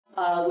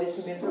with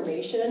some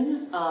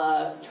information.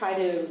 Try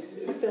to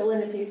fill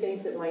in a few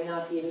things that might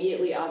not be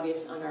immediately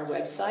obvious on our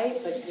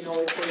website, but you can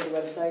always go to the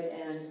website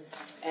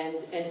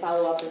and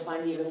follow up and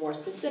find even more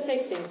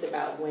specific things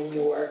about when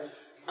your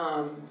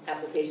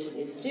application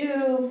is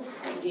due,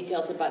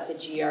 details about the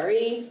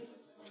GRE.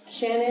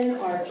 Shannon,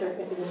 our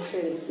Terrific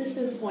Administrative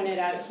Assistant, pointed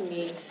out to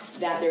me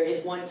that there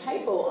is one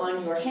typo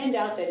on your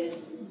handout that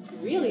is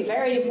really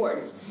very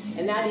important,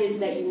 and that is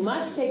that you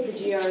must take the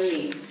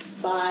GRE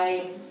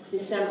by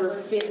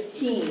December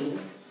 15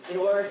 in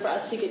order for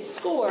us to get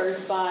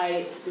scores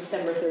by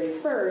December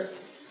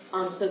 31st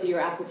so that your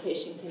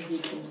application can be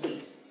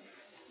complete.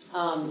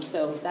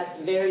 So that's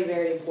very,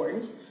 very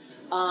important.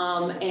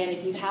 And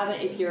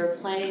if you're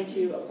planning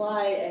to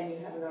apply and you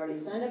haven't already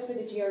signed up for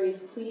the GREs,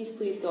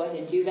 please go ahead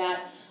and do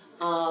that.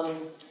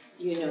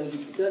 You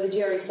go to the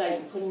GRE site,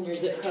 you put in your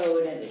zip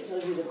code, and it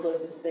tells you the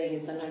closest thing,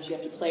 and sometimes you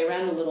have to play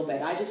around a little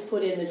bit. I just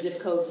put in the zip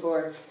code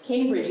for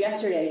Cambridge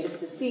yesterday just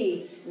to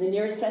see, and the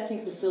nearest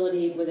testing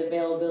facility with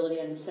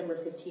availability on December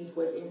 15th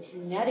was in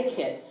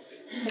Connecticut.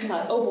 I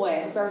thought, oh boy,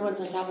 I hope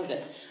everyone's on top of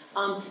this.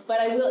 But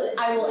I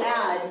will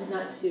add,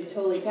 not to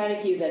totally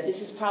panic you, that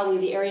this is probably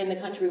the area in the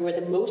country where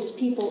the most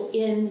people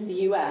in the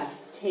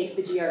U.S. take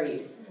the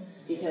GREs,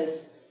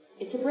 because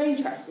it's a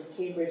brain trust. It's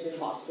Cambridge and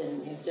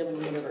Boston. We have so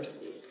many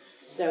universities.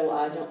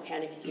 So don't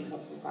panic if you come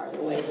from farther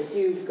away, but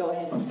do go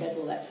ahead and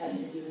schedule that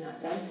test if you've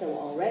not done so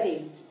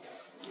already.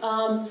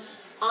 I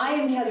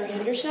am Heather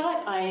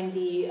Hendershot. I am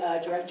the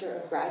Director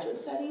of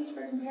Graduate Studies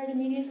for Comparative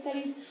Media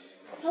Studies.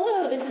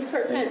 Hello, this is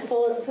Kurt Pent.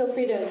 Feel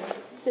free to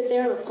sit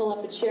there or pull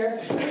up a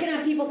chair. We're going to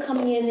have people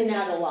coming in and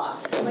out a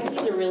lot.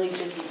 MIT's a really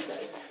busy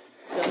place,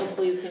 so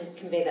hopefully you can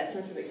convey that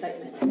sense of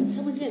excitement.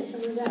 Someone's in,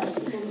 someone's out.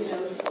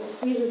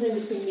 Squeeze in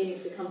between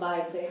meetings to come by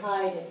and say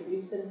hi and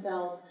introduce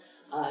themselves.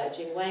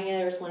 Jing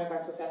Wanger is one of our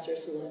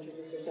professors who will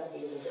introduce herself a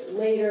little bit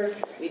later.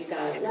 We've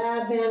got a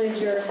lab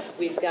manager.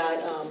 We've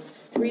got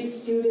 3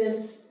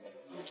 students.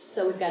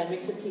 So we've got a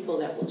mix of people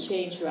that will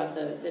change throughout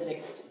the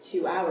next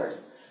 2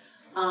 hours.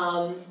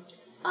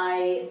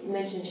 I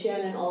mentioned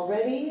Shannon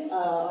already,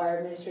 our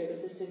administrative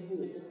assistant,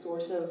 who is the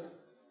source of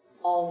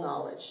all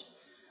knowledge.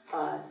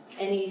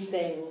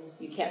 Anything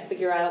you can't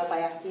figure out by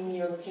asking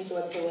me or looking at the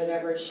website or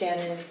whatever,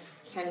 Shannon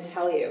can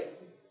tell you.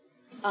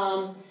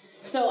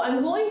 So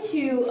I'm going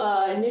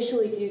to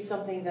initially do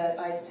something that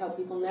I tell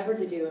people never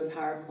to do in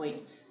PowerPoint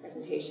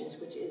presentations,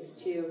 which is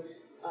to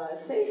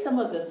say some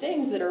of the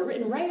things that are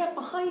written right up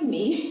behind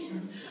me.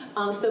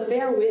 So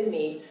bear with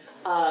me.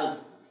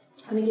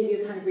 I'm going to give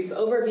you a kind of brief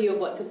overview of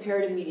what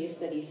comparative media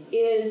studies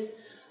is.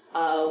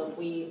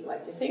 We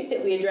like to think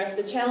that we address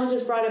the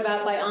challenges brought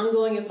about by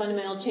ongoing and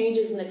fundamental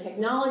changes in the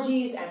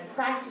technologies and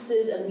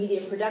practices of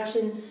media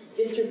production,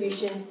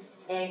 distribution,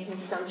 and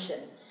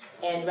consumption.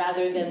 And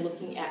rather than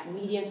looking at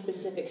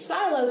medium-specific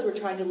silos, we're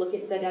trying to look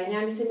at the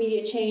dynamics of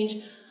media change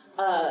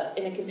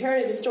in a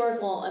comparative,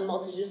 historical, and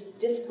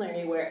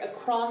multidisciplinary way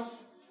across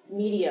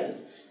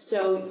mediums.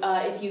 So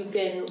if you've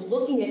been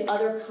looking at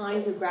other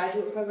kinds of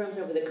graduate programs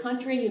over the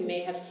country, you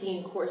may have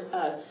seen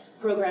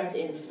programs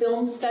in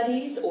film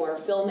studies or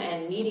film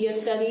and media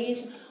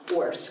studies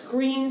or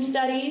screen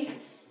studies,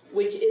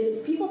 which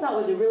people thought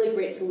was a really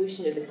great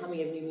solution to the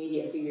coming of new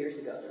media a few years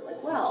ago. They're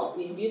like, well,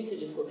 we used to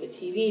just look at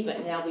TV,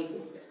 but now we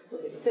can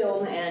look at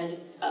film and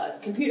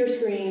computer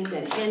screens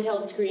and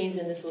handheld screens,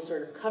 and this will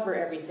sort of cover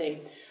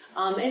everything.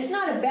 And it's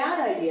not a bad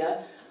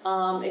idea,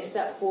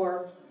 except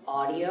for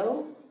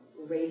audio,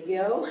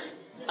 radio,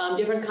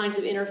 different kinds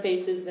of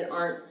interfaces that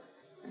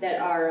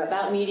are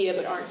about media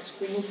but aren't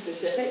screen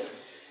specific.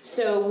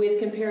 So with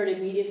comparative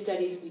media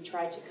studies, we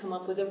tried to come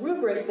up with a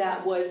rubric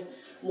that was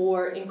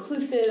more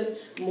inclusive,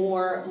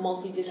 more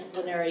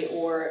multidisciplinary,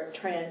 or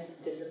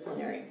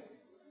transdisciplinary.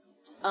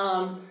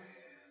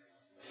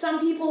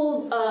 Some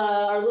people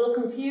are a little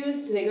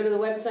confused. They go to the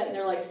website and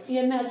they're like,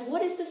 CMS,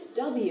 what is this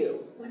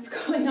W? What's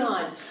going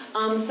on?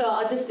 So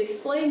I'll just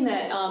explain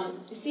that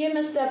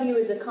CMSW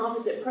is a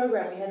composite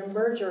program. We had a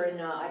merger in,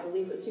 I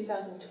believe it was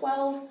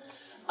 2012,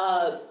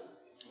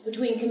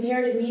 between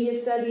comparative media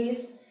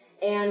studies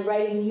and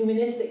writing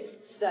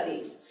humanistic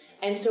studies.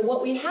 And so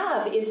what we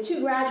have is 2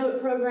 graduate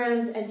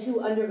programs and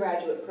 2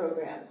 undergraduate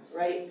programs,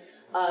 right?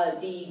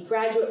 The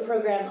graduate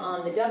program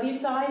on the W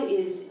side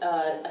is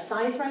a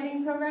science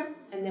writing program,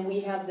 and then we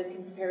have the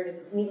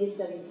comparative media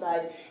studies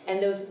side,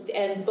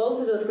 and both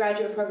of those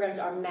graduate programs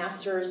are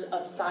Masters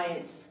of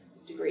Science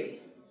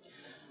degrees.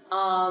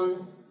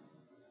 And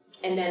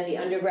then the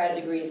undergrad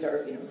degrees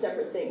are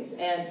separate things.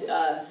 And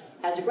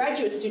as a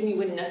graduate student, you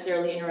wouldn't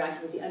necessarily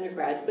interact with the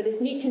undergrads, but it's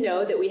neat to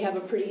know that we have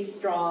a pretty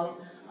strong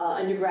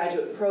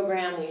undergraduate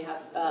program. We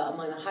have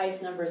among the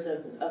highest numbers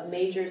of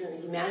majors in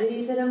the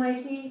humanities at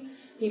MIT.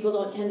 People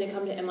don't tend to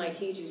come to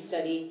MIT to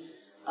study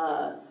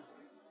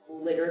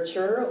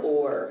literature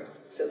or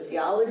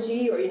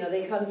sociology, or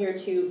they come here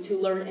to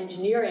learn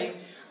engineering.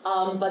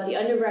 But the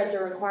undergrads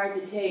are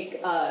required to take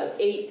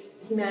 8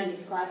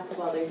 humanities classes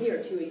while they're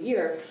here, 2 a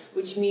year,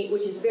 which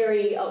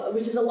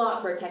is a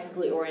lot for a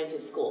technically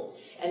oriented school.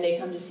 And they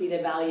come to see the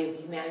value of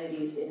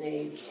humanities in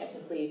a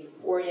technically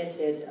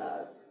oriented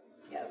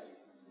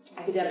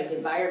academic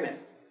environment.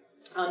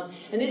 And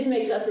this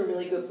makes us a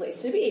really good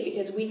place to be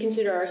because we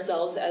consider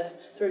ourselves as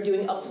sort of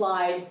doing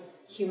applied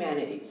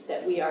humanities,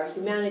 that we are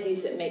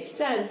humanities that make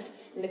sense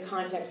in the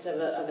context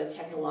of a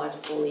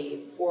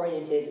technologically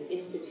oriented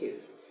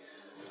institute.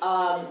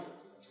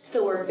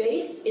 So we're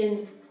based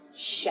in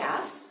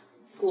SHAS,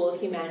 School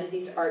of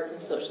Humanities, Arts,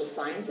 and Social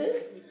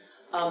Sciences.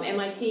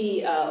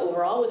 MIT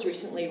overall was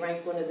recently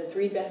ranked one of the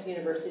 3 best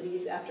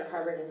universities after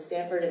Harvard and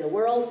Stanford in the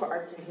world for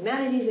arts and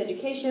humanities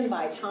education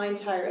by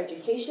Times Higher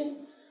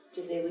Education,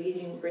 which is a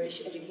leading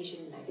British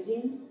education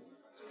magazine.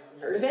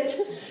 Heard of it?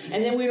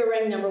 And then we were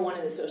ranked #1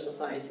 in the social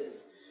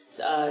sciences.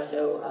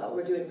 So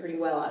we're doing pretty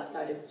well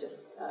outside of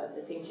just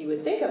the things you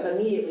would think of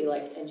immediately,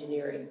 like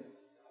engineering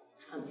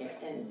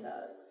and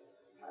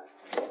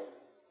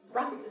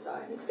rocket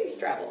design and space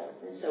travel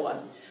and so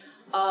on.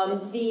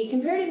 The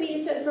Comparative Media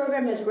Studies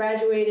program has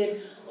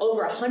graduated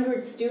over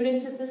 100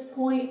 students at this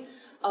point.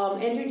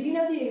 Andrew, do you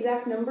know the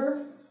exact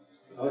number?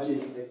 Oh,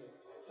 geez, it's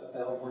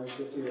about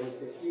 150 or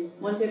 160.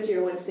 150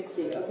 or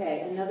 160,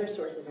 okay. Another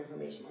source of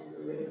information,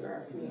 Andrew Riddick,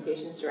 our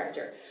communications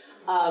director.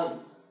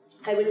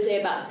 I would say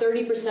about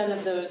 30%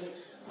 of those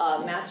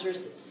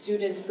master's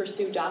students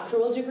pursue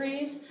doctoral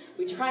degrees.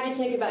 We try to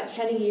take about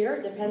 10 a year.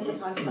 It depends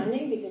upon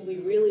funding because we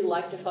really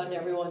like to fund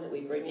everyone that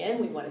we bring in.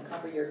 We want to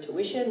cover your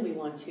tuition. We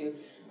want to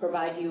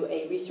provide you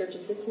a research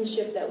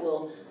assistantship that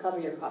will cover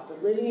your cost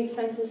of living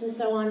expenses and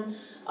so on.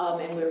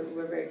 And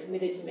we're very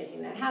committed to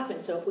making that happen.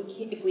 So if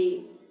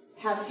we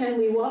have 10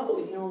 we want, but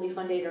we can only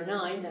fund 8 or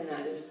 9, then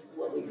that is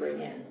what we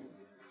bring in.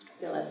 I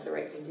feel that's the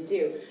right thing to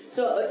do.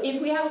 So if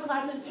we have a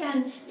class of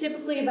 10,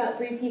 typically about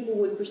 3 people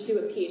would pursue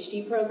a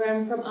PhD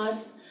program from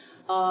us.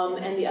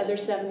 And the other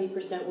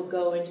 70% will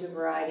go into a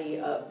variety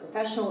of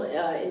professional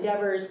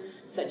endeavors,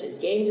 such as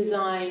game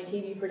design,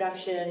 TV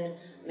production,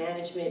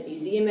 management,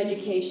 museum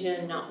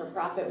education,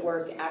 not-for-profit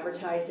work,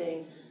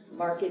 advertising,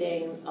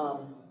 marketing,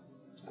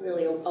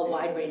 really a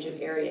wide range of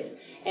areas.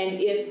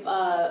 And if,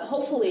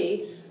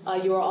 hopefully,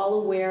 you're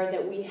all aware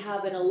that we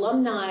have an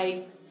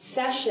alumni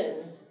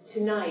session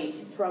tonight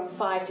from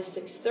 5 to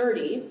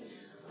 6:30.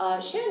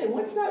 Shannon,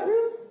 what's that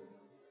room?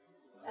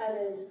 That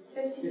is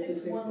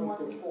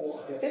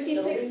 56114.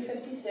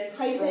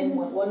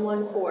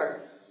 56-114.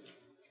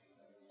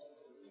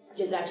 Which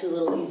is actually a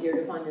little easier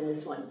to find than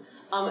this one.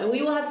 And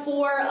we will have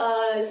 4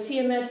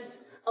 CMS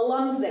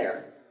alums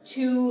there.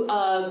 2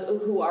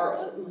 who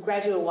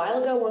graduated a while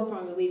ago, one from,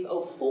 I believe,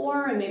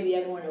 04, and maybe the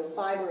other one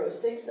 05 or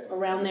 06,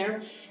 around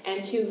there,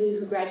 and 2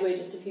 who graduated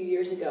just a few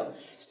years ago.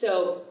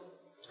 So,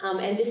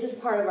 and this is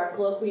part of our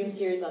colloquium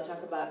series. I'll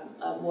talk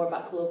about more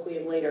about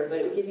colloquium later, but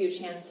it will give you a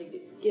chance to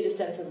get a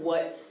sense of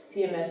what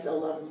CMS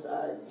alums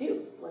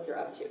do, what they're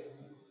up to,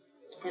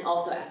 and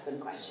also ask them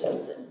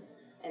questions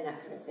and that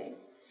kind of thing.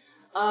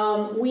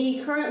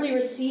 We currently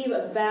receive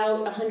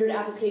about 100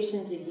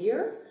 applications a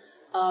year,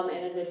 and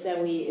as I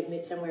said, we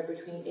admit somewhere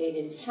between 8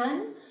 and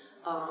 10.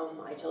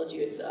 I told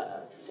you it's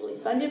a fully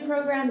funded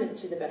program and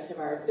to the best of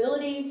our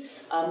ability,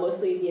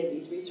 mostly via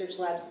these research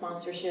lab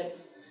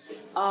sponsorships.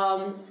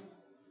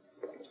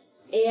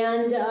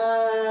 And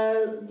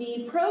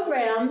the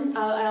program,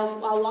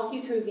 I'll walk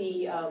you through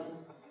the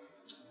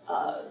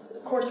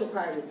course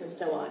requirements and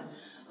so on.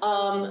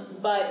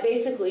 But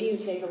basically, you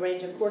take a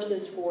range of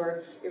courses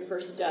for your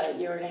first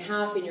year and a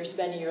half, and you're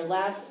spending your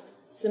last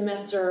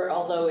semester,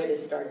 although it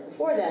has started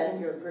before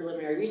then, your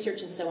preliminary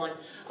research and so on.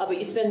 But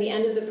you spend the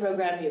end of the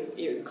program,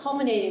 you're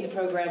culminating the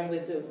program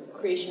with the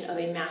creation of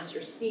a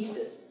master's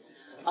thesis,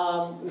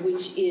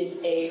 which is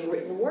a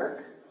written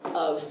work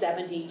of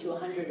 70 to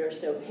 100 or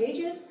so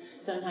pages.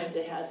 Sometimes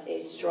it has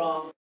a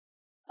strong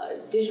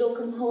digital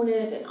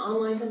component, an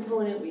online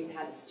component. We've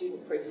had a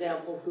student, for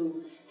example,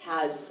 who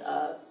has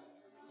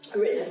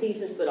written a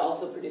thesis but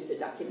also produced a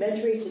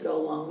documentary to go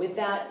along with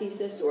that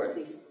thesis, or at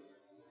least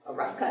a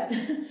rough cut.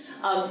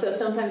 So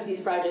sometimes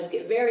these projects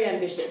get very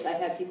ambitious. I've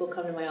had people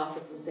come to my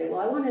office and say, well,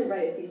 I want to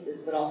write a thesis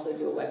but also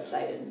do a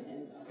website and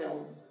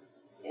film.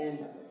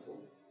 And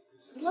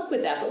good luck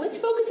with that, but let's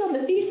focus on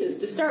the thesis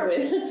to start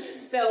with.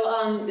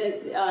 So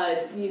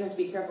you have to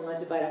be careful not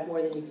to bite off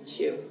more than you can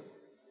chew.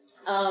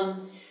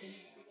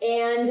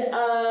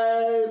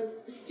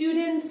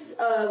 Students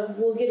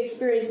will get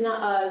experience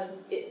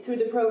through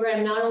the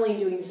program not only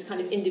doing this kind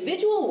of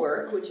individual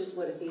work, which is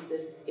what a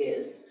thesis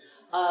is,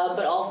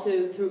 but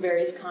also through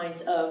various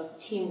kinds of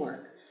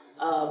teamwork,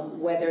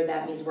 whether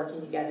that means working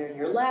together in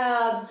your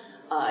lab,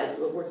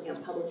 working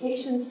on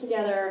publications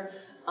together,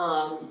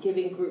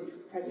 giving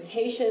group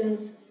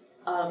presentations,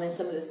 and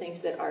some of the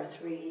things that our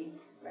 3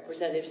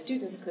 representative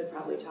students could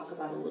probably talk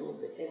about a little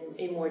bit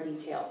in more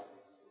detail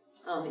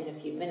in a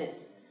few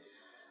minutes.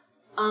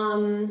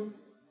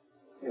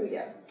 Here we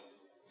go.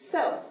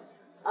 So,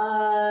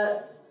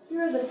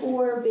 here are the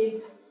 4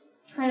 big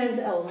trans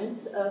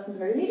elements of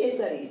comparative media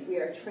studies. We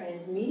are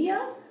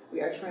transmedia,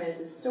 we are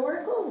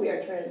transhistorical, we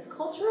are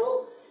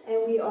transcultural,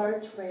 and we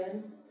are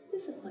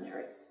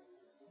transdisciplinary.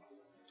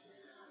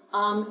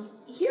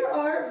 Here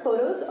are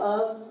photos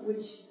of,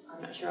 which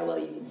I'm not sure how well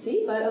you can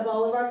see, but of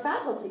all of our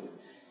faculty.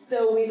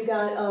 So we've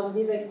got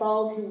Vivek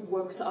Bald, who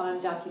works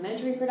on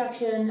documentary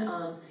production,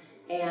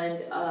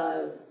 and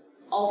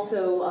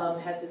also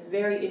has this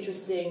very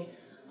interesting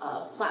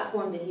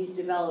platform that he's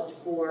developed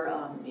for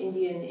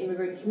Indian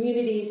immigrant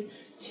communities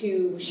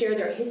to share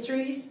their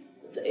histories.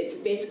 It's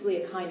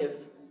basically a kind of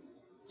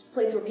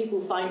place where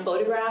people find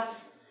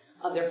photographs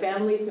of their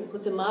families and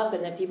put them up,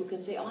 and then people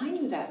can say, oh, I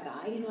knew that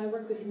guy. You know, I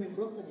worked with him in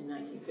Brooklyn in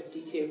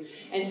 1952.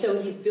 And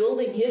so he's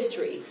building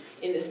history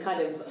in this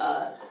kind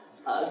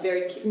of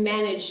very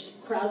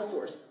managed,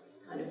 crowdsourced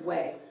kind of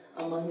way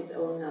among his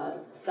own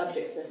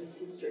subjects of his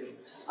history.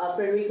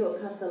 Federico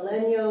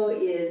Castellano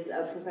is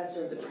a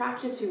professor of the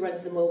practice who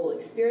runs the Mobile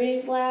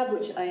Experience Lab,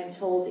 which I am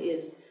told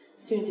is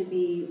soon to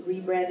be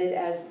rebranded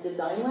as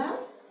Design Lab.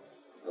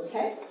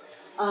 Okay.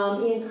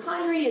 Ian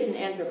Connery is an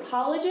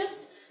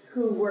anthropologist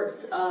who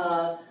works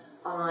on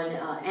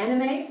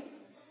anime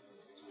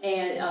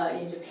and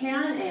in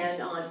Japan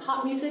and on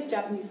pop music,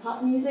 Japanese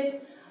pop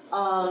music,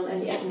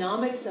 and the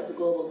economics of the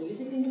global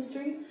music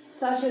industry.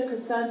 Sasha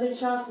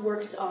Kostanchuk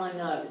works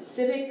on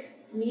civic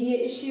media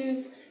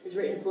issues, has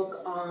written a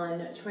book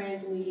on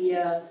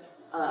transmedia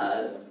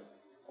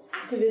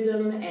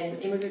activism and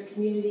immigrant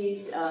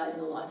communities in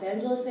the Los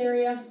Angeles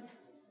area.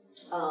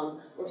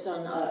 Works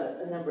on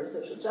a number of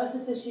social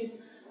justice issues.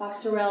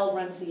 Fox Terrell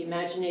runs the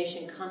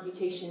Imagination,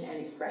 Computation,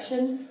 and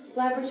Expression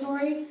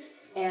Laboratory,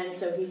 and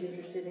so he's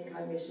interested in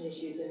cognition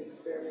issues and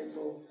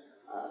experimental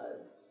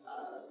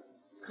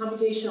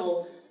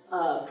computational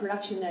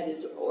production that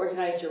is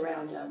organized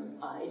around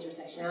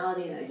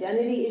intersectionality and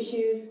identity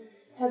issues.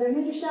 Heather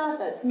Hindershot,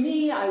 that's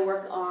me. I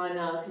work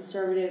on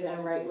conservative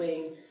and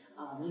right-wing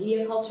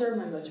media culture.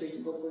 My most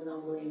recent book was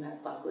on William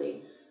F.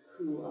 Buckley,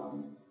 who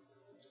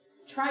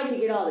tried to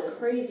get all the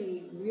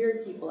crazy,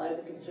 weird people out of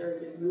the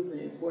conservative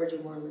movement and forge a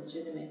more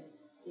legitimate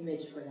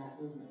image for that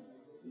movement.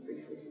 He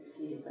briefly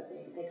succeeded, but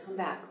they come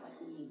back like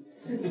weeds.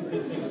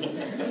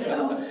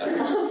 So,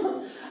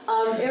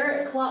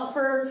 Eric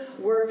Klopfer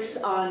works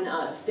on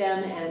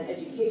STEM and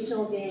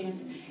educational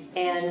games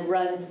and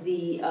runs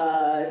the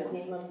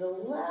name of the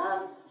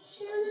lab,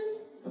 Shannon?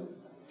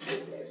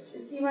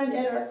 Does he run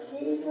at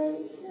Arcade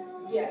right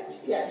now?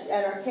 Yes. Yes,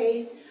 at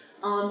Arcade.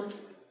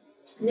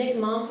 Nick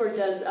Momford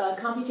does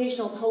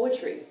computational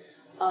poetry.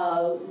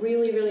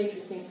 Really, really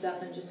interesting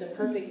stuff, and just a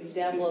perfect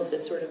example of the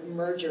sort of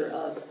merger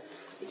of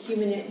the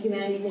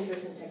humanities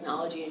interest and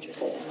technology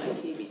interest at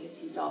MIT, because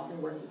he's often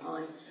working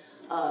on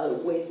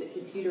ways that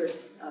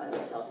computers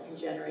themselves can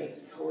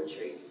generate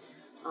poetry.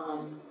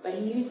 But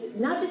he uses,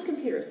 not just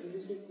computers, he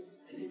uses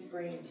his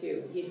brain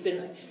too. He's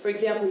been, for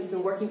example, he's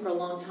been working for a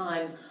long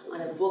time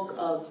on a book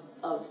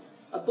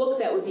a book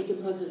that would be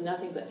composed of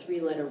nothing but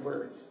 3-letter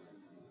words.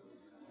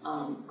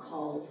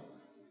 Called,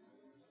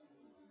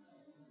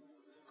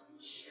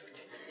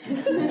 shoot.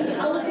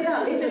 I'll look it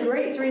up. It's a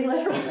great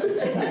 3-letter word.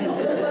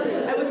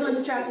 I was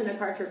once trapped in a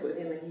car trip with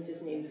him and he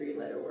just named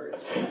 3-letter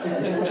words.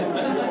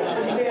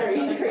 It's very,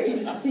 very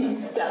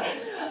interesting stuff.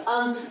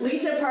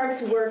 Lisa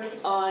Parks works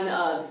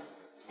on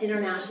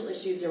international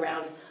issues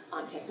around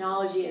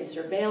technology and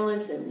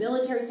surveillance and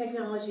military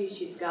technology.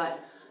 She's got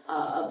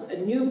a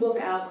new book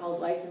out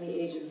called Life in the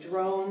Age of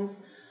Drones.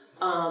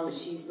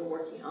 She's been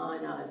working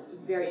on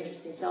very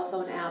interesting cell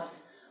phone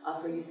apps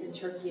for use in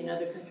Turkey and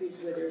other countries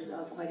where there's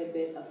quite a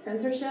bit of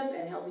censorship,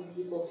 and helping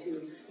people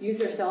to use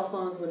their cell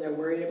phones when they're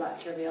worried about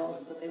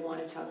surveillance, but they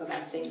want to talk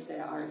about things that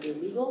are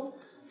illegal,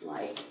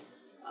 like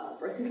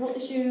birth control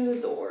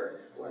issues or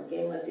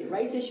gay and lesbian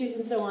rights issues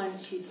and so on.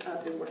 She's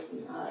been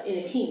working in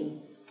a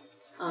team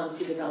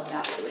to develop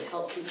apps that would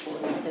help people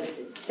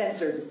in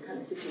censored kind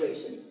of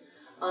situations.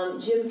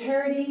 Jim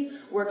Parody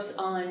works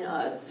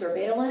on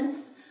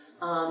surveillance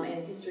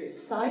and history of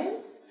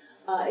science.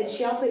 Ed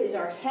Schialpa is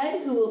our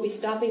head, who will be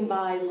stopping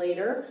by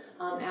later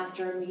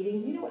after a meeting.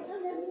 Do you know what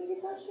time that meeting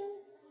gets out, Shannon?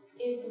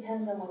 It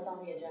depends on what's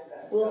on the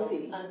agenda. We'll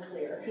see.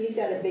 Unclear. He's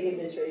got a big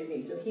administrative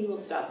meeting, so he will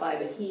stop by,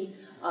 but he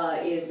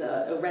is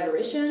a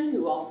rhetorician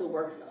who also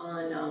works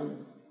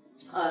on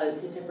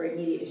contemporary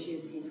media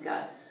issues. He's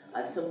got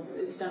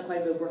he's done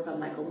quite a bit of work on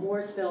Michael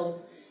Moore's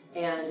films,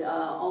 and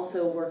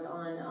also work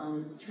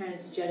on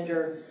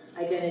transgender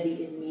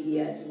identity in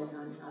media, and some work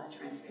on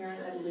Transparent,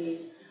 I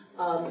believe.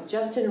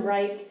 Justin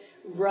Reich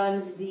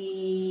runs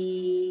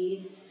the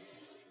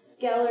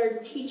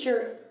Skeller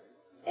Teacher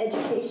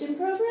Education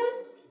Program.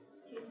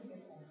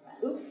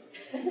 Oops.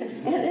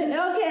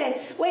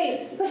 Okay,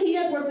 wait, but he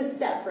does work with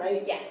STEP,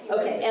 right? Yeah.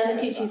 Okay, and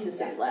the Teaching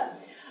Systems Lab.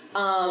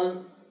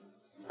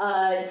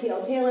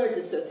 T.L. Taylor is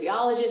a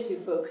sociologist who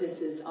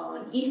focuses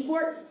on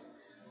esports.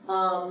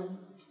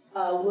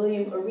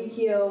 William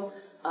Oricchio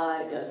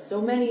does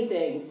so many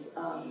things,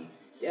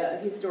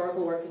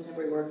 historical work,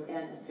 contemporary work,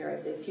 and, dare I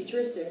say,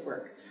 futuristic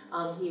work.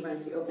 He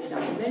runs the Open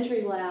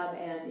Documentary Lab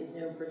and is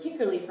known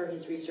particularly for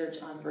his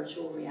research on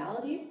virtual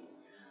reality.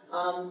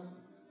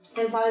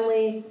 And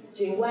finally,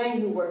 Jing Wang,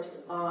 who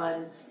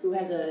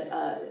has an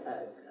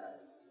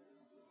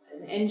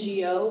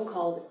NGO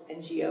called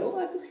NGO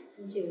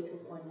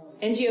 2.0.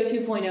 NGO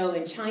 2.0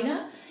 in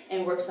China,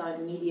 and works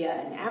on media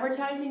and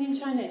advertising in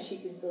China, and she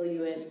can fill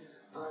you in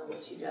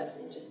which she does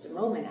in just a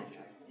moment after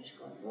I finish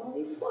going through all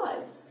these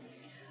slides.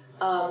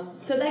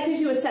 So that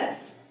gives you a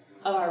sense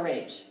of our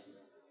range.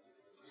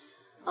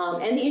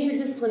 And the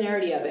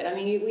interdisciplinarity of it. I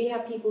mean, we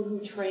have people who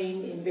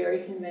train in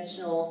very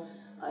conventional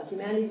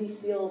humanities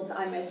fields.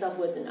 I myself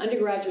was an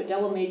undergraduate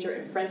double major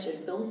in French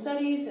and film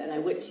studies, and I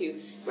went to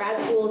grad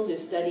school to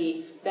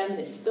study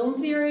feminist film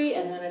theory,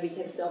 and then I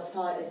became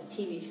self-taught as a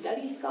TV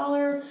studies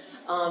scholar,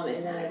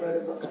 and then I wrote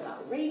a book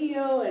about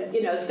radio, and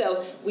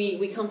so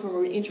we come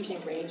from an interesting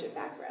range of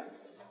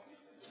backgrounds.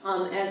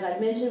 As I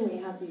mentioned, we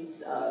have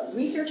these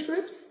research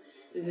groups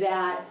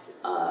that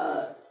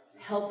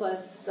help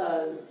us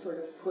sort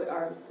of put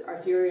our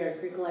theory, our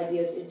critical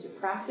ideas into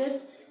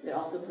practice, that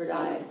also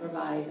provide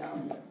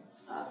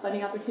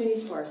funding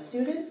opportunities for our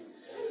students.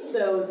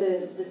 So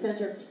the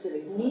Center for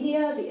Civic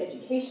Media, the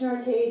Education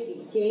Arcade,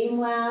 the Game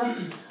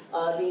Lab,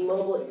 the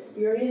Mobile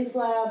Experience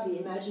Lab, the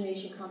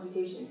Imagination,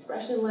 Computation,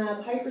 Expression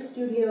Lab, Hyper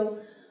Studio,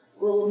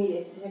 Global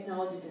Media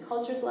Technologies and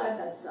Cultures Lab,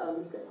 that's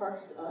Lisa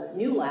Park's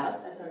new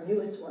lab, that's our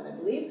newest one, I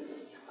believe.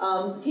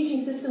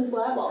 Teaching Systems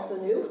Lab, also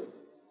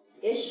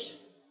new-ish.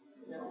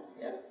 No,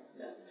 yes.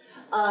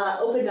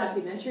 Open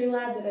Documentary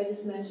Lab that I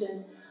just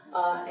mentioned,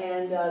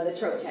 and the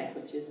Trope Tank,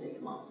 which is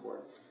Nick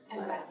Montfort's.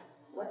 And rap.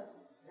 What?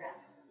 Rap.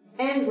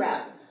 And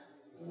rap.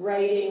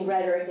 Writing,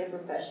 rhetoric, and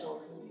professional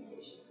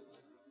communication.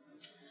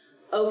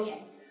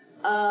 Okay.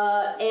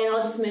 And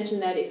I'll just mention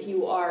that if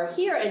you are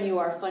here and you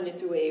are funded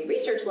through a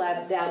research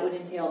lab, that would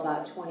entail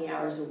about 20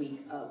 hours a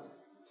week of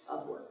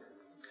work.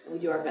 And we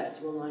do our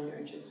best to align your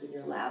interests with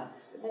your lab,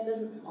 but that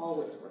doesn't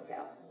always work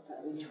out,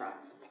 but we try.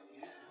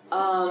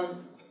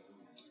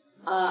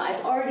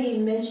 I've already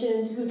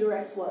mentioned who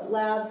directs what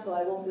lab, so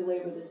I won't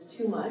belabor this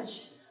too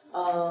much.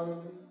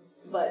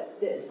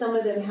 But some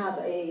of them have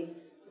a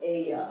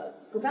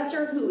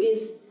professor who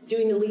is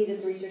doing the lead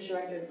as research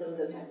director, and some of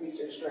them have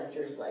research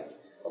directors like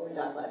Open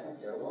Doc Lab has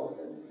Sarah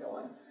Walton and so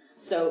on.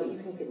 So you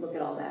can look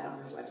at all that on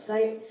our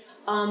website.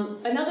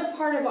 Another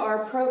part of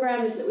our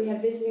program is that we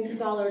have visiting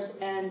scholars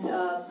and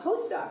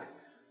postdocs.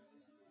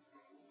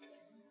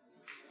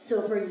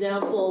 So, for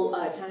example,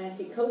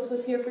 Ta-Nehisi Coates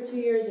was here for 2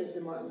 years as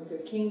the Martin Luther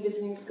King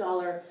visiting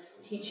scholar,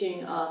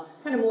 teaching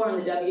kind of more on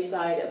the W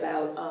side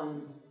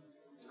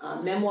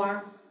about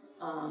memoir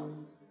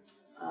and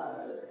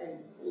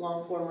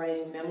long-form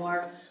writing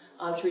memoir.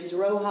 Teresa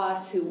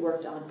Rojas, who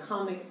worked on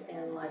comics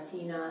and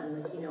Latina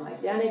and Latino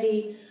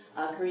identity.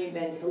 Kareem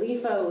Ben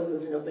Khalifa, who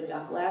was an Open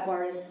Doc Lab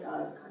artist,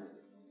 kind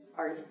of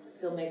artist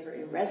filmmaker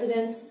in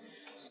residence.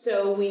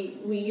 So we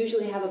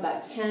usually have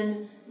about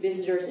 10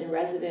 visitors in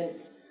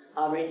residence,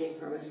 ranging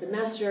from a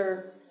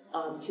semester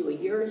to a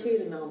year or two.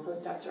 The Mellon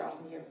postdocs are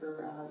often here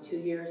for 2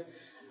 years.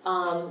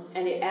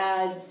 And it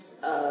adds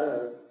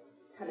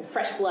kind of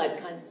fresh blood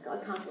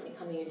constantly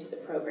coming into the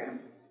program.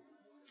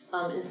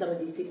 And some of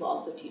these people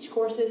also teach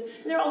courses.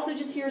 And they're also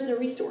just here as a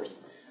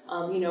resource.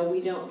 We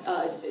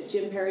don't,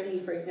 Jim Parody,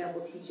 for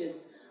example,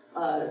 teaches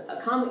a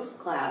comics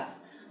class,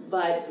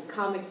 but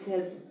comics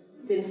has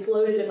been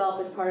slow to develop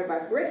as part of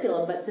our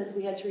curriculum. But since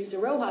we had Teresa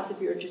Rojas,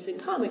 if you're interested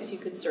in comics, you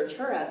could search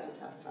her out to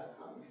talk about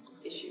comics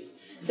issues.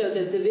 So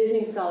the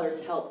visiting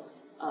scholars help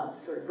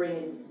sort of bring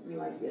in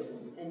new ideas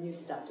and new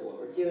stuff to what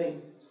we're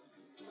doing.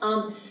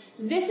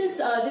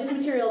 This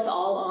material is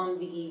all on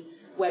the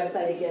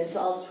website again, so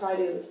I'll try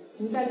to,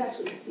 can you guys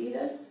actually see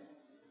this?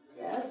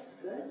 Yes,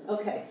 good,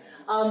 okay.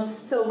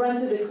 So run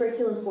through the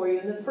curriculum for you.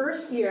 In the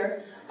first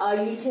year,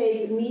 you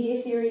take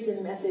Media Theories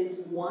and Methods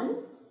 1,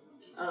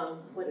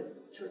 what a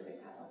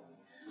terrific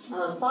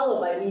title,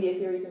 followed by Media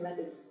Theories and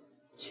Methods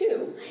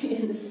 2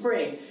 in the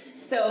spring.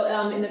 So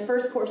in the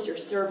first course, you're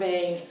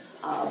surveying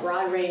a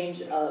broad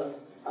range of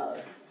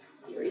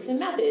theories and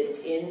methods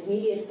in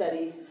media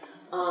studies,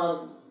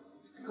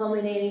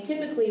 culminating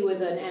typically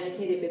with an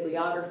annotated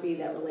bibliography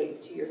that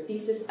relates to your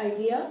thesis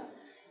idea.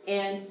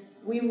 And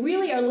we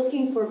really are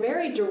looking for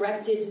very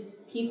directed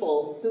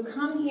people who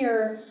come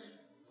here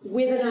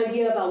with an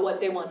idea about what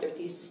they want their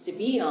thesis to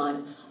be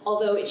on,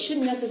 although it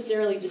shouldn't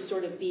necessarily just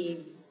sort of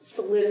be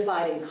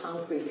solidified and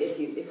concrete,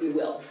 if you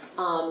will.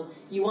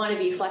 You want to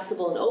be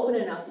flexible and open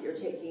enough that you're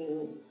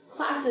taking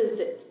classes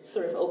that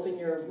sort of open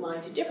your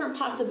mind to different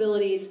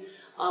possibilities,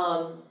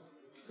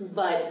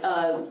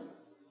 but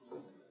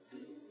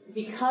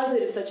because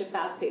it is such a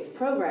fast-paced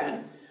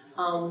program,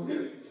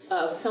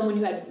 someone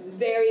who had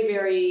very,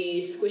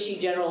 very squishy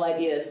general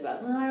ideas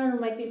about, well, I don't know,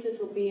 my thesis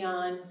will be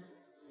on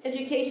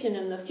education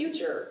in the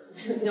future.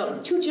 No,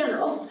 too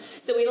general.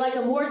 So we like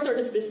a more sort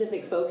of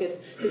specific focus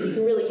so that you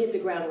can really hit the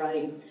ground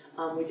running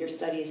with your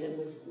studies and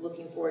with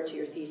looking forward to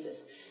your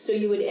thesis. So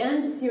you would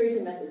end Theories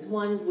and Methods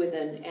 1 with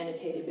an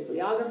annotated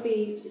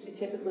bibliography.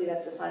 Typically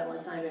that's the final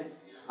assignment.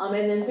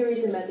 And then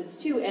Theories and Methods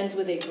 2 ends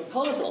with a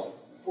proposal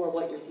for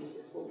what your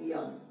thesis will be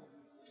on.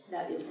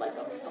 That is like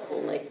a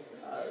full-length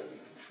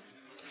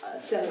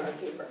seminar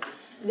paper.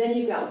 Then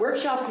you've got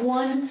Workshop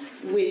 1,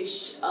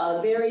 which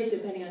varies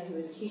depending on who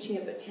is teaching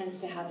it, but tends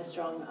to have a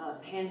strong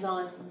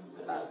hands-on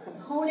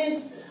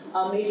component.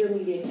 Major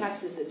Media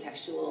Text is a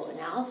textual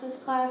analysis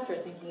class for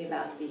thinking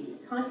about the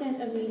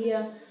content of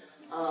media.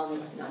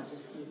 not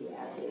just media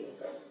as a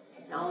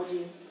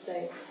technology,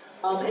 say.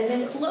 And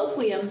then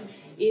Colloquium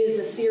is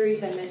a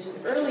series I mentioned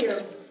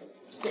earlier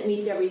that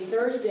meets every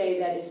Thursday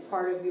that is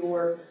part of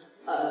your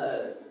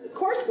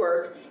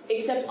coursework,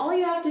 except all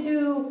you have to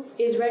do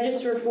is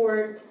register for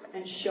it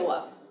and show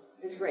up.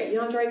 It's great. You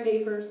don't have to write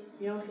papers.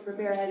 You don't have to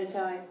prepare ahead of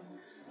time.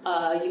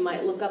 You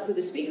might look up who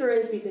the speaker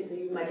is because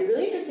you might be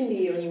really interesting to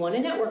you and you want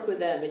to network with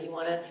them and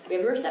we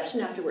have a reception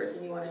afterwards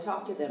and you want to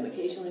talk to them.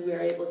 Occasionally we are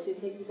able to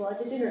take people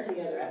out to dinner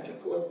together after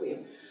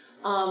Colloquium.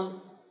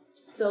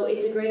 So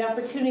it's a great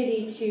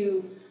opportunity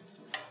to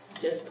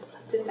just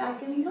sit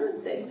back and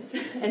learn things.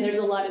 And there's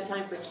a lot of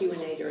time for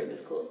Q&A during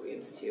those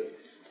Colloquiums too.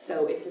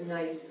 So it's a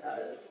nice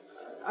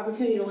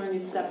opportunity to learn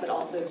new stuff, but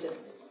also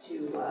just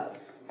to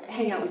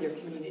hang out with your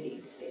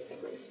community,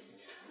 basically.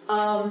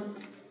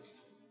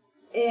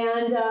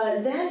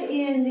 Then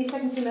in the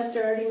second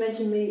semester, I already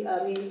mentioned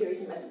media theories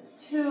and methods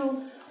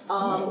 2.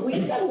 We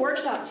just had a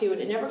workshop too,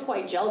 and it never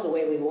quite gelled the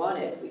way we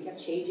wanted. We kept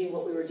changing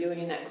what we were doing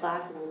in that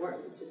class, and we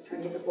weren't just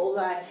trying to hit the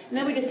bullseye. And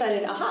then we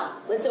decided,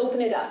 let's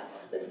open it up.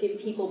 Let's give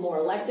people more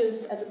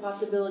electives as a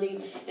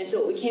possibility. And so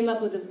what we came up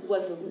with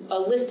was a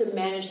list of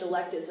managed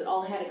electives that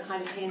all had a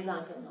kind of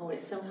hands-on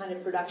component, some kind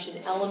of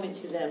production element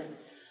to them,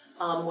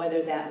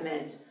 whether that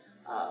meant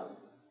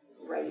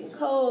writing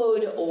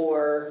code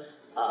or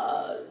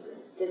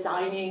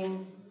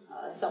designing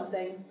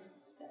something.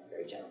 That's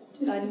very general.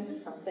 Designing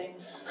something.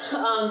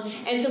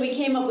 And so we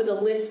came up with a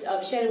list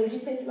of, Shannon, would you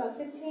say it's about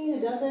 15,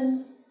 a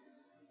dozen?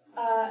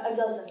 A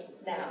dozen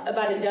now.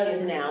 About a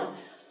dozen now.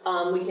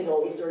 We can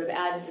always sort of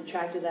add and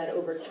subtract to that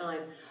over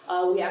time.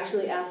 We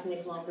actually asked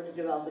Nick Lomper to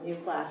develop a new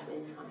class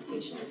in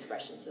computational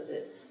expression so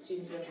that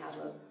students would have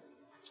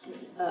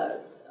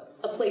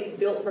a place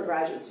built for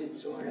graduate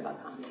students to learn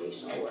about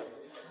computational work.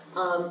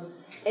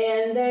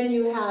 And then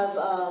you have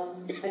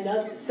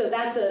another, so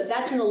that's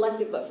an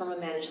elective but from a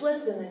managed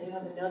list, and then you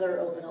have another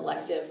open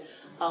elective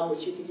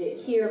which you could take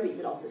here, but you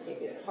could also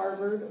take it at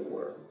Harvard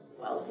or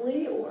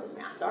Wellesley or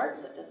Mass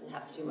Arts. That doesn't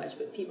have too much,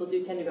 but people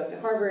do tend to go to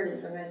Harvard, and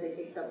sometimes they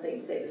take something,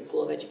 say the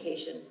School of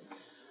Education.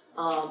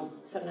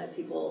 Sometimes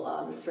people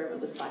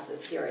experiment with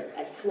classes here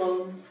at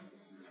Sloan,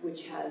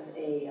 which has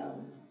a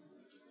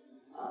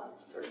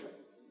sort of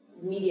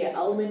media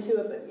element to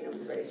it, but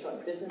with a very strong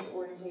business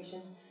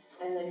orientation.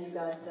 And then you've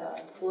got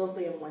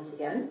Colloquium once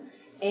again.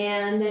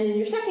 And then in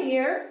your second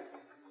year,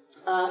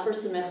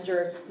 first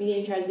semester, Media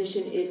in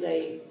Transition is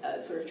a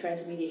sort of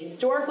transmedia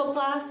historical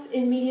class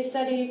in media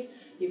studies.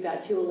 You've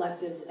got 2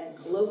 electives and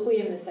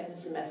Colloquium. The second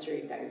semester,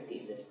 you've got your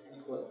thesis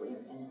and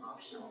Colloquium and an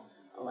optional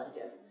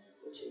elective,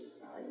 which is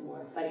probably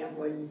more, finding out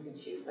more than you can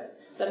chew. But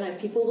sometimes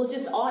people will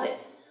just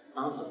audit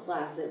a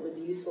class that would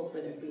be useful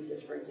for their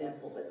thesis, for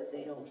example, but that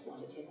they don't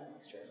want to take on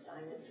extra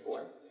assignments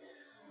for.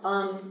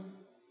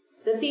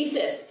 The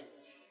thesis.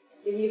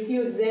 Give you a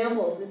few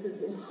examples. This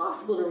is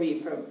impossible to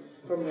read from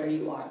where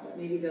you are, but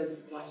maybe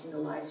those watching the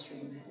live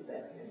stream have a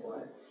better handle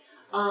on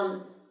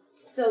it.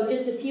 So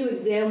just a few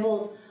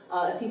examples.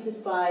 A thesis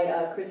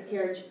by Chris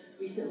Carriage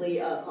recently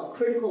called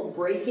Critical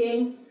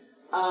Breaking,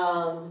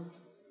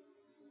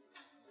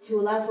 to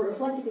allow for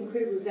reflective and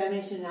critical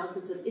examination and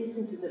analysis of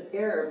instances of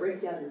error,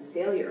 breakdown, and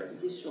failure of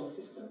digital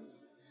systems.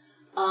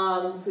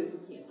 So he's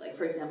looking at, like,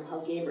 for example,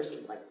 how gamers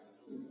would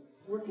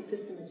work a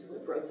system until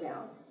it broke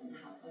down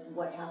and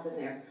what happened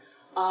there.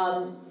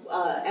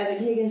 Evan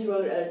Higgins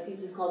wrote a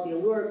thesis called The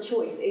Allure of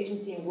Choice,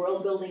 Agency in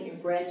World Building in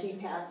Branching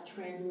Path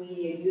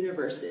Transmedia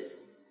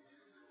Universes.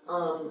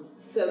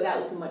 So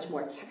that was a much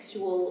more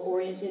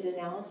textual-oriented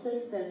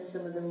analysis than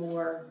some of the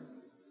more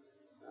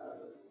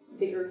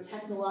bigger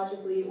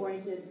technologically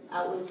oriented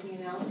outlook-looking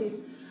analyses.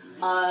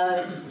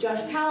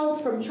 Josh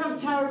Powell's From Trump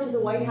Tower to the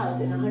White House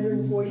in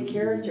 140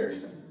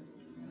 characters.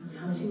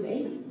 Now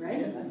 280,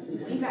 right?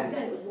 Way back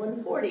then it was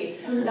 140.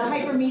 The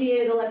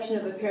hypermediated election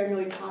of a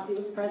paranoid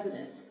populist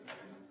president.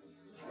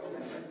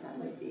 That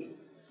might be.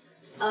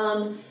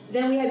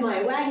 Then we had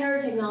Maya Wagner,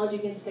 Technology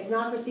Against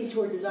Technocracy,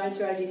 Toward Design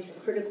Strategies for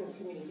Critical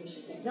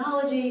Communication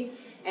Technology.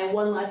 And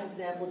one last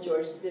example,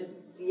 George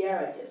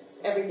Sivieraitis.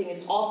 Everything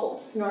is awful.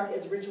 Snark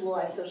as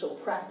ritualized social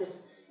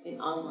practice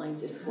in online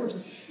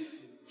discourse.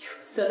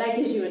 So that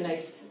gives you a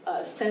nice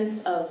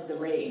sense of the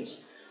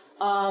range.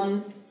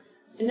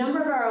 A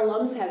number of our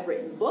alums have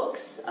written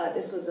books.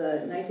 This was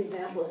a nice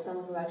example of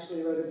someone who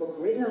actually wrote a book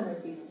written on their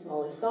thesis,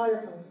 Molly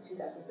Sauter, from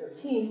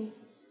 2013,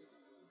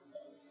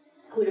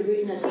 who had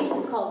written a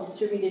thesis called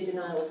Distributed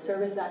Denial of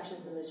Service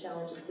Actions and the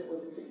Challenge of Civil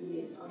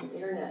Disobedience on the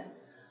Internet.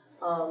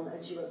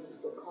 And she wrote this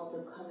book called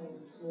The Coming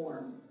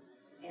Swarm.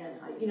 And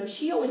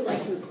she always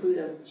liked to include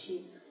a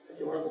cheap,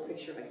 adorable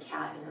picture of a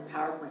cat in her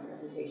PowerPoint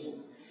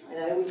presentations. And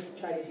I always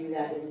try to do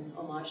that in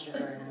homage to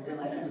her, and I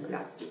realized I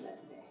forgot to do that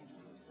today, so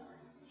I'm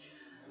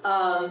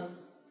sorry.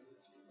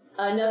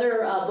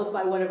 Another book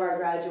by one of our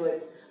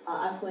graduates,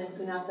 Aswin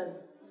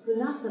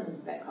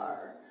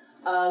Punathan-Bekkar,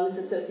 who's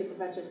Associate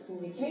Professor of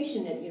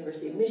Communication at the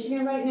University of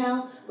Michigan right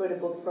now, wrote a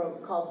book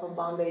called From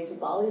Bombay to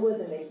Bollywood,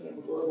 The Making of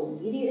a Global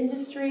Media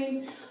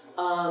Industry.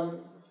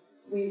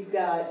 We've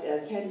got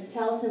Candice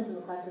Tallison from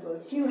the class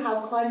of '02,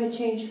 How Climate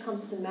Change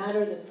Comes to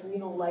Matter, the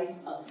Communal Life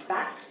of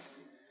Facts.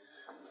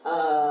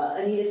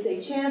 Anita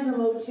Se Chan from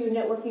 '02,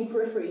 Networking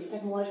Peripheries,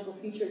 Technological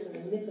Features and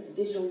the Myth of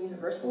Digital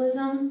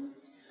Universalism.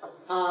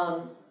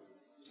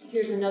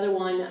 Here's another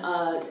one.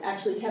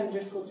 Actually, Kevin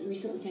Driscoll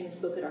recently came and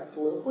spoke at our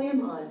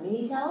colloquium on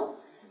Minitel,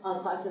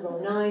 class of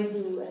 '09,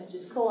 who has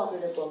just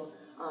co-authored a book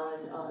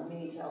on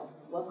Minitel,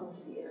 Welcome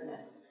to the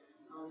Internet,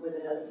 with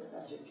another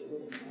professor,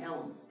 Julian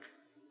Allen.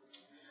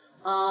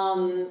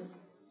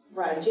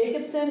 Brian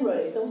Jacobson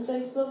wrote a film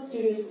studies book,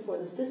 Studios Before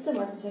the System,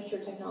 Architecture,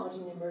 Technology,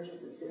 and the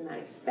Emergence of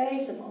Cinematic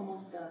Space. I'm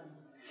almost done.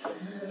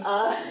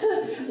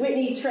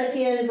 Whitney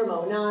Tretian from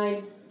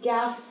 '09,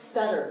 Gaff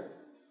Stutter.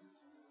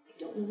 I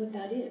don't know what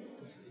that is,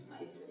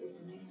 but it's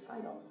a nice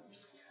title.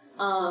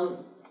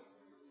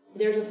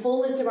 There's a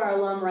full list of our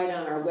alum right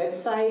on our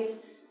website,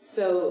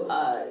 so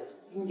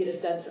you can get a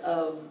sense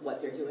of what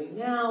they're doing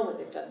now, what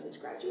they've done since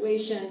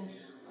graduation.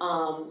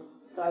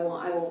 So I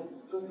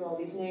won't go through all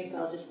these names.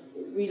 I'll just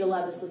read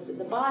aloud this list at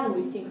the bottom.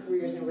 We've seen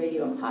careers in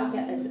radio and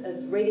podcast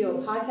as radio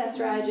and podcast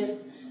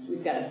strategist.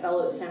 We've got a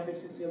fellow at San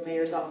Francisco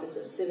Mayor's Office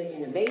of Civic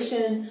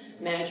Innovation,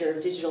 manager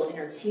of digital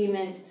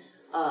entertainment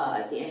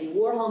at the Andy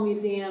Warhol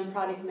Museum,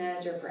 product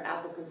manager for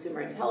Apple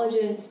Consumer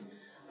Intelligence,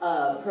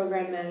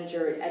 program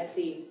manager at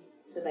Etsy.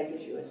 So that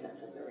gives you a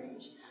sense of the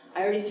range.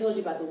 I already told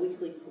you about the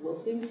weekly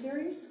colloquium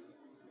series.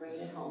 Bring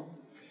it home.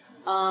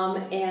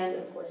 And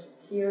of course,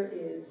 here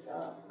is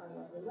our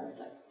lovely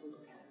website to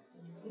look at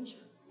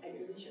at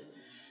your leisure.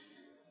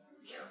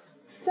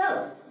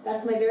 So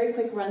that's my very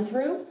quick run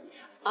through.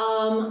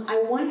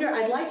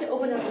 I'd like to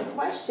open up for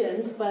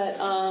questions, but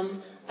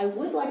I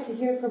would like to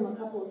hear from a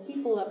couple of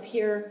people up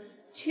here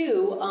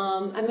too.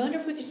 I wonder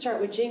if we could start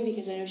with Jing,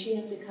 because I know she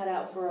has to cut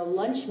out for a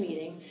lunch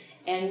meeting,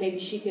 and maybe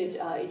she could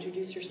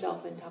introduce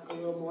herself and talk a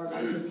little more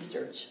about the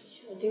research.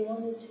 Sure. Do you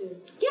want me to?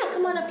 Yeah,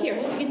 come on up here.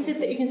 You can sit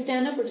there. You can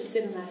stand up or just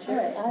sit in that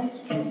chair. All right, I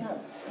stand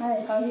up.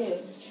 Hi, how are you?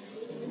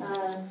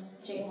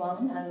 Jing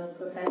Wang. I'm a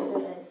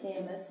professor at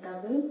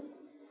CMSW.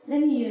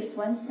 Let me use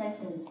one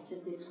sentence to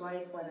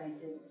describe what I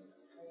do.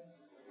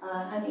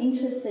 I'm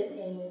interested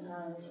in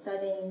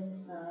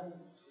studying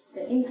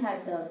the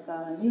impact of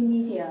new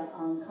media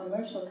on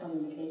commercial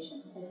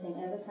communication, as in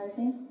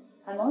advertising.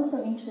 I'm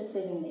also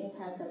interested in the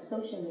impact of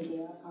social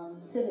media on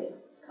civic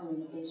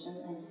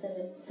communication and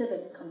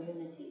civic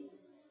communities.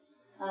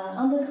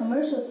 On the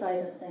commercial side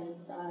of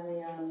things,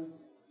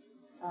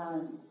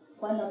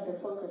 one of the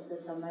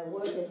focuses of my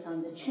work is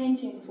on the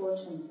changing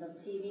fortunes of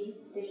TV,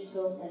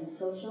 digital, and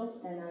social,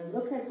 and I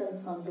look at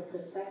them from the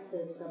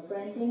perspectives of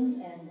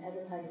branding and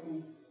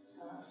advertising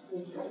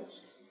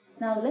research.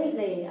 Now,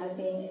 lately, I've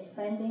been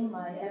expanding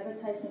my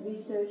advertising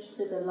research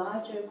to the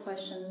larger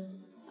question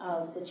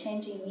of the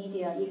changing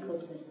media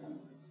ecosystem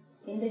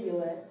in the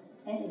US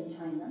and in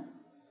China.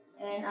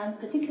 And I'm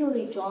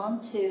particularly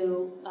drawn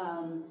to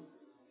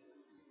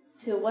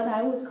what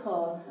I would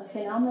call a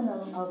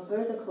phenomenon of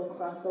vertical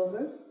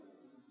crossovers,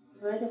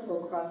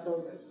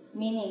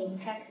 meaning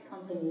tech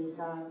companies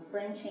are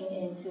branching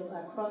into,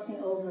 crossing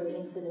over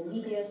into the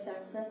media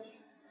sector,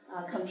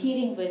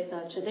 competing with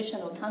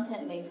traditional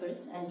content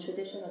makers and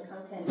traditional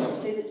content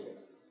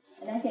distributors.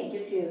 And I can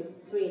give you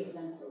 3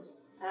 examples.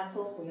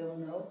 Apple, we all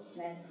know,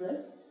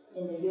 Netflix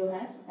in the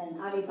US, and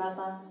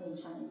Alibaba in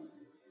China.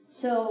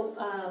 So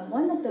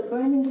one of the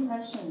burning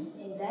questions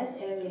in that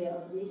area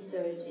of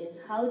research is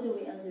how do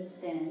we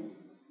understand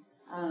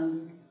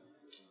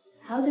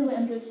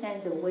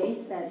the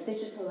ways that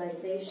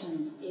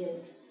digitalization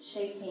is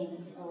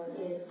shaping or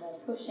is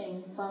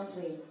pushing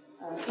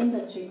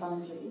industry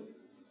boundaries?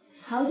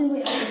 How do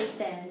we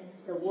understand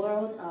the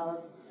world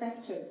of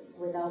sectors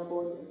without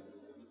borders?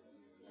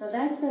 So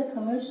that's the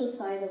commercial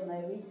side of my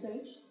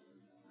research.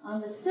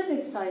 On the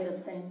civic side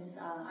of things,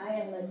 I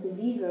am a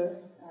believer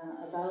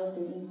about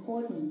the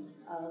importance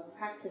of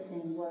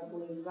practicing what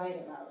we write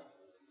about.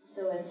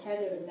 So as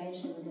Heather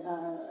mentioned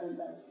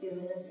a few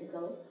minutes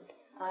ago,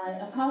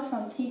 apart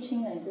from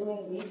teaching and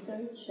doing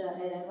research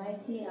at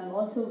MIT, I'm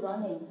also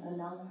running a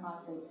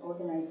nonprofit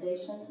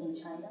organization in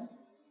China,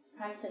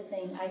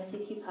 practicing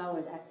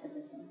ICT-powered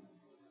activism.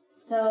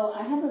 So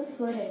I have a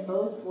foot in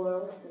both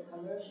worlds, the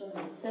commercial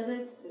and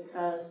civic,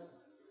 because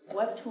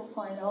Web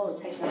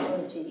 2.0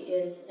 technology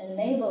is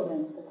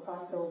enabling the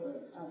crossover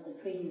of the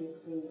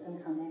previously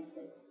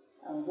unconnected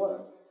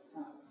worlds.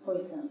 For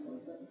example,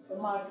 the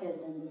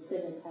market and the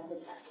civic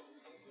habitat.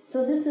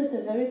 So this is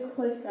a very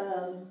quick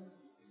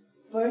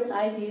bird's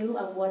eye view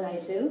of what I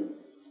do.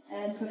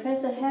 And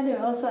Professor Heather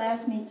also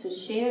asked me to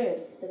share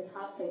the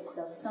topics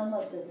of some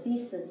of the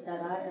theses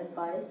that I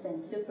advised and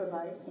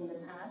supervised in the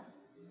past.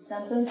 So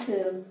I'm going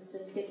to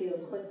just give you a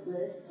quick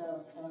list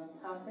of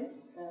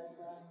topics that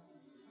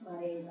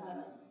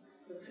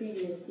the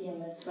previous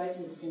CMS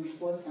graduate students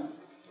worked on.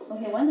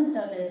 Okay, one of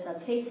them is a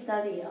case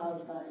study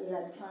of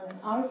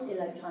Ars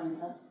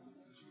Electronica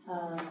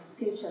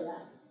Future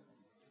Lab.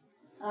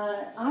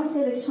 Ars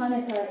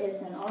Electronica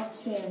is an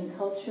Austrian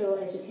cultural,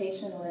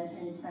 educational,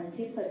 and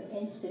scientific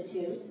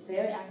institute,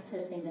 very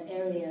active in the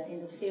area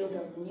in the field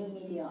of new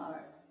media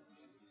art.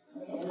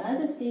 Okay,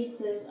 another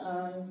thesis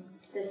on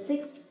the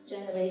sixth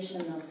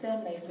generation of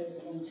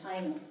filmmakers in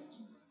China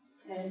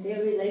and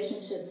their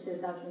relationship to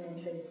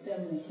documentary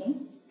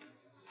filmmaking.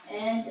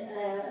 And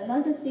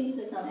another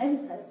thesis on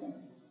advertising,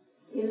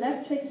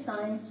 electric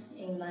signs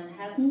in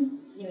Manhattan,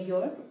 New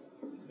York,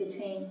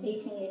 between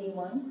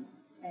 1881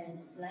 and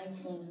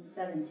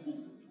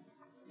 1917.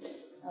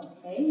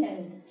 Okay,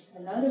 and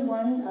another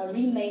one, a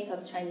remake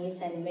of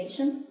Chinese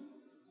animation.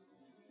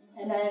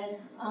 And then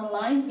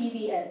online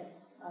BBS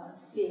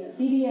sphere.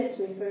 BBS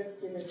refers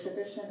to the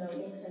traditional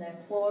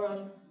internet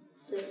forum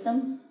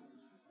system.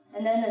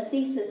 And then a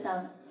thesis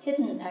on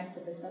hidden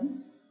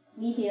activism,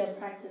 media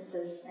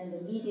practices, and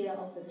the media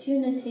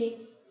opportunity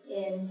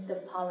in the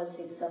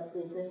politics of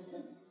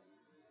resistance.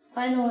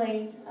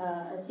 Finally,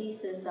 a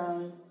thesis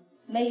on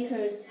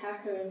makers,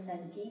 hackers,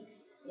 and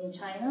geeks in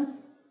China,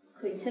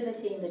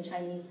 creativity in the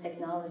Chinese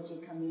technology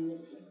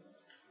community.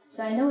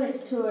 So I know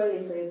it's too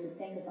early for you to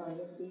think about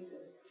your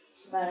thesis,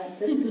 but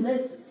this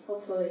list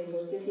hopefully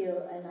will give you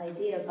an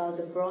idea about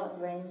the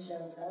broad range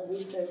of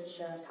research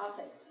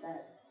topics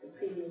that the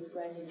previous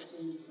graduate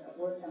students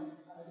worked on,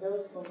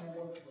 those whom I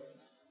worked with.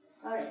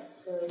 All right,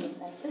 so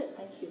that's it.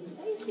 Thank you.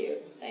 Thank you.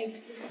 Thanks.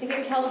 I think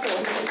it's helpful.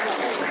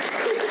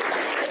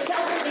 It's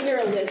helpful to hear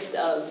a list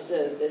of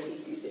the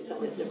theses that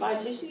someone's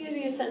advised, just to give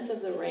you a sense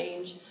of the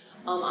range.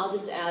 I'll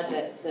just add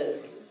that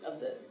of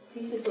the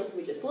thesis list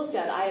we just looked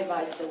at, I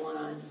advised the one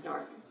on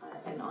SNARK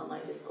and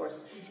online discourse,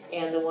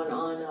 and the one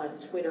on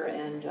Twitter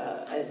and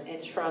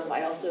Trump.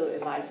 I also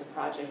advised a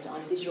project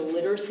on digital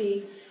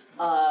literacy,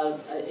 a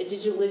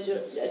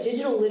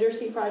digital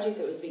literacy project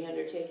that was being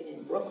undertaken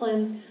in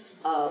Brooklyn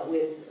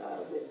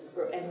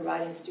and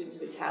providing students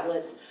with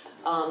tablets.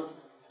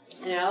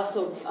 And I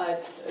also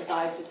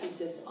advised a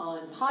thesis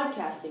on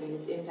podcasting and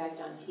its impact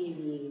on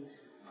TV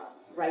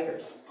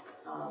writers.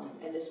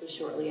 And this was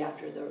shortly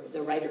after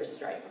the writers'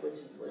 strike, which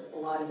a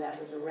lot of that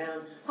was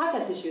around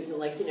podcast issues and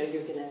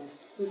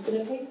who's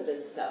gonna pay for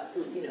this stuff?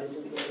 Do we get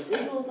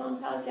residuals on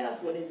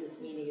podcasts? What is this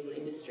meaning in the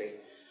industry?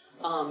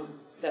 So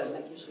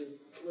that gives you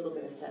a little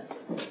bit of sense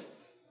of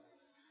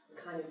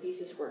the kind of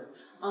thesis work.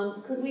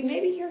 Could we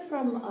maybe hear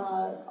from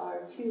our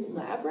two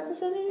lab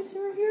representatives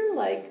who are here,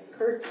 like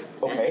Kurt?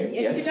 Okay.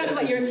 Yes.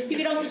 Yes. You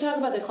could also talk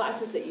about the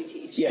classes that you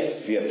teach.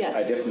 Yes.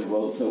 I definitely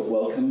will. So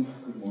welcome.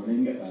 Good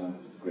morning.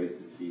 It's great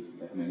to see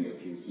that many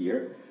of you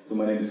here. So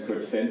my name is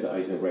Kurt Fendt.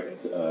 I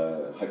direct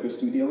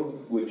Hyperstudio,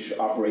 which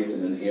operates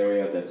in an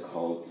area that's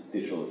called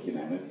Digital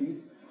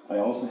Humanities. I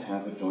also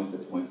have a joint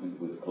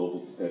appointment with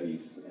Global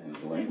Studies and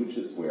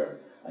Languages, where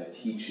I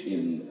teach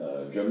in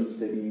German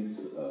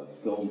studies,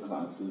 film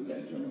classes,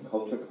 and German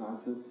culture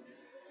classes.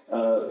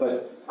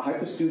 But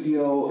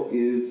Hyperstudio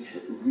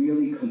is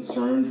really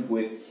concerned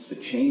with the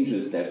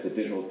changes that the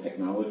digital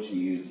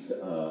technologies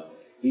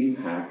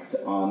impact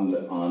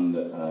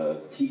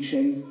on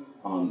teaching,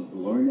 on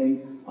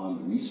learning,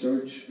 on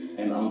research,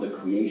 and on the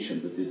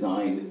creation, the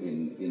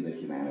design in the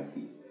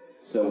humanities.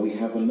 So we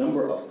have a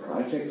number of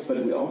projects,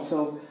 but we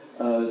also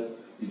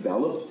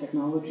develop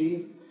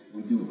technology.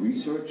 We do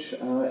research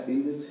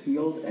in this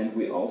field, and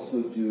we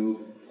also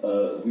do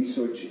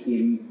research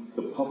in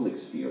the public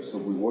sphere. So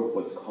we work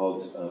what's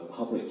called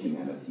public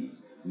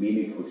humanities,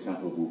 meaning, for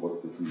example, we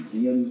work with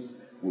museums,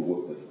 we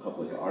work with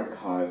public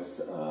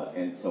archives,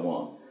 and so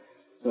on.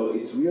 So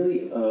it's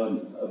really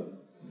a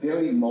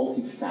very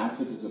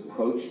multifaceted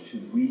approach to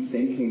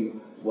rethinking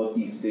what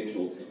these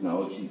digital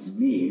technologies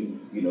mean,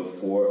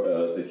 for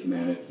the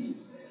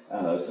humanities.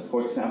 So,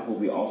 for example,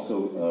 we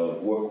also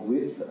work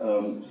with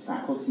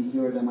faculty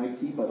here at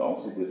MIT, but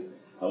also with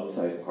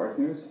outside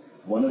partners.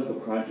 One of the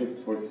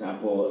projects, for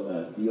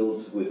example,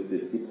 deals with the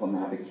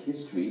diplomatic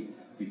history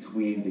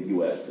between the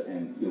US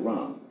and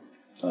Iran.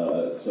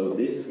 So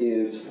this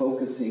is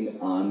focusing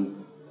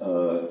on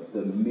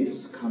the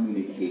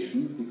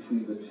miscommunication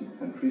between the two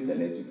countries,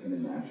 and as you can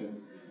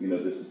imagine,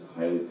 this is a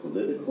highly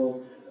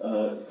political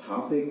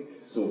topic.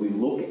 So we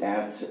look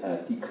at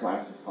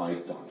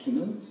declassified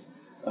documents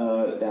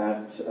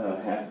that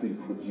have been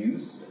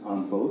produced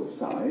on both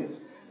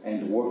sides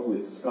and work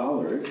with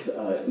scholars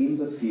in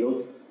the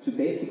field to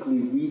basically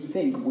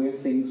rethink where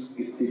things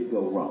did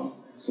go wrong.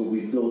 So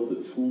we build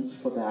the tools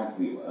for that,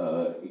 we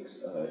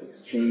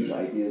exchange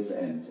ideas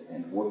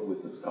and work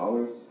with the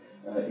scholars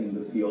in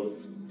the field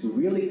to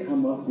really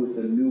come up with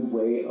a new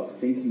way of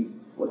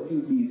thinking, what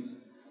do these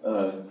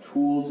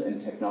tools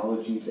and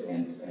technologies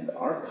and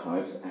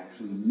archives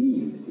actually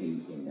mean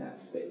in that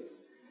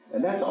space.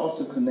 And that's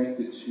also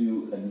connected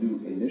to a new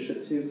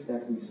initiative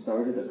that we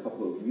started a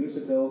couple of years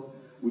ago,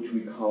 which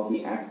we call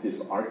the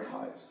Active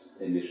Archives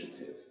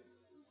Initiative.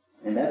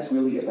 And that's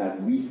really about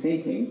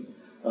rethinking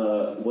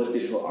what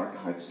digital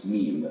archives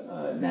mean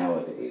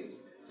nowadays.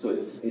 So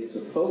it's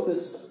a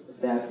focus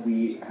that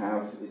we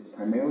have, it's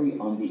primarily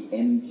on the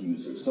end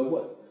user. So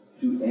what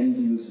do end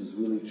users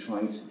really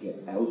trying to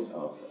get out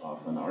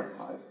of an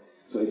archive?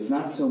 So it's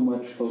not so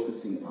much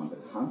focusing on the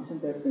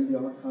content that's in the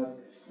archive,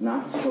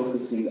 not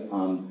focusing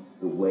on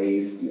the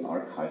ways the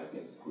archive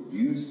gets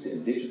produced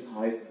and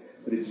digitized,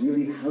 but it's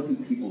really how do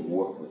people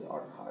work with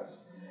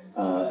archives.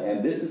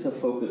 And this is a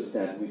focus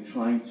that we're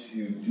trying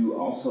to do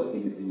also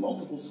in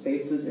multiple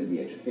spaces, in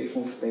the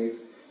educational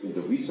space, in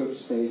the research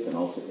space, and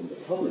also in the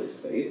public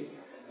space.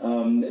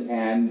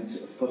 And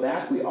for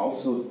that, we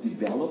also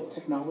develop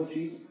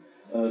technologies.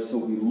 So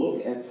we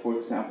look at, for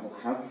example,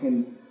 how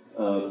can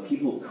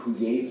people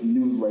create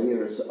new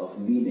layers of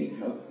meaning,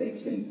 how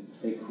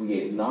they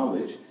create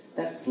knowledge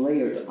that's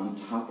layered on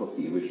top of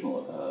the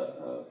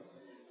original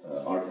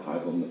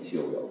archival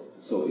material.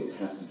 So it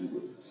has to do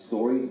with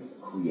story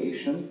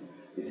creation,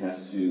 it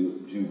has to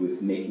do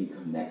with making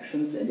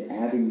connections and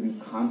adding new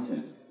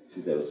content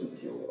to those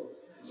materials.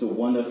 So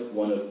one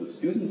of the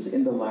students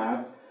in the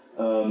lab,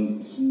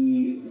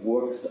 he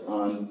works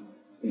on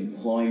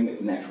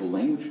employing natural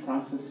language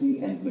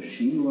processing and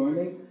machine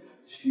learning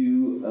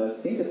to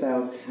think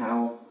about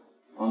how,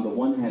 on the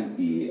one hand,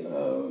 the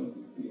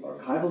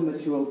archival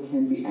material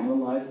can be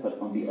analyzed, but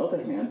on the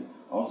other hand,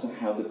 also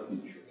how the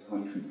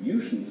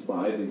contributions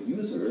by the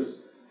users,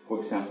 for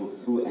example,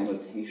 through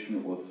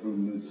annotation or through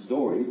new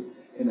stories,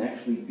 can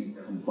actually be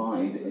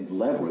combined and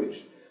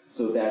leveraged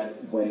so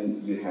that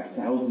when you have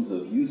thousands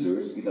of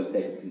users,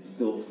 they can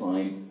still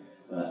find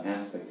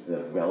aspects that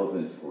are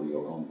relevant for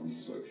your own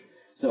research.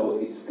 So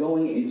it's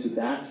going into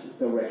that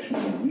direction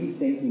and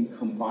rethinking,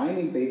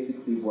 combining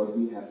basically what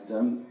we have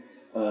done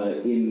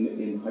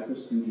in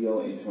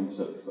HyperStudio in terms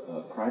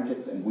of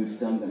projects, and we've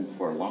done them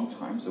for a long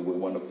time, so we're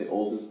one of the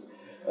oldest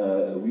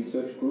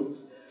research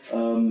groups.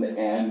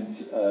 And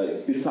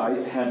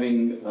besides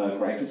having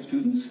graduate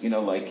students,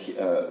 like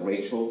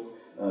Rachel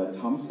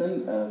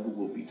Thompson, who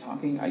will be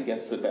talking, I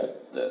guess, about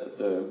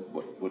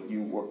what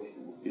you work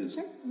is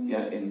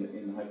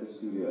in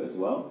HyperStudio as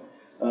well.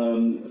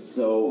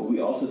 So we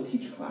also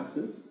teach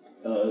classes.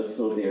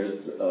 So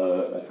there's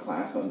a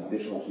class on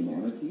visual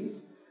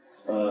humanities,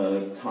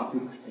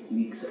 topics,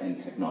 techniques,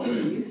 and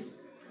technologies.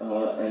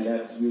 And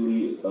that's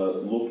really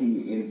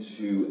looking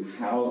into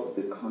how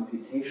the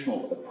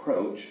computational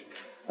approach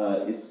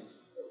is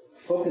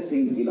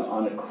focusing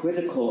on a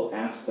critical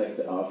aspect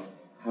of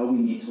how we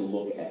need to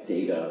look at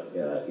data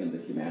in the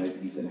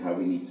humanities and how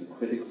we need to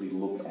critically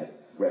look at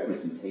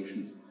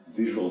representations,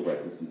 visual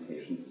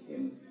representations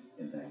in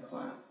that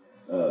class.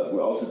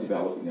 We're also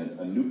developing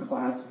a new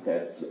class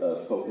that's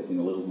focusing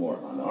a little more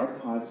on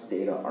archives,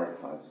 data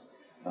archives,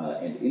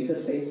 and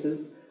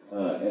interfaces.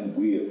 And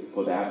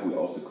for that, we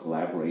also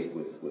collaborate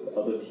with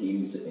other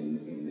teams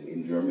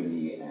in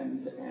Germany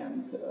and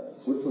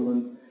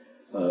Switzerland.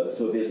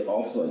 So there's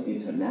also an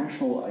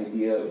international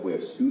idea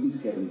where students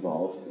get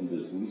involved in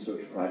this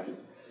research project.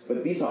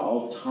 But these are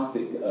all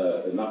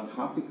not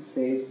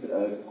topics-based,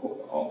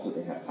 also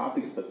they have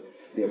topics, but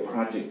they're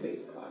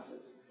project-based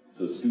classes.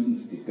 So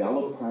students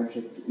develop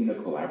projects in a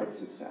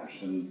collaborative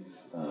fashion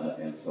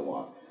and so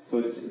on. So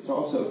it's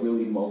also a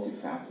really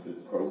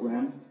multifaceted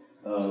program.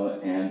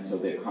 And so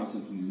there are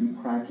constantly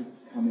new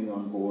projects coming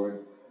on board,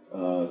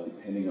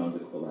 depending on the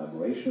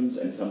collaborations,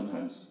 and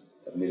sometimes,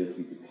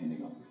 admittedly,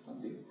 depending on the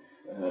funding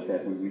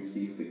that we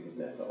receive, because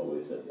that's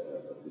always a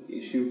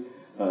big issue.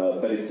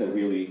 But it's a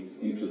really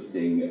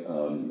interesting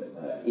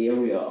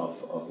area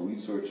of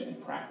research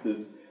and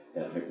practice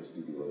that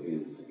HyperStudio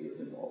is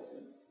involved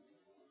in.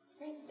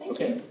 Great, thank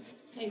you.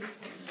 Thanks.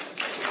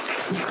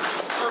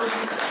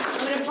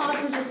 I'm going to pause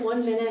for just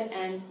 1 minute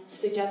and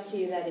suggest to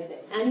you that if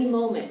at any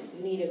moment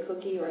you need a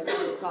cookie or a cup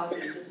of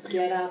coffee, just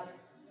get up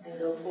and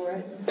go for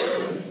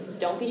it.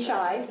 Don't be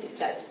shy.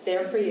 That's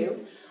there for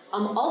you.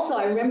 Also,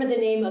 I remember the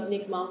name of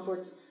Nick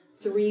Momfort's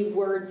 3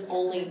 words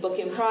only book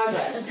in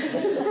progress.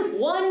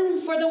 One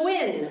for the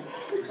win.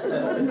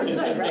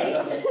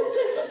 Right?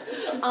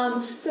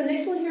 So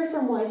next we'll hear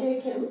from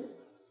YJ Kim.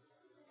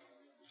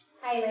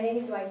 Hi, my name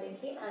is YJ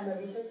Kim. I'm a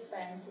research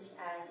scientist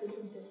at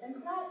Teaching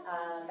Systems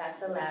Lab.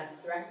 That's a lab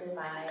directed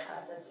by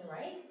Justin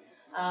Wright.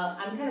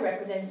 I'm kind of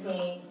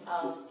representing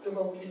a group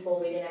of people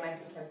within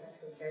MIT campus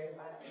who cares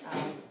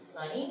about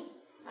learning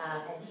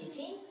and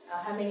teaching.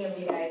 How many of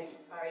you guys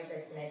are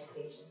interested in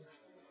education?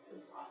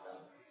 Awesome.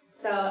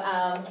 So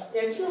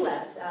there are 2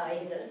 labs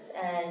exist,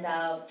 and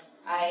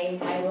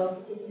I work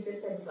at Teaching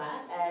Systems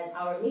Lab, and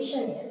our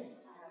mission is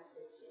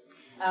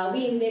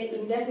we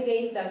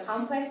investigate the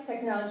complex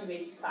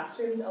technology-rich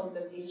classrooms of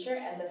the future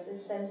and the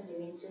systems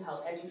we need to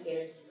help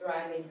educators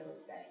thrive in those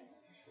settings.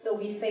 So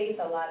we face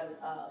a lot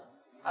of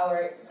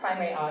our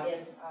primary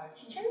audience are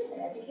teachers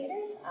and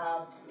educators.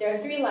 There are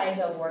 3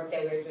 lines of work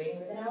that we're doing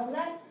within our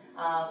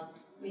lab.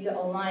 We do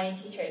online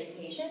teacher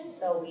education,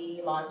 so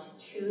we launched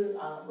 2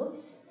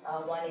 MOOCs.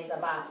 One is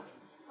about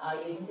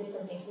using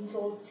system thinking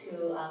tools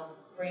to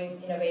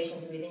bring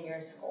innovations within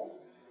your schools.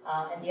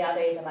 And the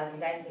other is about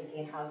design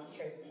thinking, how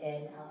teachers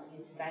can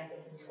use design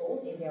thinking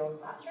tools in their own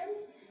classrooms,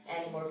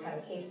 and more kind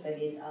of case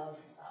studies of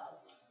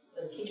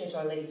those teachers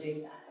already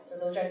doing that. So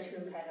those are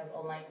 2 kind of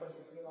online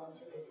courses we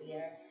launched this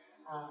year.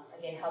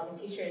 Again, helping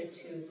teachers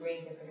to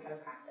bring different kind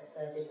of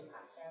practices into the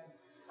classroom.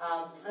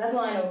 Another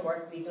line of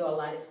work we do a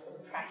lot is called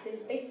practice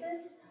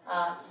spaces.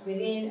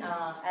 Within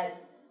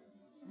at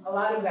a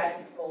lot of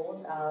graduate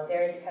schools,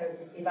 there is kind of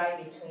this divide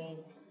between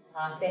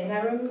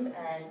seminar rooms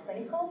and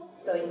clinicals.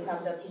 So in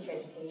terms of teacher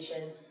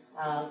education,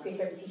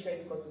 pre-service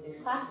teachers go through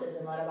these classes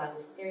and learn about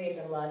these theories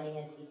of learning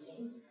and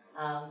teaching,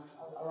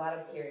 a lot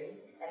of theories.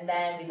 And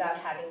then without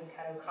having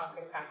kind of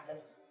concrete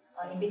practice,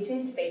 in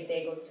between space,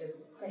 they go to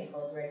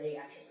clinicals where they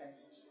actually start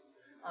teaching.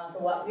 So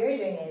what we're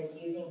doing is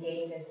using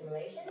games and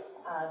simulations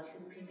to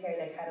prepare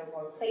the kind of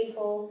more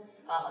playful,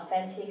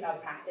 authentic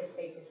practice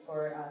spaces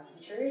for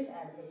teachers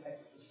and pre-service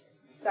teachers.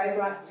 So I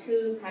brought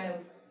two kind of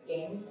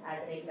games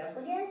as an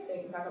example here, so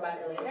we can talk about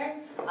it later.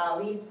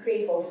 We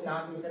create both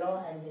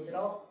non-digital and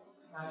digital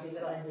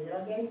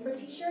games for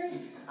teachers.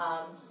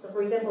 So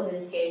for example,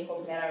 this game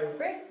called Meta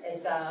Rubric,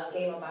 it's a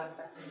game about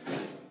assessment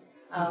design.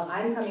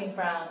 I'm coming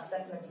from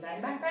assessment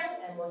design background,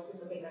 and most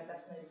people think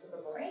assessment is super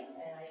boring,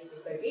 and I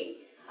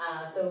disagree.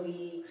 So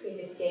we create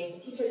this game so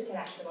teachers can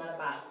actually learn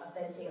about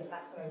authentic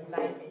assessment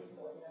design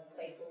principles in a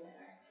playful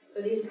manner.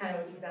 So these kind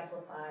of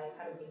exemplify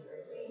kind of things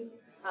we're doing.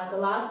 The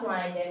last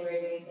line that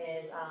we're doing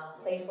is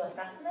playful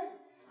assessment.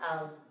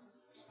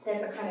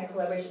 That's a kind of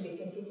collaboration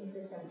between Teaching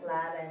Systems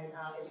Lab and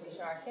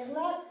Education Archive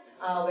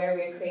Lab, where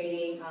we're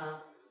creating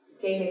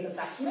game-based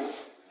assessment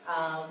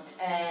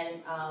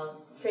and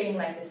training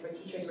like this for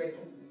teachers where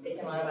they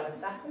can learn about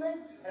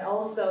assessment, and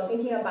also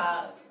thinking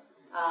about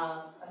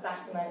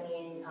assessment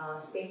in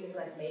spaces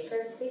like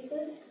maker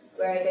spaces,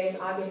 where there's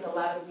obviously a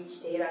lot of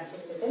rich data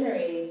students are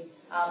generating,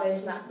 but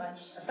there's not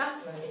much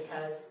assessment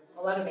because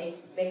a lot of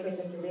makers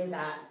don't believe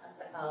that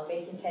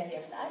making can be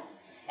assessed,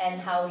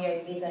 and how we are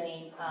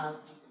envisioning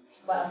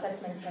what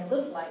assessment can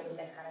look like in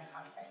that kind of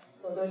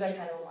context. So those are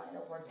kind of line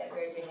of work that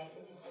we're doing at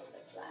Teaching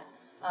Systems Lab.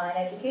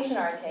 An education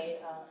arcade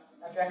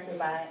directed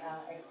by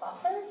Eric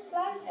Klopper's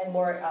lab, and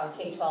more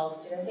K-12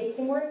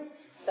 student-facing work.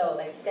 So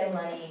like STEM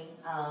learning,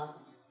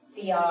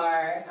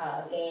 VR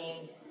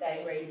games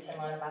where you can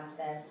learn about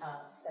stem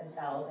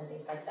cells and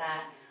things like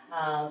that,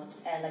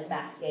 and like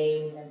math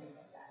games and things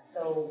like that.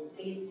 So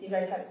these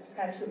are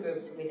kind of two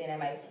groups within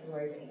MIT who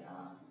are doing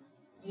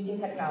using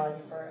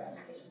technology for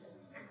education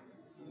purposes.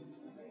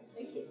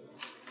 Thank you.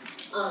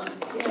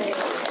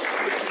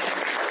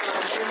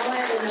 Now I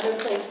have another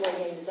place where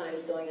game design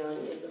is going on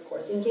is, of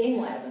course, in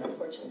Game Lab, and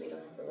unfortunately, we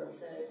don't have a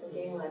representative from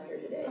Game Lab here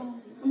today.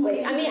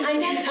 Wait, I mean, I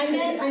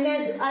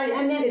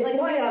meant like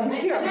why I'm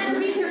here. I meant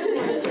research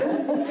manager.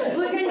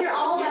 We're going to hear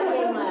all about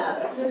Game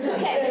Lab.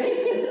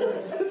 Okay.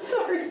 So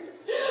sorry.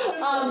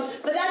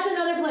 But that's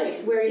another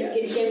place where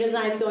game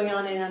design is going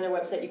on, and on their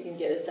website you can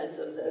get a sense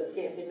of the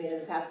games they've made in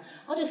the past.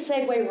 I'll just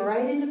segue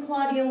right into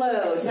Claudia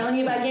Lowe, telling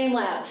you about Game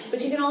Lab.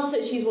 But you can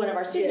also, she's one of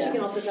our students, you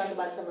can also talk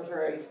about some of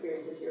her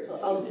experiences here as a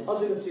student. I'll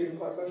do the student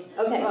part first.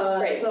 Okay,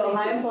 great. So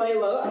hi, I'm Claudia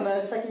Lowe. I'm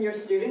a second-year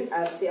student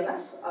at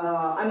CMS.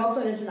 I'm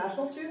also an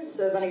international student,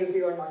 so if any of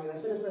you are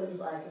non-US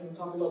citizens, I can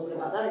talk a little bit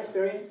about that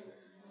experience.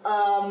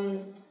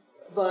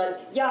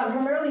 But yeah, I'm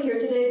primarily here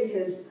today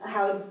because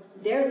how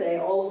dare they,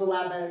 all of the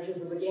lab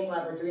managers of the Game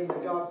Lab are doing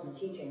their jobs and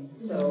teaching.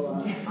 So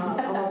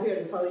I'm up here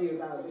to tell you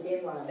about the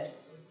Game Lab.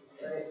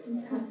 Right.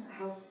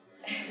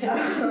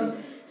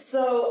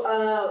 So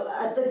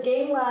at the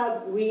Game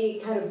Lab, we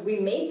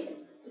make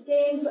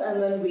games,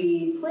 and then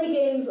we play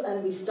games,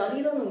 and we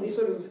study them, and we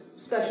sort of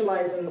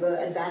specialize in the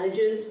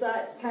advantages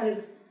that kind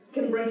of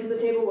can bring to the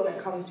table when it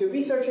comes to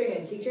researching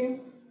and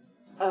teaching.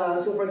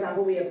 So for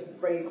example, we have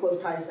very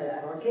close ties to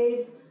an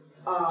arcade.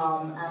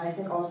 And I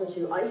think also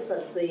to ICE,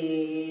 that's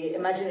the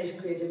Imagination,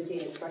 Creativity,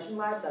 and Expression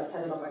Lab, that's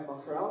headed up by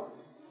Fox Harrell.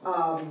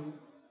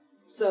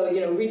 So,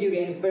 you know, we do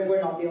games, but we're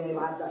not the only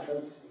lab that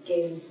does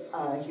games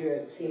here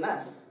at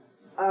CMS.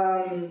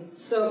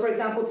 So, for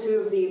example, two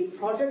of the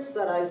projects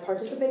that I've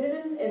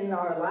participated in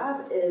our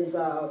lab is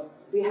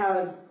we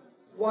have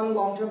one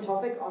long-term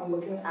topic on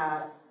looking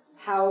at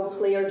how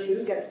Player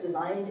 2 gets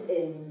designed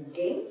in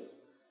games.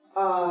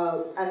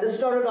 And this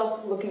started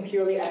off looking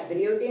purely at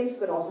video games,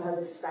 but also has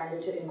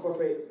expanded to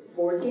incorporate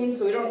board games.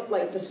 So we don't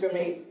like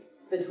discriminate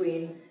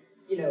between,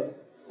 you know,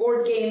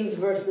 board games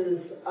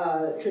versus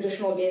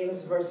traditional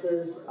games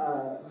versus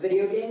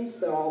video games.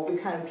 They're all, we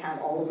kind of count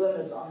all of them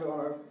as under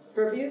our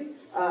purview.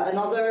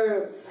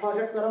 Another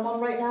project that I'm on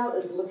right now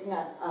is looking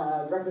at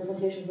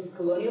representations of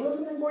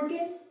colonialism in board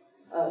games,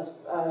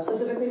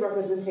 specifically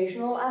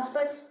representational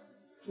aspects.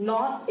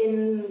 Not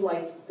in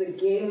like the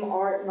game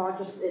art, not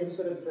just in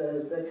sort of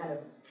the kind of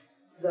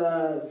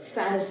the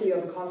fantasy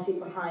or the conceit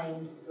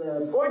behind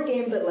the board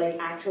game, but like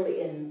actually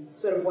in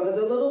sort of what are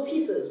the little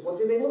pieces, what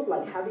do they look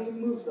like, how do you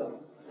move them,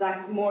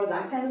 that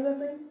kind of a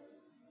thing.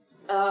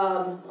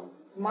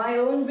 My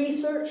own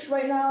research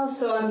right now,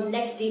 so I'm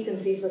neck deep in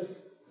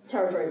thesis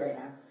territory right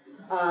now.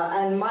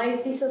 And my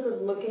thesis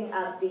is looking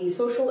at the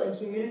social and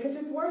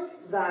communicative work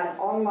that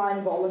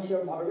online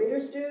volunteer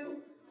moderators do.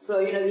 So,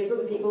 you know, these are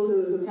the people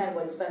who kind of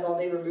like spend all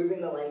day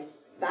removing the like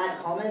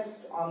bad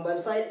comments on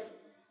websites,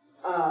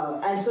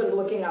 and sort of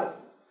looking at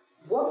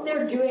what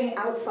they're doing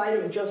outside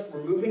of just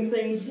removing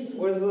things,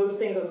 whether those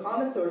things are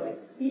comments or like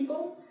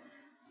people,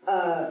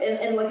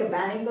 and like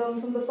banning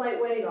them from the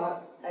site way,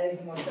 not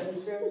anything more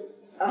sinister.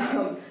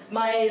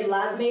 My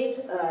lab mate,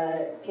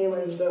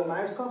 Kaylin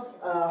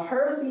Doyle-Myerskoff,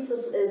 her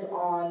thesis is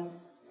on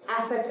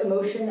affect,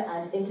 emotion,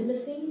 and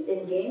intimacy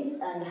in games,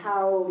 and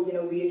how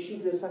we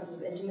achieve those senses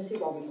of intimacy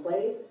while we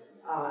play,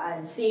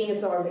 and seeing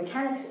if there are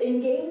mechanics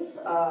in games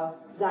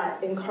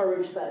that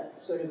encourage that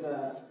sort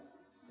of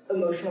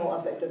emotional,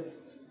 affective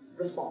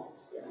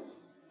response. Yeah.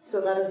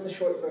 So that is the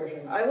short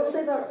version. I will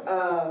say that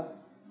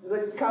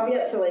the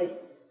caveat to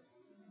like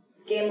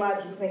game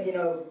lab, you think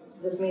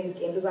this means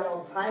game design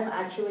all the time.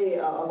 Actually,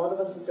 a lot of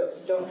us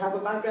don't have a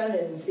background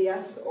in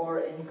CS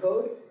or in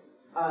code.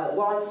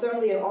 While it's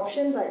certainly an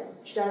option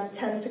that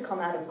tends to come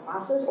out of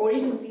classes or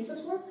even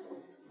thesis work,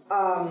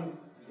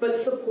 but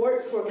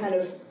support for kind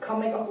of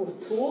coming up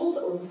with tools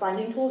or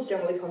finding tools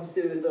generally comes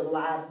through the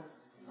lab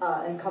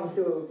and comes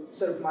through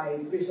sort of my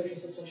research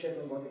assistantship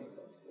and working with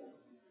them.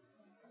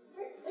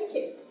 Thank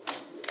you.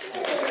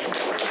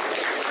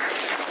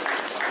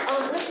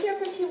 Let's hear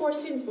from two more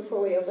students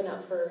before we open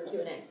up for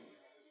Q&A.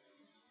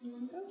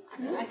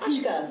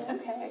 Ashka.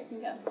 Okay, I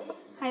can go.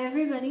 Hi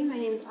everybody, my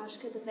name is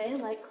Ashka Deve.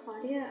 Like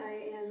Claudia,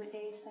 I am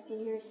a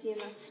second-year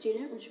CMS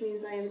student, which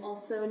means I am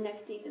also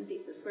neck-deep in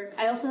thesis work.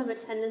 I also have a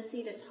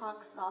tendency to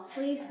talk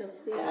softly, so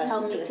please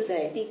tell me to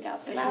speak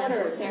up if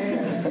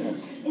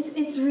necessary.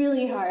 It's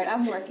really hard.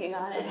 I'm working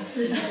on it.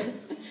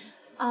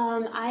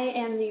 I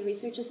am the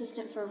research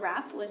assistant for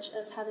RAP, which,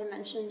 as Heather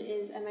mentioned,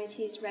 is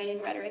MIT's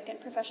Writing, Rhetoric, and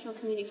Professional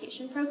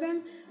Communication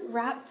program.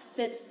 RAP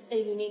fits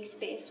a unique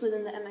space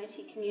within the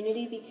MIT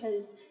community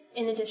because,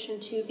 in addition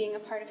to being a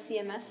part of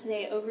CMS,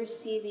 they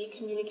oversee the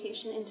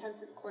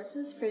communication-intensive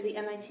courses for the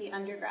MIT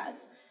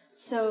undergrads.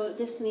 So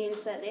this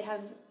means that they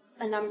have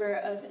a number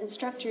of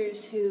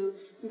instructors who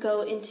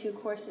go into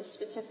courses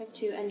specific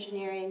to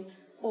engineering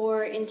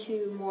or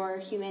into more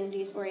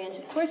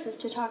humanities-oriented courses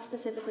to talk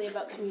specifically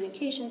about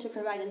communication, to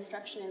provide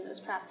instruction in those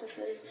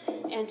practices,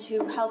 and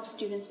to help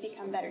students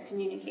become better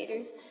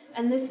communicators.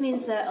 And this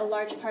means that a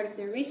large part of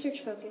their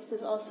research focus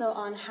is also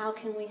on how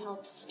can we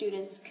help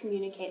students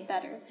communicate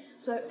better.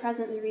 So at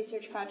present, the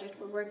research project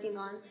we're working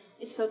on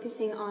is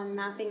focusing on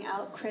mapping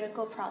out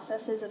critical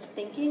processes of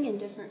thinking in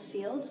different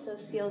fields.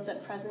 Those fields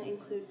at present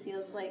include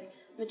fields like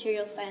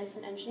material science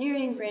and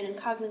engineering, brain and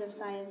cognitive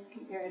science,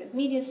 comparative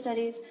media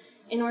studies,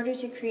 in order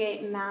to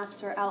create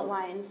maps or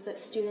outlines that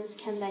students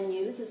can then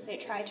use as they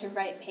try to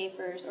write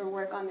papers or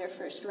work on their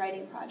first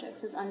writing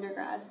projects as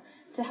undergrads,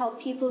 to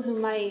help people who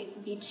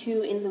might be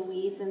too in the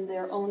weeds in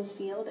their own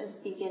field as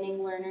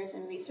beginning learners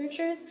and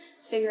researchers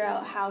figure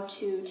out how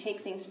to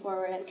take things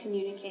forward and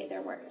communicate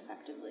their work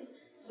effectively.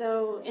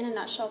 So in a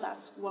nutshell,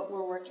 that's what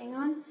we're working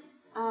on.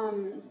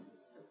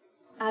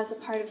 As a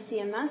part of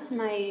CMS,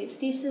 my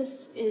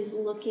thesis is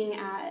looking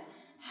at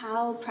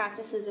how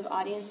practices of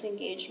audience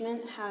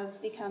engagement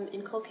have become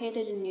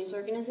inculcated in news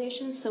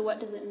organizations. So what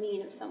does it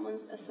mean if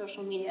someone's a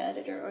social media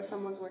editor or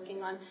someone's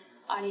working on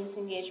audience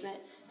engagement?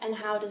 And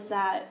how does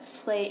that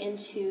play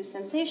into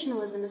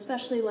sensationalism,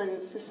 especially when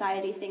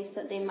society thinks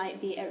that they might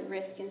be at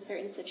risk in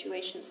certain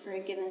situations for a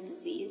given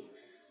disease?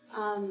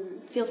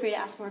 Feel free to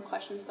ask more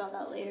questions about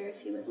that later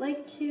if you would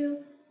like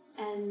to.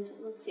 And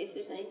let's see if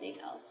there's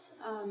anything else.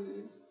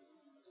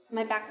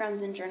 My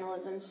background's in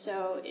journalism,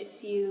 so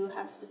if you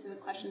have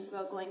specific questions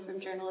about going from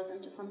journalism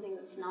to something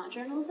that's not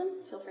journalism,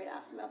 feel free to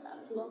ask about that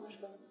as well.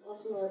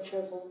 Also,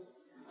 chair polls.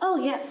 Oh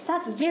yes,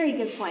 that's a very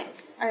good point.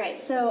 All right,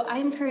 so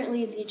I'm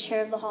currently the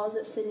chair of the halls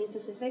at Sydney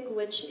Pacific,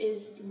 which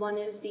is one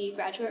of the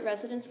graduate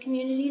residence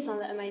communities on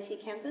the MIT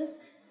campus.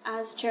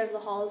 As chair of the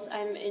halls,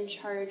 I'm in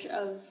charge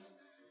of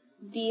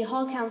the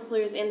hall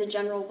counselors and the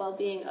general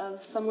well-being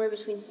of somewhere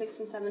between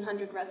 600 and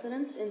 700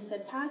 residents in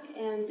SIDPAC.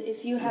 And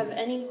if you have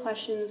any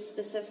questions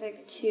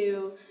specific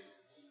to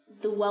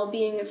the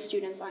well-being of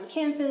students on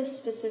campus,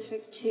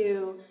 specific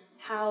to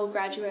how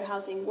graduate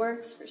housing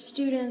works for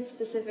students,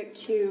 specific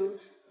to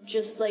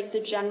just like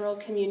the general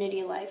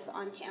community life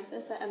on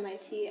campus at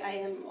MIT, I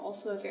am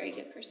also a very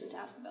good person to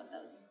ask about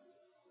those.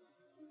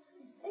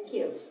 Thank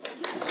you.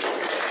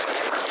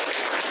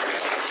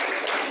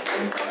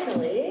 And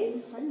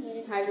finally,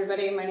 hi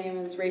everybody, my name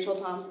is Rachel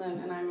Thompson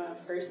and I'm a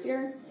first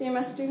year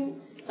CMS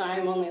student. So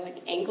I'm only like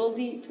ankle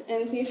deep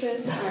in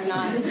thesis. I'm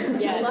not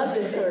yet. I love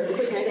this sort of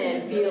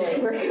quicksand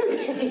feeling.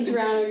 We're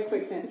drowning in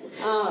quicksand.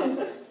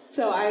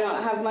 So I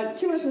don't have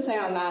too much to say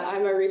on that.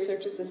 I'm a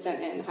research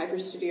assistant in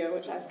HyperStudio,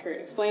 which, as Kurt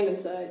explained, is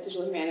the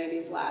digital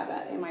humanities lab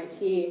at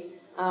MIT.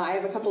 I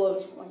have a couple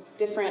of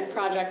different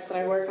projects that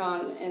I work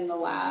on in the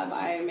lab.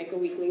 I make a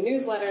weekly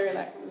newsletter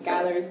that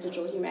gathers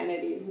digital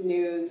humanities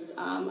news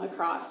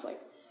across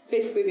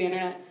basically the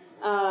internet,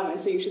 and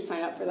so you should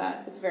sign up for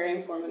that. It's very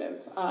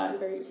informative and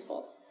very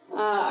useful.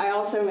 I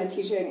also am a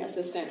teaching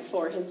assistant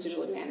for his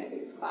digital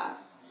humanities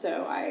class,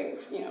 so I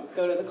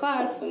go to the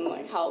class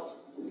and help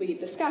lead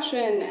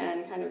discussion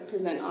and kind of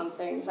present on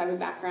things. I have a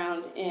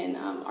background in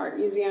art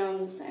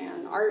museums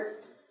and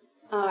art.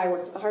 I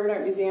worked at the Harvard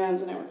Art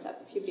Museums and I worked at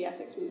the Puberty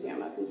Essex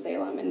Museum up in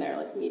Salem in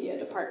their media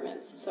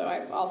departments. So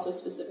I've also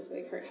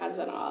specifically, Kurt has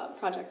a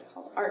project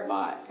called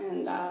ArtBot,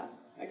 and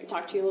I could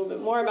talk to you a little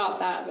bit more about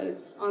that, but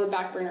it's on the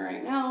back burner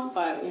right now,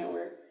 but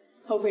we're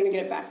hoping to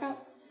get it back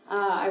up.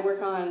 I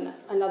work on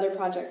another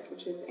project,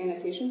 which is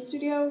Annotation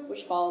Studio,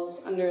 which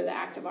falls under the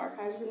Active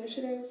Archives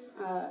Initiative.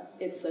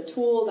 It's a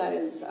tool that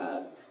is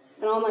an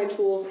online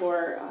tool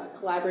for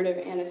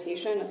collaborative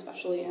annotation,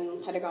 especially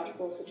in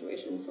pedagogical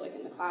situations, so like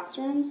in the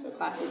classroom. So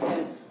classes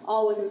can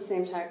all look at the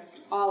same text,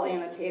 all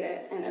annotate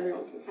it, and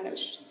everyone can kind of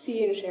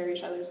see and share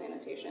each other's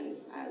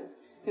annotations as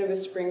kind of a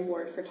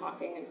springboard for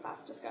talking in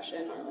class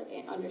discussion or like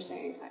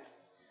understanding text.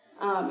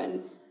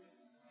 And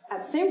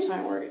at the same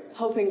time, we're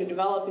hoping to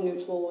develop a new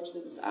tool, which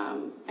is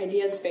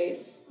Idea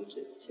Space, which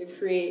is to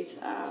create,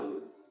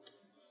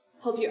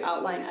 help you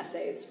outline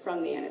essays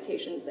from the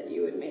annotations that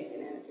you would make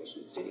in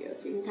Annotation Studio.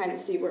 So you can kind of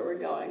see where we're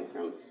going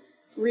from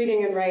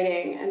reading and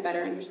writing and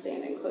better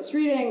understanding close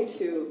reading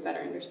to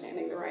better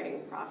understanding the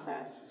writing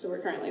process. So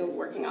we're currently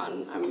working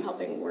on, I'm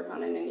helping work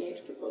on an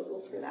NEH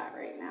proposal for that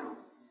right now.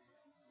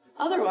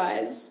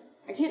 Otherwise,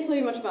 I can't tell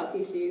you much about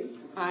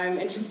theses. I'm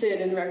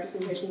interested in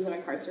representations of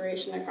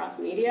incarceration across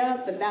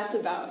media, but that's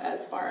about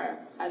as far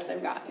as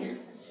I've gotten.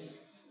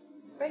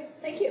 Great,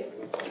 thank you.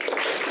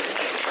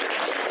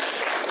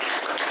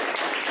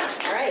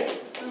 All right,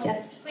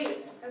 yes.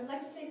 Wait, I would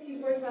like to say a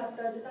few words about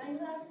the design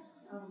lab.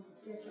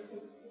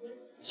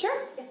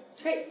 Sure. Yeah,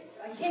 great.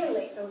 I came in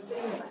late, so I was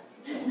sitting in the back.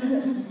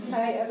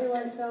 Hi,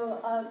 everyone.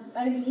 So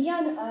my name is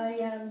Ian. I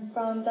am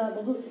from the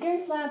Mobile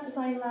Experience Lab,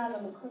 Design Lab.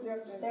 I'm a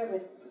co-director there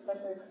with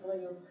Professor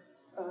Casaleno.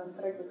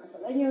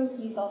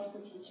 He's also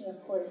teaching a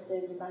course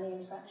in designing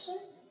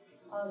interactions.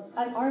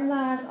 At our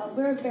lab,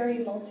 we're a very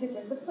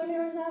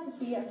multidisciplinary lab.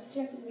 We have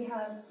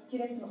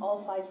students from all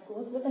 5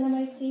 schools within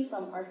MIT,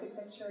 from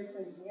architecture to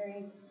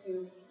engineering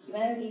to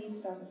humanities,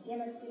 from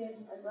CMS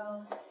students as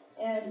well.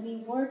 And we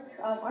work,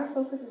 our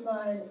focus is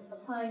on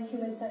applying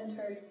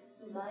human-centered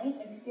design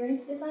and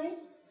experience design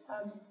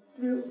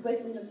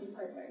with industry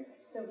partners.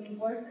 So we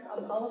work,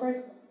 all of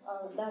our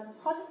lab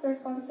projects are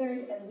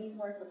sponsored, and we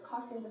work with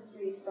cross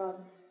industries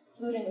from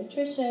food and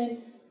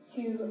nutrition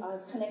to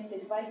connected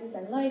devices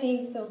and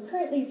lighting. So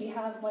currently we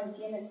have one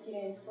CMS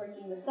student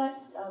working with us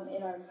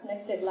in our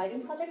connected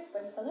lighting project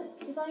with Philips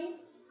Design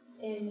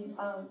in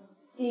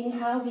seeing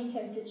how we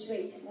can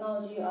situate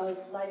technology of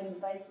lighting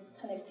devices,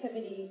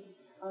 connectivity,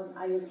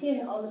 IoT,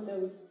 and all of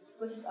those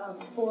with,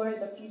 for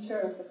the future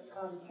of the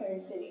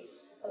Karen City.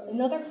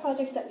 Another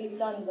project that we've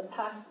done in the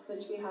past,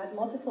 which we had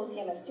multiple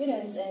CMS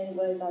students in,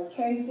 was our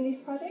Caring Cities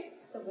project,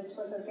 so which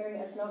was a very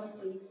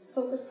economically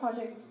focused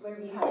project where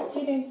we had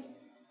students,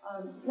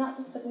 not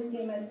just within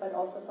CMS, but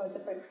also from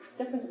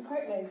different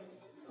departments,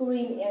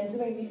 going and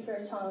doing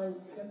research on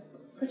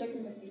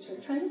projecting the future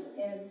trends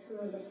and to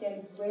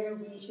understand where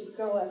we should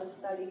go as a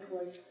study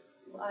towards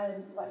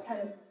what kind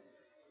of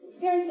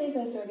experiences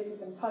and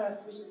services and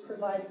products we should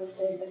provide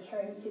within the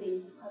Caring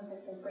City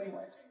context and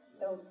framework.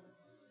 So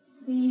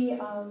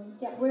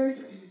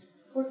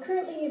we're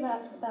currently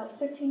about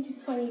 15 to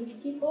 20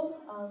 people,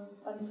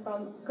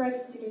 from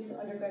graduate students to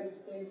undergraduate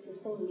students to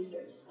full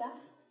research staff.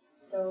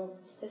 So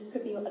this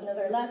could be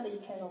another lab that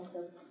you can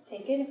also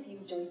take in if you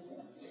join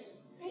us.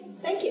 Great,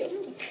 thank you.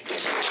 Did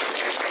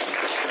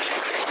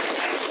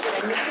I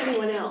miss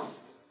anyone else?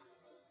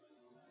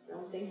 I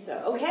don't think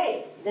so.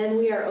 Okay, then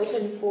we are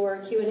open for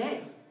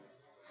Q&A.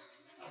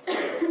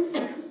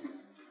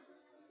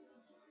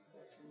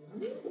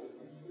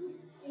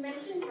 You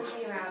mentioned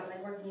something about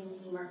like working in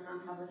teamwork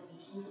on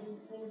publications and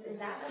things. Is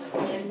that a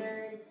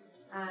standard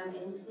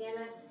in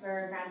CMS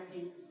for grad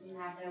students to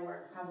have their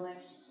work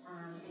published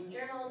in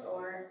journals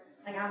or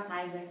like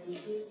outside their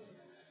theses?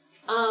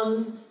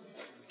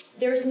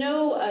 There's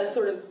no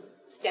sort of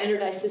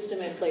standardized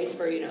system in place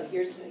for,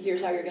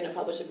 here's how you're going to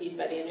publish a piece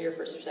by the end of your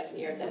first or second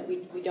year. That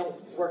we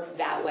don't work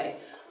that way.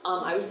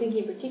 I was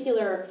thinking in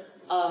particular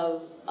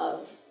of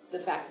the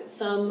fact that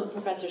some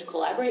professors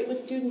collaborate with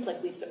students,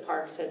 like Lisa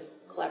Parks has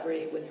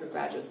collaborated with her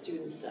graduate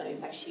students. In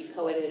fact, she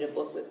co-edited a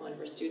book with one of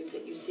her students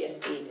at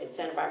UCSD at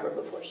Santa Barbara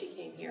before she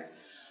came here.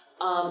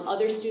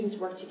 Other students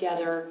work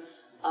together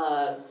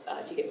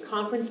to give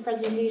conference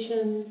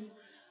presentations.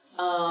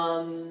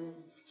 Kaylin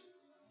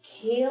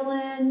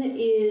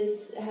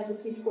has a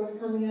piece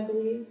forthcoming, I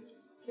believe.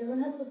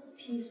 Kaylin has a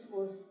piece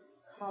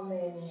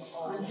forthcoming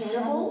on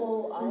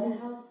Hannibal.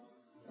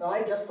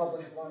 I just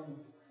published one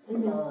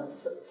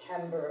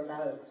September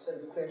about sort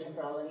of queer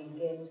temporality in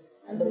games,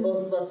 and the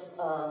both of us.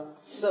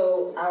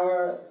 So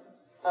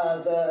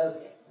the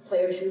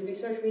player shoe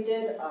research we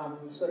did,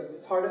 sort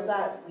of part of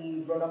that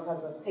we wrote up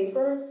as a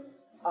paper,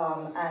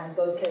 and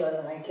both Kaylin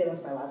and I, Kaylin's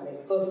my lab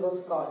mate, both of us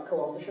got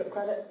co-authorship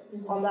credit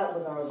on that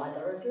with our lab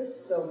directors.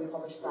 So we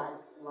published that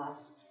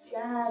last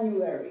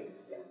January.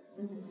 Yeah.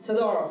 So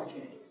there are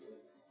opportunities.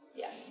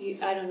 Yeah.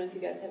 I don't know if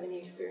you guys have any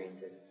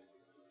experiences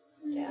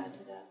to add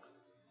to that.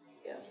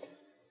 Yeah.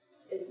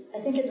 I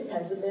think it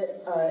depends a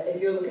bit.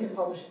 If you're looking to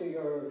publish through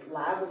your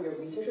lab or your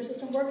research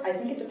assistant work, I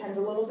think it depends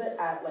a little bit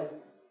at like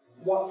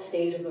what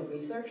stage of the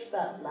research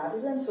that lab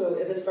is in. So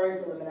if it's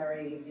very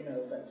preliminary,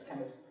 that's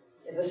kind of,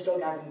 if they're still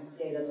gathering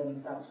data,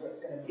 then that's where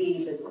it's going to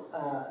be.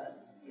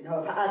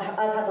 But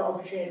I've had the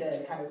opportunity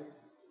to kind of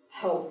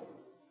help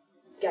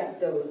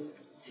get those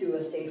to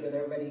a stage where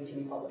they're ready to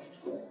be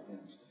published. So.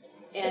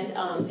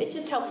 And it's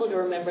just helpful to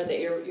remember that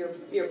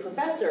your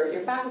professor,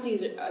 your faculty,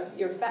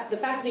 the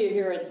faculty are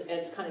here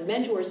as kind of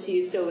mentors to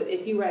you. So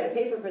if you write a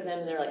paper for them,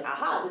 and they're like,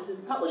 aha, this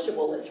is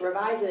publishable, let's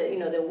revise it.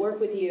 They'll work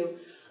with you.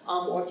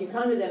 Or if you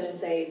come to them and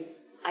say,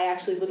 I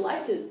actually would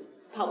like to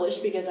publish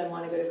because I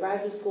want to go to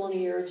graduate school in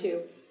a year or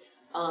two,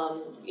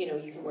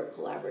 you can work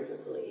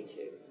collaboratively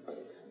to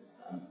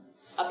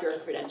up your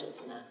credentials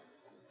in that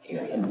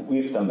area. Yeah, and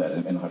we've done that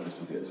in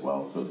HyperStudio as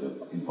well, so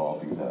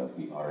involving the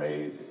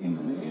RAs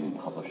in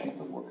publishing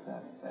the work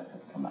that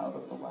has come out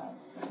of the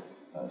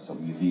lab. So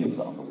museums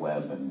on the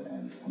web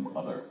and some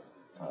other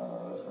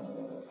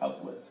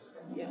outlets.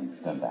 Yeah.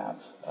 We've done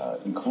that,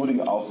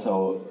 including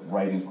also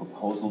writing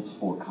proposals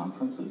for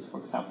conferences, for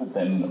example,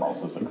 then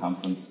also the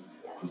conference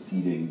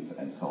proceedings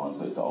and so on.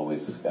 So it's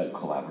always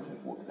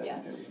collaborative work that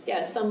we do.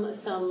 Yeah, some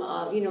most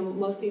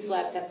of these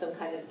labs have some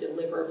kind of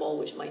deliverable,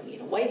 which might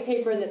mean a white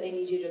paper that they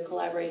need you to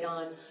collaborate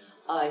on.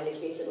 In the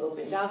case of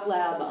Open Doc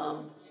Lab,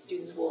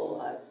 students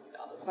will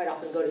quite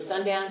often go to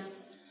Sundance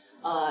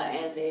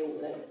and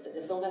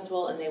the film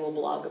festival, and they will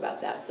blog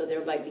about that. So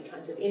there might be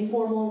kinds of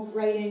informal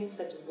writing,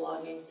 such as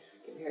blogging,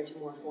 compared to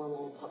more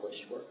formal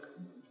published work.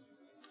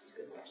 That's a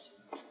good question.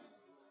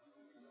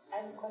 I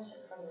have a question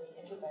from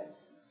the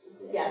interwebs.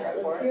 Yes,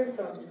 let's hear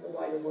from the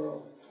wider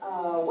world.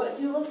 What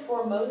do you look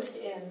for most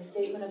in the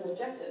statement of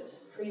objectives?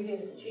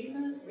 Previous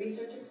achievement,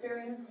 research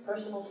experience,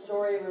 personal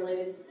story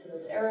related to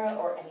this era,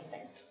 or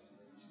anything?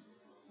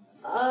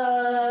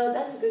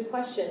 That's a good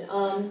question.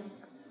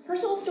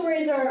 Personal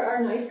stories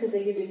are nice because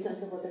they give you a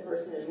sense of what the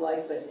person is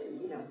like, but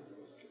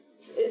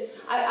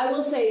I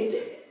will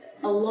say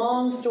a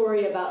long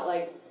story about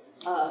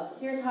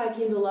here's how I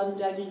came to love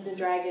Dungeons and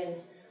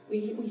Dragons.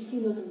 We've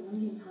seen those a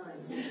million times.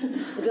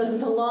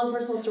 The long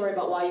personal story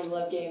about why you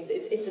love games,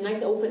 it's a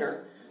nice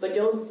opener, but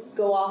don't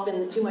go off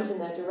too much in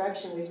that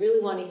direction. We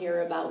really want to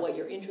hear about what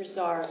your interests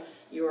are,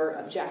 your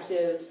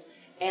objectives,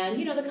 and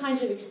the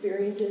kinds of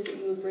experiences that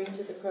you would bring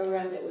to the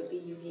program that would be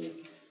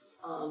unique,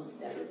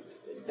 that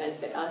would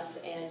benefit us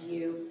and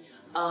you.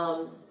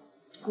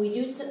 We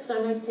do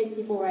sometimes take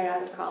people right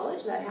out of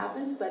college. That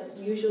happens, but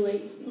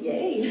usually,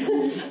 yay.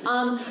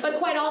 But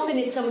quite often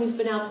it's someone who's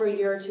been out for a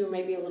year or two, or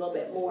maybe a little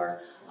bit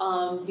more,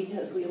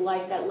 because we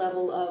like that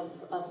level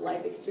of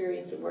life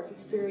experience and work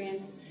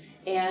experience.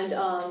 And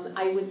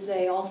I would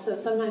say also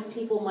sometimes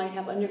people might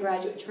have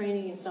undergraduate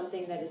training in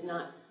something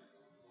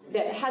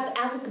that has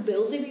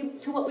applicability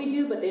to what we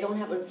do, but they don't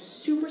have a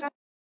super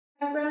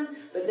background,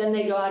 but then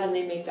they go out and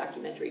they make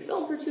documentary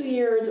film for 2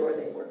 years, or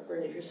they work for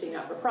an interesting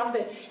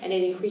not-for-profit, and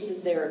it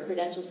increases their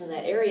credentials in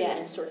that area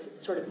and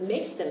sort of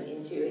makes them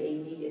into a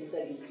media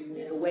studies student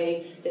in a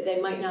way that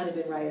they might not have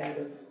been right out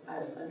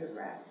of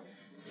undergrad.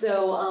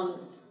 So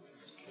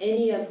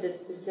any of the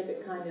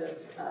specific kind of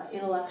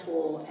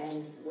intellectual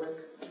and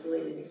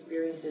work-related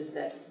experiences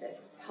that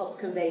help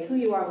convey who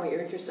you are and what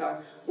your interests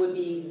are would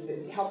be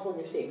helpful in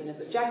your statement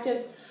of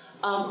objectives.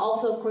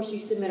 Also, of course,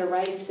 you submit a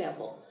writing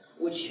sample,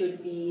 which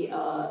should be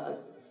a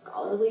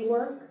scholarly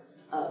work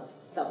of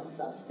some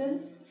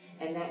substance,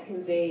 and that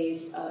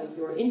conveys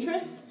your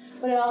interests,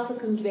 but it also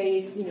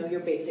conveys,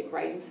 your basic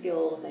writing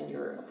skills and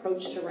your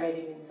approach to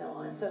writing and so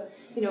on. So,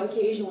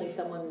 occasionally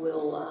someone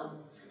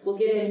will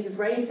get in whose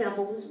writing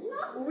sample was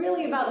not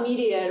really about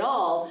media at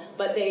all,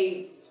 but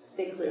they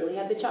clearly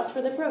had the chops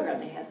for the program.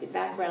 They had the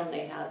background,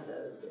 they had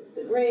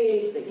the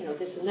grades,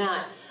 this and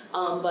that.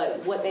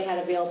 But what they had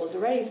available as a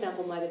writing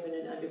sample might have been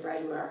an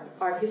undergraduate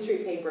art history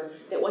paper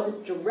that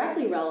wasn't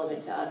directly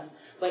relevant to us,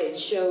 but it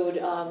showed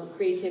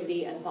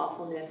creativity and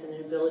thoughtfulness and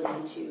an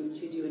ability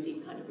to do a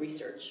deep kind of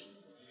research.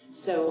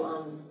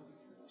 So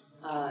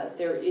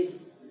there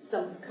is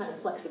some kind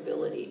of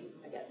flexibility,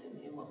 I guess,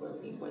 in what we're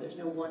looking for. There's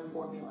no one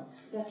formula.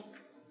 Yes?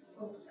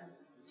 Oh,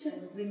 sure.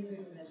 I was waiting for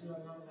you to mention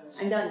one more question.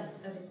 I'm done.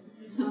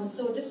 Okay.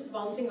 So just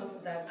bouncing off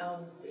of that,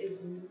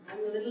 I'm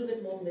a little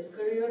bit more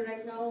mid-career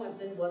right now. I've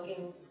been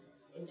working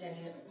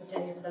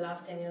for the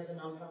last 10 years in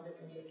nonprofit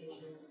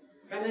communications,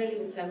 primarily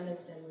with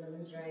feminist and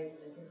women's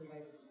rights and human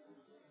rights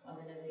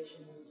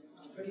organizations,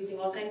 producing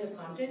all kinds of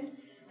content.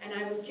 And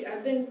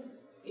I've been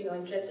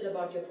interested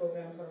about your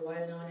program for a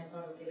while now, and I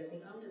thought, okay, let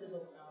me come to this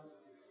open house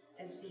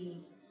and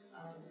see.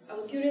 I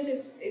was curious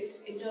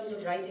if in terms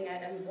of writing,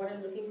 what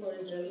I'm looking for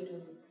is really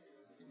to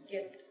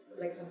get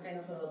some kind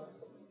of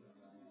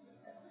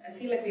I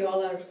feel like we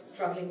all are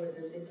struggling with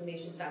this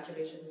information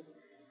saturation,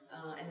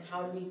 and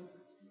how do we.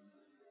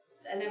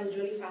 And I was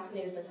really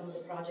fascinated by some of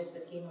the projects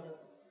that came out of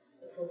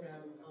the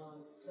program.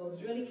 So I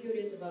was really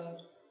curious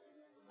about,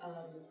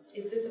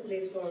 is this a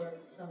place for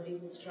somebody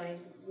who's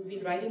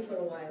been writing for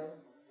a while,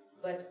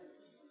 but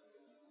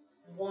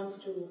wants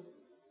to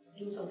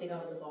do something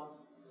out of the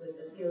box with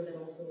the skills and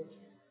also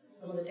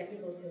some of the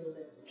technical skills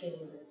that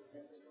training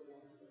that this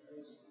program. So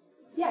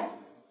yes.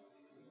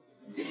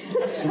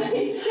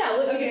 Yeah,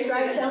 what you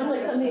described sounds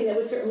like something that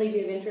would certainly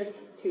be of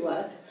interest to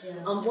us. Yeah.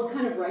 What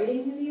kind of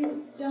writing have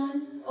you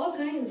done? All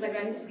kinds, like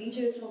writing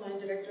speeches for my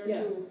director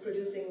to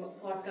producing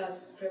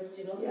podcast scripts,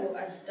 So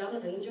I've done a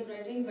range of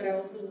writing, but I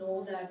also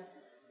know that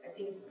I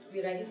think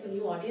we're writing for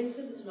new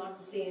audiences. It's not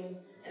the same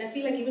And I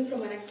feel like even from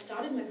when I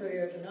started my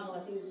career to now, I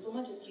think so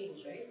much has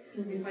changed, right?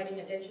 We're finding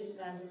attention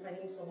span, we're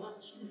finding so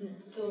much.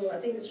 So I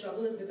think the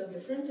struggle has become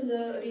different in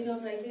the arena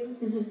of writing.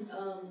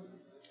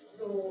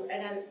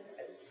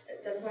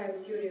 That's why I was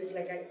curious,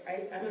 like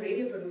I'm a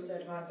radio producer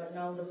at heart, but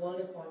now the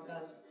world of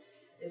podcast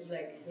is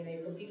like,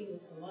 you're competing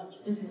with so much.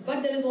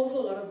 But there is also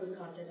a lot of good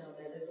content out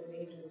there. There's a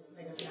way to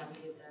kind of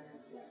navigate that.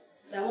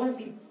 So I want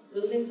to be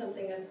building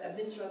something. I've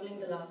been struggling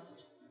the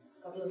last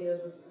couple of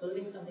years with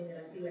building something that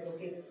I feel like,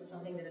 okay, this is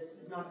something that is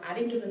not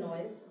adding to the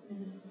noise.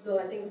 So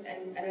I think,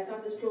 and I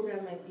thought this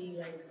program might be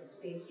like a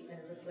space to kind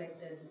of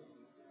reflect and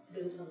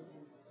build something.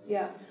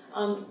 Yeah,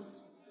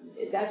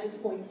 that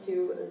just points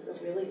to a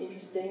really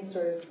interesting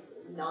sort of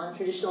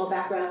non-traditional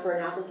background for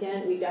an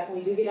applicant. We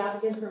definitely do get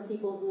applicants from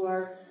people who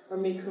are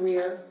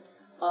mid-career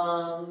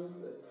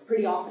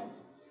pretty often.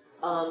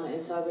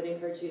 And so I would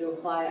encourage you to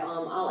apply.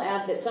 I'll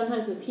add that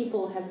sometimes when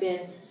people have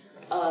been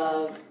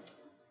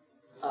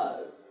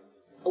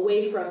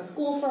away from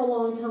school for a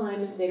long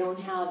time, they don't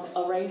have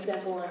a writing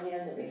sample on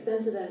hand that makes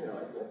sense to them. They're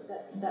like, what's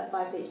that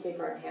 5-page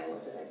paper on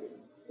Hamlet that I did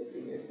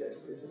 15 years ago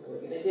just isn't really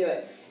going to do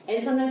it.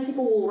 And sometimes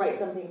people will write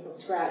something from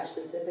scratch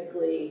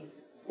specifically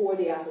for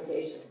the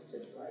application,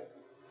 just like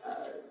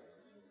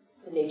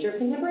the nature of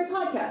contemporary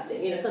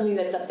podcasting, something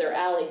that's up their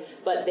alley,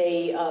 but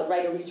they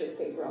write a research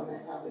paper on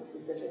that topic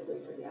specifically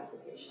for the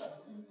application.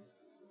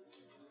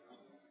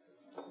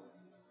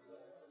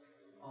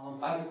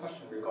 I have a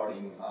question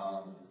regarding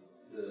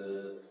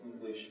the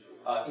English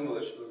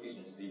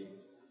proficiency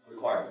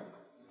requirement.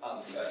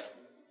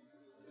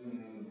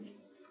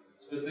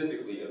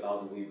 Specifically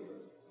about the waiver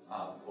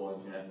for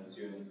international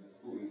students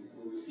who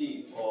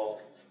receive or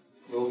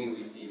will be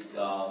received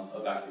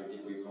a bachelor's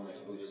degree from an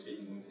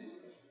English-speaking institution.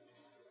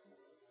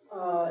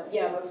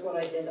 Yeah, that's what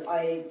I did.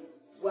 I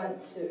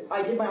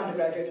did my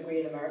undergraduate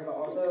degree in America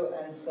also,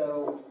 and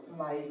so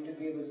my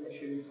degree was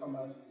issued from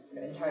an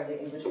entirely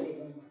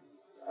English-speaking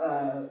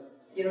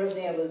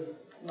university. It was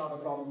not a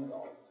problem at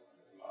all.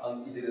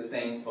 Is it the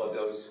same for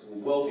those who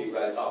will be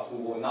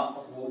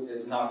who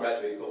is not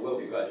graduate but will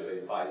be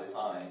graduated by the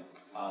time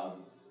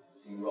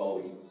enroll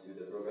into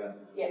the program?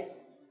 Yes.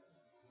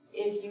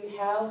 If you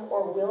have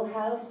or will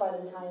have by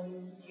the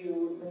time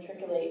you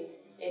matriculate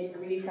a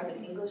degree from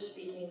an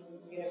English-speaking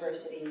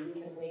university, you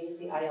can waive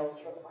the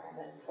IELTS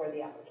requirement for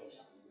the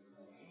application.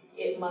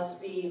 It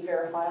must be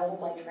verifiable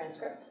by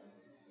transcript.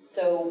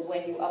 So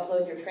when you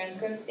upload your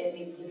transcript, it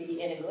needs to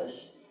be in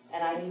English,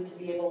 and I need to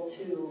be able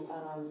to,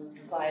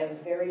 by a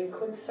very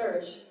quick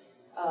search,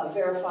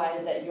 verify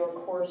that your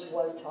course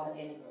was taught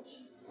in English.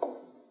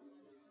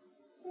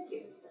 Thank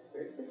you. That's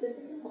very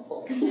specific and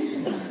helpful.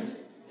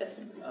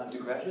 Do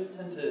graduates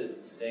tend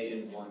to stay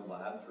in one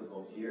lab for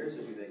both years,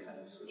 or do they kind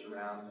of switch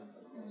around?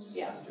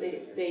 Yeah,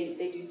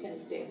 they do tend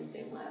to stay in the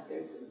same lab.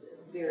 There's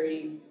a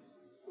very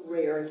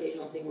rare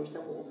occasional thing where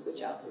someone will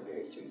switch out for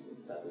various reasons,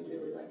 but we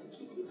really like to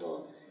keep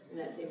people in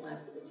that same lab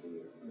for the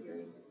 2-year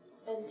period.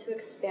 And to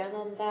expand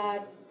on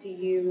that, do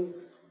you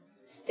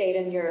state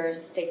in your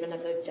statement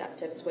of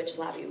objectives which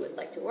lab you would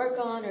like to work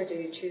on, or do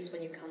you choose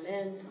when you come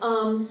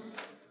in?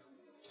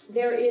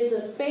 There is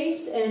a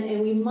space,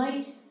 and we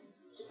might,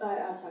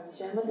 I'll talk to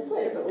Shannon about this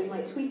later, but we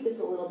might tweak this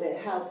a little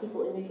bit, how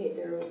people indicate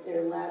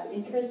their lab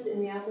interests in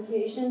the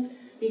application.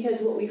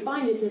 Because what we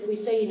find is if we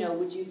say,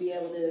 would you be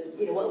able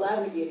to, what lab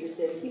would you be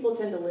interested in, people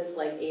tend to list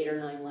like 8 or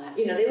 9 labs.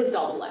 They list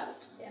all the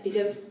labs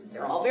because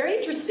they're all very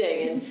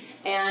interesting.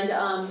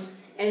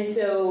 And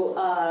so,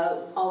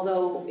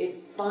 although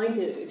it's fine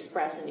to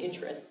express an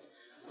interest,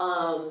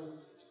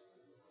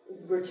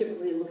 we're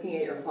typically looking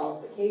at your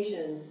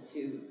qualifications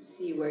to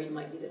see where you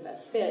might be the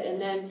best fit. And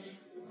then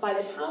by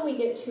the time we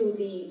get to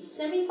the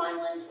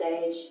semifinalist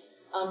stage,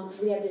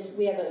 we have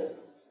a,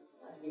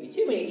 not to give you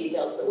too many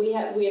details, but we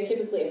have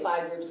typically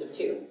 5 groups of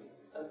 2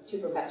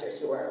 professors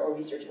who are, or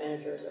research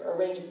managers, or a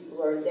range of people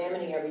who are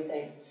examining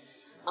everything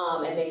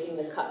and making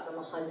the cut from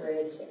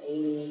 100 to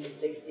 80 to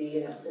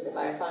 60, so that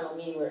by our final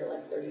meeting we're at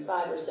like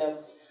 35 or so.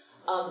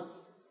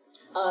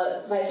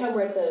 By the time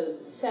we're at the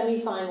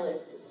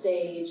semifinalist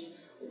stage,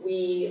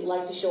 we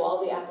like to show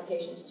all the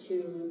applications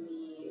to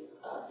the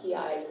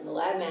PIs and the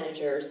lab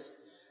managers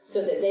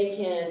so that they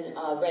can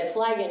red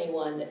flag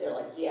anyone that they're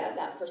like, yeah,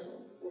 that person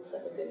looks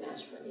like a good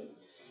match for me.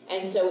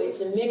 And so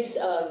it's a mix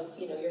of,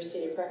 your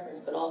stated preference,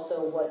 but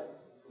also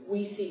what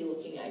we see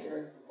looking at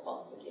your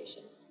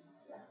qualifications.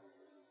 Yeah.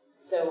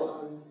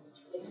 So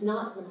it's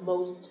not the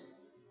most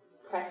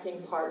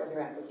pressing part of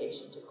your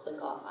application to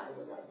click off, I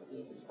would like to be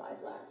in these 5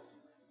 labs.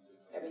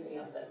 Everything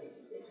else, I think,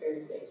 it's fair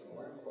to say is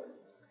more important.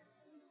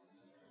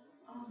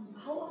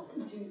 How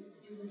often do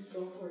students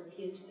go for a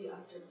PhD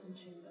after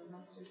finishing the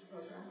master's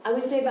program? I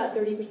would say about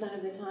 30%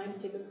 of the time.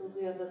 Typically,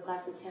 we have a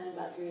class of 10,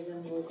 about 3 of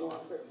them will go on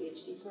for a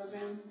PhD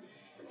program.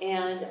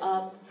 And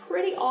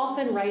pretty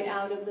often right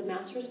out of the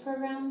master's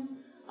program,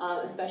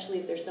 especially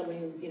if there's someone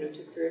who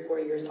took 3 or 4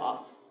 years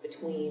off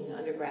between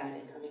undergrad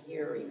and coming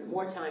here, or even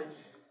more time,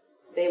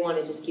 they want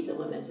to just keep the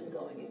momentum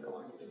going and go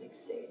on to the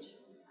next stage.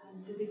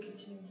 And do they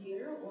continue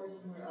here or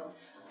somewhere else?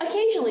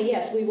 Occasionally,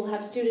 yes, we will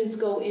have students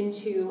go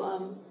into,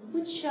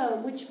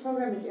 which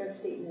program is Eric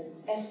Staten in?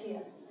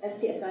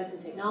 STS, Science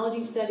and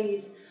Technology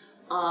Studies.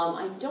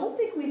 I don't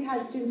think we've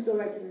had students go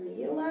right to the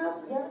Media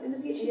Lab in the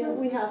PhD. Yeah.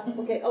 We have,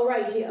 okay, oh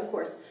right, yeah, of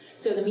course.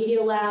 So the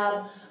Media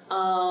Lab,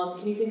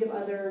 can you think of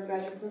other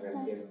graduate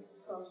programs here?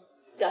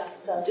 Gus.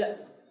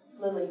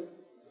 Lily.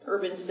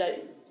 Urban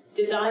Studies.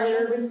 Design and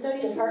Urban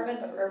Studies?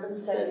 Department of Urban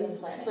Studies and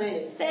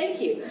Planning.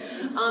 Thank you.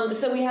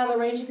 So we have a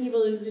range of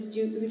people who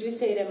do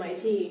stay at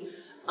MIT.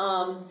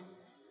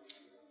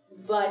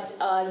 But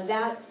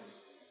that's,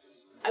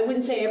 I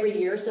wouldn't say every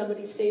year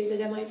somebody stays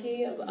at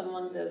MIT.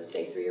 Among the,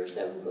 say, 3 or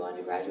so who go on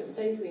to graduate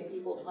studies, we have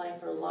people applying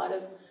for a lot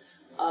of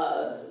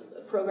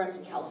programs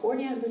in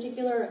California in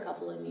particular, a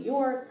couple in New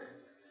York.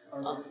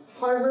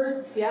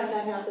 Harvard, yeah,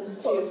 that happens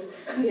too.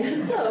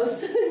 Yeah,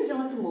 close. You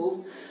don't have to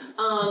move.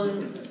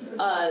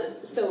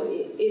 So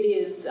it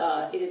is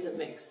a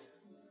mix.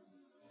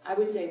 I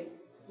would say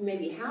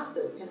maybe half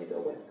though tend to go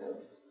West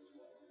Coast.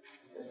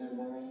 Does that sound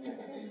about right?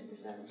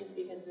 50%, just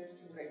because there's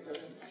some great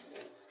programs out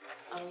there.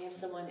 We have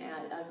someone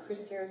at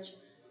Chris Carriage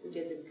who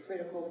did the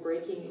critical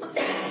breaking in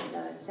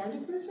Santa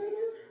Cruz right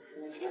now.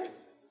 Is that correct?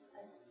 I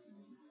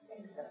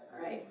think so.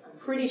 All right, I'm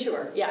pretty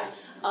sure. Yeah.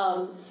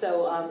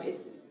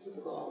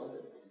 People go all over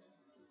the place.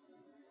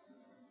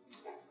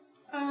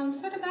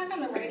 Sort of back on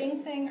the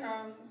writing thing,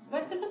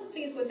 what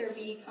difficulties would there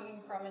be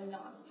coming from a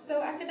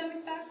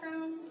not-so-academic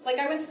background? Like,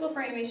 I went to school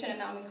for animation and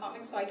now I'm in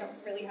comics, so I don't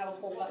really have a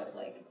whole lot of,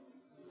 like,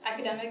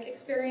 academic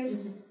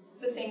experience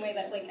the same way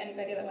that, like,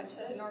 anybody that went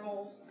to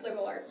normal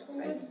liberal arts school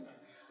would.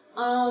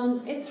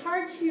 It's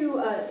hard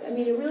to, I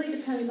mean, it really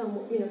depends on,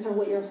 kind of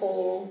what your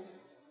whole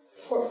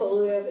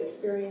portfolio of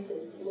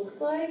experiences looks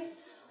like.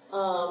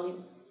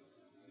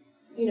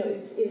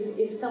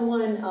 If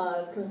someone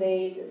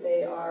conveys that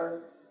they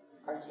are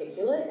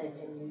articulate and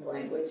can use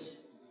language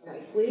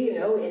nicely, in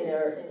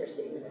their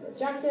statement of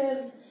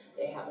objectives,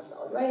 they have a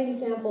solid writing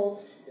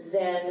sample,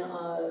 then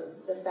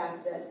the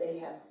fact that they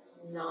have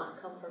not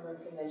come from a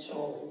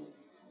conventional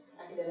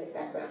academic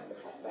background for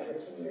the past 5 or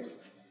 10 years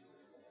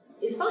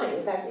is fine.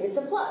 In fact, it's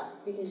a plus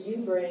because you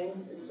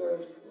bring the sort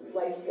of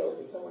life skills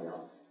that someone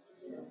else,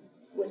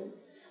 wouldn't.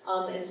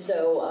 And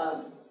so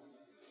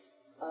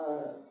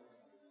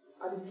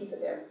I'll just keep it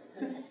there,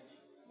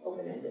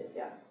 open-ended,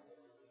 yeah.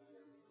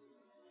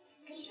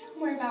 Could you talk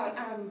more about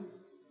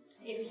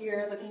if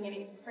you're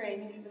looking for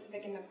anything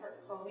specific in the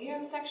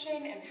portfolio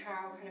section and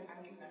how kind of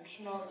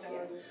unconventional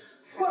those?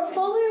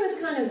 Portfolio is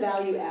kind of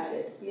value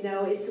added.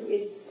 It's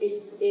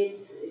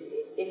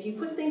if you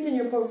put things in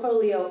your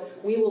portfolio,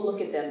 we will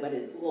look at them, but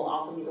it will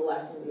often be the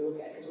last thing we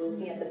look at because we're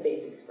looking at the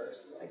basics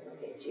first, like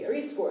okay,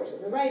 GRE scores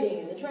and the writing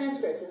and the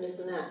transcript and this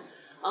and that.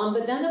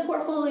 But then the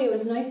portfolio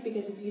is nice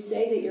because if you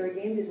say that you're a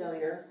game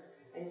designer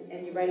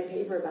and you write a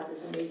paper about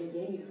this amazing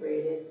game you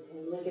created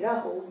and you link it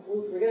up,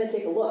 we're going to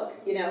take a look.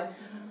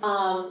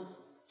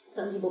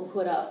 Some people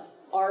put up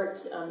art.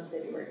 So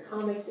if you write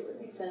comics, it would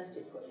make sense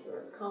to put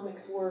your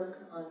comics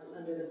work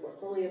under the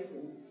portfolio so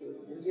you can see what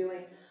you've been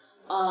doing.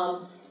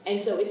 And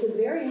so it's a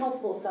very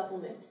helpful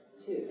supplement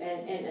to,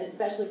 and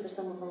especially for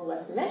someone from a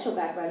less conventional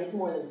background, it's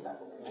more than a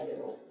supplement, right?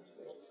 It'll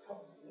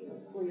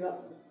pull you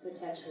up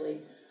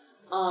potentially.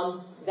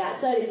 That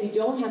said, if you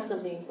don't have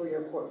something for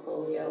your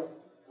portfolio,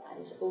 that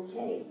is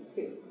okay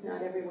too.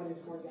 Not everyone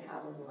is going to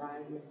have a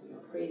variety of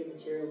creative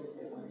material that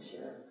they want to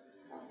share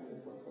from the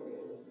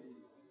portfolio with you.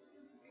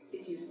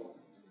 It's useful.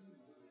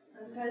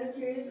 I'm kind of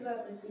curious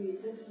about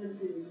this is for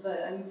students,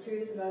 but I'm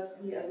curious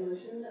about the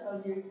evolution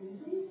of your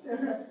community.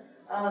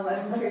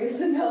 I'm curious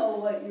to know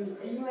what you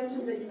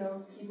mentioned that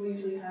people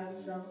usually have a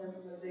strong sense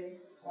of what they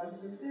want to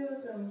pursue.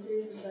 So I'm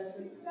curious if that's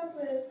what you stuck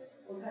with,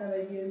 what kind of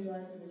ideas you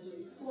wanted to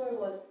initially explore,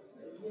 what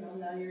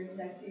now you're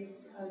neck deep,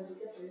 how did you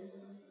get there?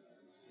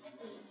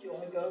 Do you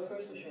want to go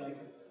first or should I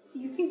go?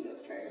 You can go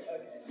first.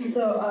 Okay.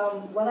 So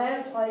when I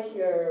applied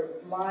here,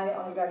 my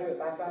undergraduate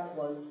background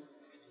was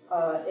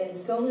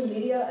in film and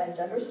media and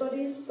gender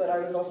studies, but I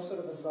was also sort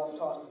of a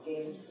self-taught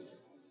games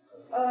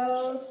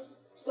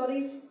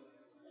studies.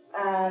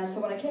 And so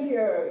when I came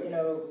here,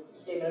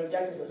 statement of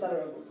objectives,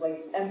 etc.,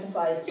 like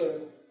emphasized sort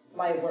of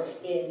my work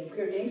in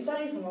queer game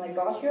studies, and when I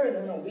got here, and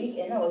then a week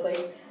in, I was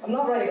like, I'm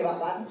not writing about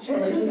that.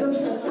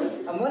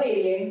 I'm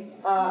 180ing.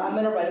 I'm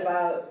going to write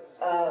about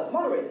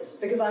moderators,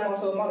 because I'm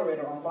also a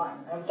moderator online,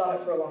 and I've done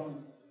it for a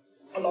long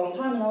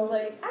time, and I was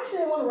like,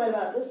 actually, I want to write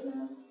about this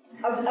now.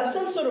 I've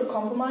since sort of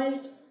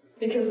compromised,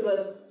 because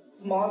the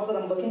mods that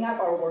I'm looking at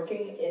are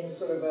working in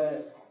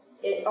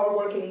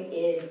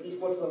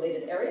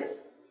esports-related areas.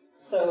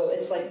 So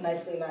it's like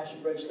nicely managed to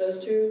bridge those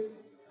two.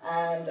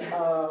 And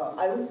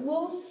I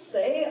will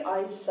say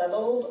I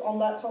settled on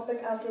that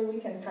topic after a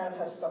week and kind of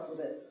have stuck with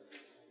it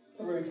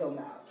through till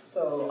now.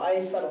 So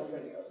I settled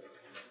pretty early.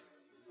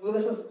 Well,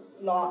 this is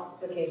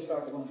not the case for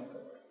everyone in the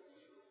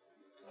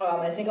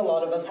cohort. I think a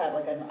lot of us had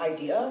like an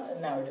idea and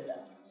narrowed it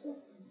down. So.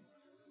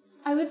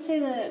 I would say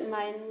that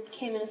mine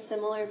came in a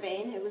similar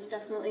vein. It was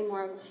definitely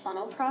more of a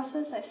funnel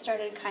process. I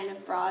started kind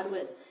of broad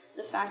with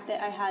the fact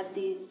that I had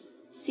these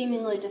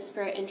seemingly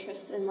disparate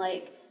interests in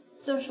like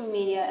social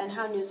media and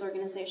how news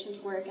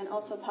organizations work, and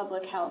also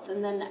public health.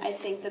 And then I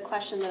think the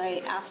question that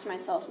I asked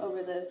myself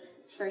over the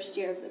first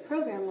year of the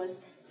program was,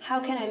 how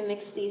can I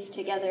mix these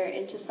together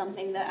into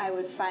something that I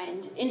would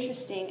find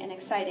interesting and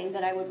exciting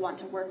that I would want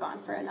to work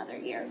on for another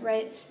year,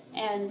 right?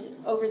 And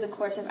over the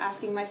course of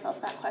asking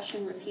myself that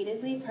question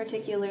repeatedly,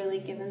 particularly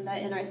given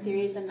that in our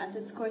theories and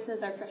methods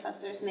courses, our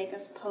professors make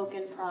us poke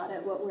and prod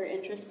at what we're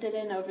interested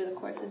in over the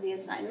course of the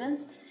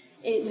assignments,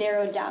 it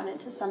narrowed down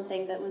into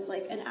something that was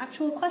like an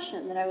actual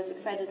question that I was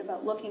excited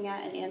about looking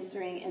at and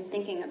answering and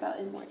thinking about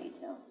in more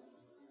detail.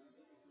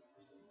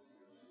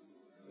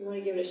 You want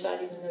to give it a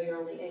shot even though you're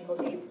only ankle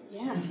deep?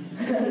 Yeah.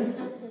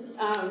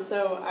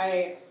 So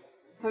I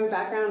have a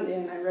background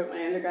in, I wrote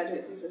my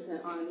undergraduate thesis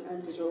on a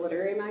digital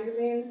literary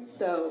magazine,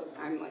 so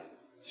I'm like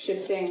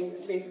shifting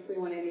basically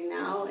 180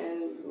 now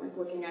and like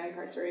looking at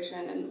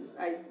incarceration, and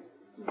I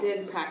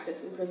did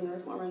practice in prison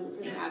reform and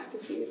prison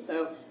advocacy,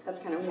 so that's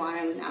kind of why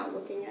I'm now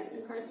looking at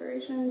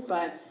incarceration.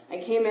 But I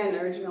came in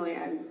originally,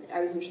 I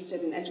was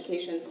interested in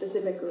education,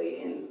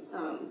 specifically in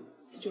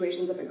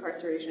situations of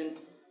incarceration.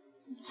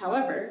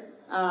 However,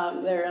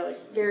 there are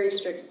like very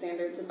strict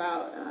standards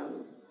about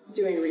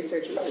doing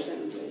research in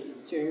prisons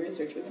and doing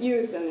research with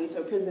youth, and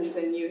so prisons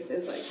and youth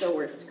is like the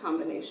worst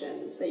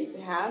combination that you could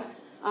have.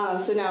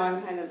 So now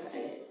I'm kind of,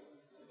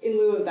 in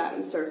lieu of that,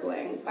 I'm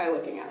circling by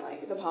looking at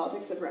like the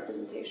politics of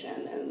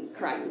representation and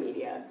crime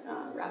media,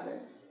 rather.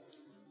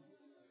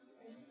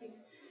 Thanks.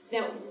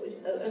 Now,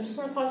 I just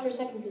want to pause for a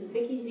second because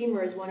Vicki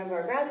Zemer is one of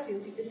our grad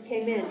students who just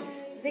came in.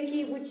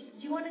 Vicki, do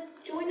you want to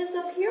join us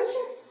up here?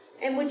 Sure.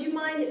 And would you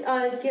mind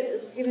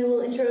giving a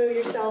little intro of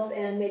yourself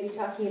and maybe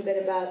talking a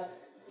bit about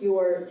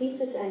your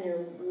thesis and your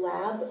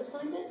lab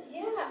assignment?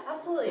 Yeah,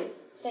 absolutely.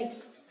 Thanks.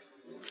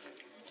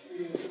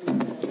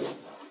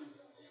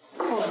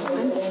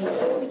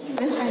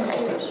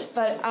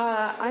 But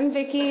I'm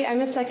Vicki. I'm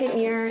a second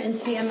year in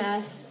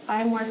CMS.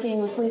 I'm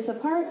working with Lisa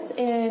Parks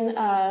in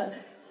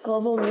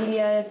Global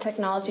Media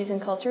Technologies and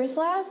Cultures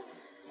Lab.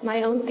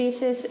 My own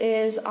thesis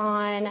is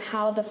on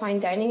how the fine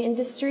dining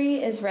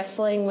industry is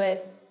wrestling with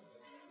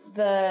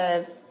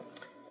the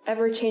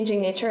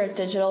ever-changing nature of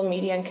digital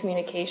media and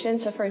communication.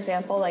 So for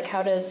example, like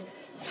how does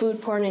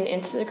food porn and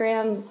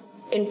Instagram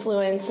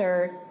influence,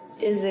 or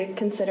is it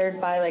considered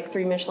by like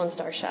 3 Michelin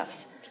star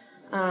chefs?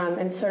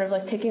 And sort of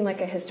like taking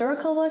like a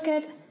historical look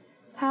at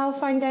how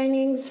fine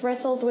dining's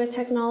wrestled with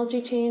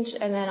technology change,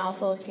 and then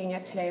also looking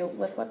at today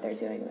with what they're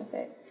doing with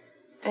it.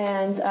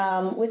 And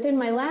within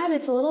my lab,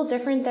 it's a little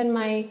different than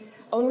my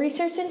own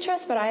research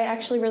interest, but I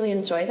actually really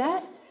enjoy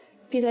that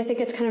because I think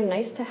it's kind of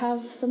nice to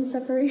have some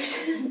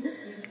separation.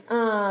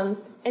 And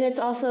it's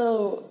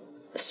also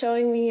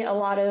showing me a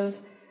lot of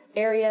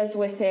areas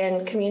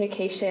within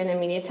communication and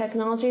media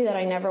technology that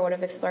I never would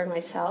have explored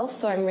myself.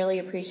 So I'm really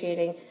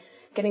appreciating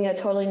getting a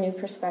totally new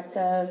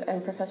perspective,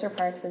 and Professor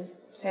Parks is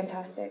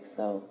fantastic.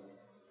 So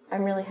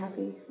I'm really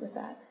happy with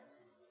that.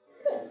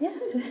 Good. Yeah.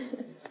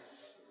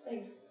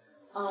 Thanks.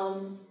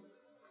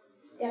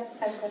 Yes,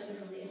 I have a question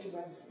from the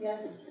interwebs. Yeah.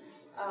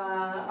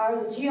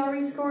 Are the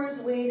GRE scores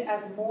weighed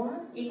as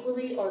more,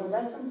 equally, or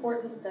less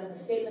important than the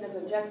statement of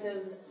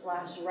objectives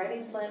 /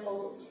 writing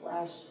samples /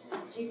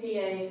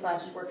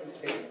 GPA / work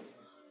experience?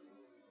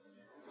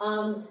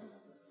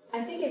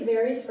 I think it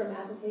varies from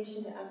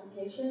application to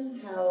application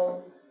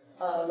how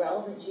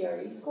relevant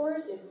GRE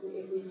scores. If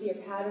we see a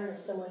pattern of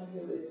someone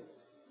who is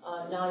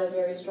not a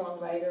very strong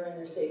writer in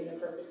their statement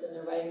of purpose in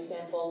their writing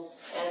sample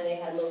and they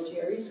had low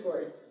GRE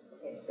scores,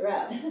 okay, they're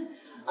out.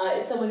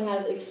 If someone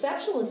has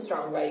exceptionally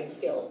strong writing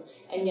skills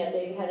and yet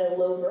they had a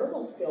low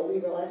verbal skill, we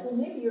realize, well,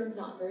 maybe you're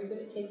not very good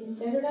at taking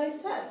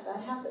standardized tests.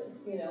 That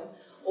happens, you know.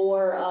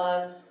 Or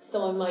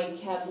someone might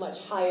have much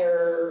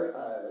higher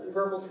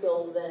verbal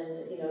skills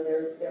than, you know,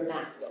 their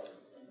math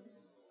skills.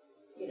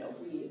 You know,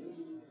 we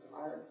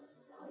are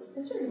not as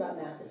concerned about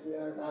math as we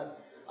are about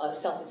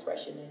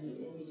self-expression and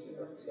using your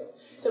verbal skills.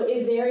 So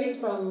it varies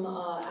from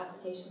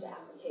application to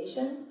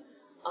application.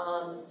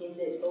 Is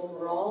it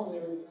overall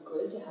really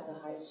good to have the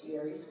highest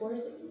GRE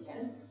scores that you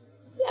can?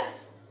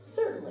 Yes,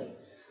 certainly.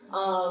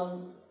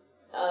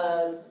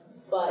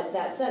 But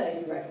that said, I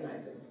do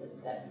recognize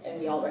that, and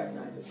we all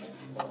recognize that some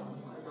people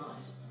are not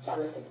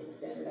terrific in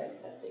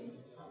standardized testing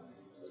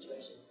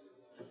situations.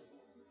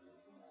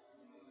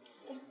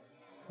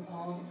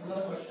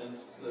 Another question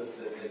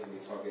specifically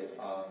target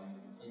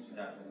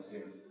international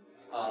students.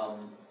 I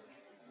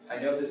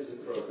know this is a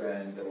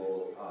program that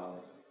will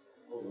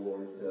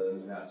award the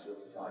Master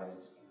of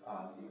Science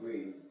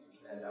degree,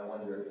 and I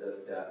wonder,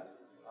 does that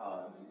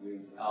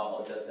degree,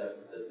 does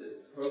this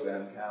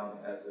program count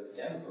as a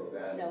STEM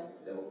program? No.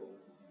 That will,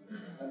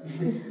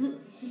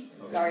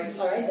 Sorry,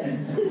 all right then.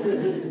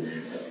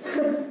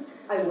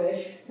 I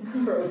wish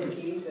for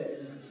OPT, but.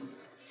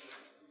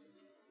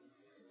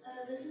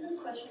 This is a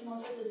question more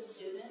for the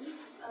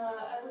students.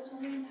 I was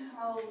wondering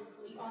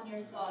on your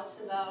thoughts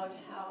about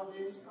how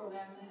this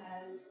program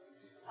has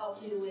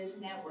helped you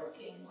with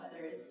networking,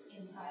 whether it's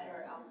inside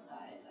or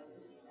outside of the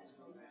CMS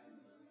program.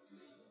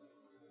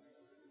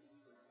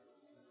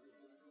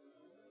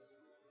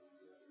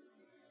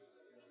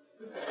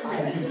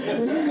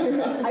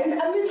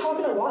 I've been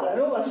talking a lot. I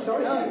don't want to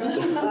start.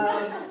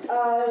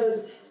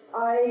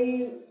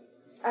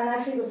 And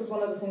actually, this is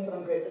one of the things that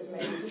I'm grateful to my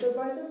thesis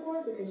advisor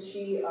for, because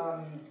she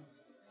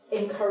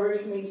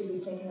encouraged me to be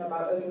thinking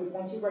about, okay,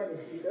 once you write your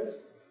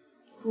thesis,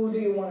 who do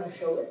you want to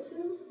show it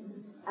to?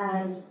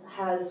 And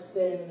has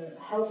been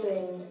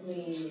helping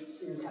me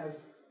to kind of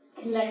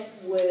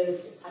connect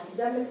with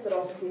academics, but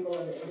also people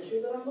in the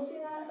industry that I'm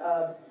looking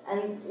at.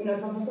 And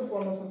sometimes they're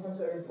formal, sometimes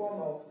they're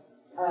informal.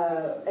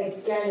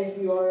 Again, if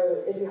you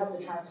have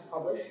the chance to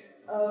publish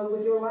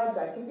with your lab,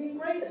 that can be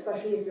great,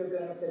 especially if you're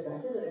going to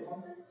present it at a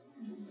conference.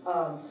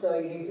 So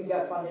you can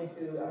get funding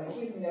through MIT,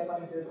 you can get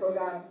funding through the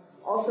program.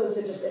 Also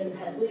to just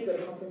independently go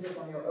to conferences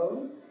on your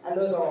own, and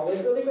those are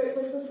always really great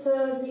places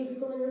to meet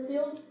people in your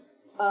field.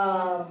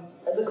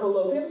 The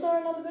colloquiums are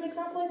another good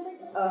example, I think.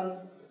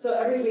 So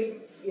every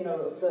week,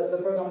 the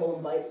program will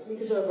invite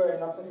speakers over,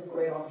 and that's like a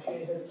great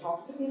opportunity to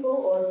talk to people,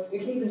 or you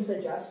can even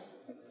suggest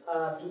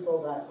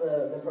people that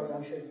the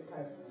program should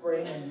kind of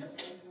bring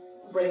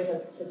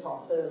to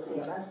talk to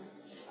CMS.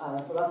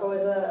 So that's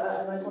always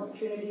a nice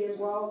opportunity as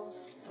well.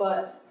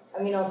 But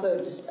I mean, also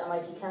just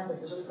MIT campus,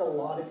 there's just a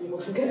lot of people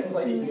who get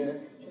invited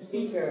here to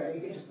speak here, and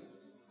you can just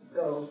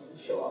go and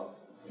show up.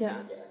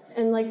 Yeah,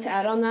 and like to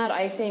add on that,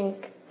 I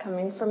think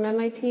coming from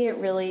MIT, it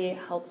really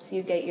helps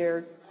you get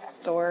your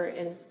door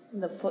in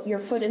your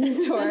foot in the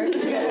door.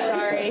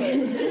 Sorry,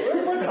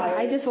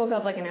 I just woke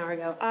up like an hour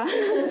ago.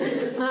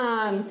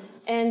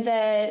 And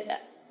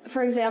that,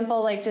 for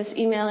example, like just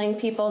emailing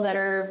people that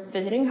are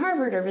visiting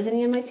Harvard or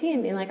visiting MIT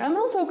and being like, I'm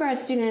also a grad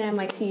student at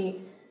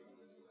MIT.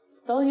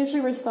 They'll usually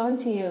respond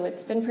to you.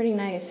 It's been pretty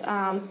nice.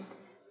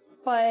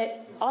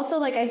 But also,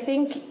 like, I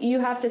think you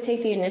have to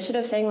take the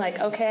initiative saying, like,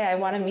 okay, I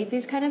want to meet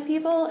these kind of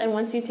people. And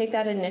once you take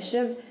that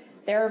initiative,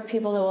 there are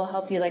people that will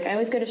help you. Like, I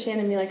always go to Shannon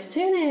and be like,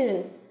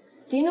 Shannon,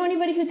 do you know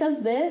anybody who does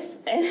this?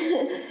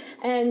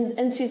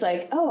 And she's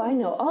like, oh, I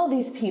know all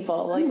these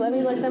people. Like, let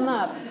me look them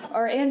up.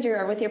 Or Andrew,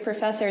 or with your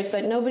professors.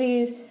 But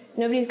nobody's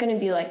going to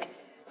be like,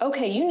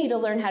 okay, you need to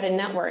learn how to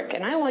network,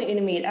 and I want you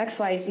to meet X,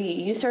 Y, Z.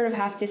 You sort of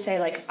have to say,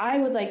 like, I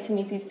would like to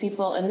meet these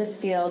people in this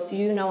field. Do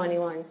you know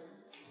anyone?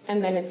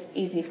 And then it's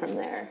easy from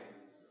there.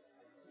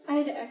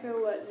 I'd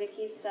echo what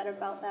Vicky said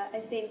about that.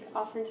 I think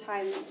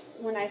oftentimes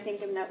when I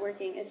think of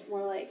networking, it's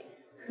more like,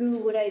 who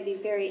would I be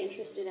very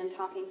interested in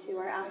talking to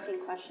or asking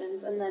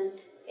questions? And then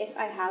if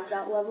I have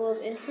that level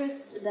of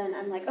interest, then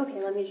I'm like,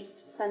 okay, let me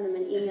just send them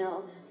an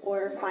email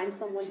or find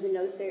someone who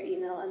knows their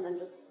email and then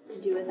just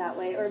do it that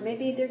way. Or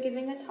maybe they're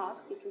giving a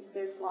talk, because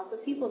there's lots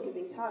of people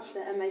giving talks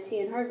at MIT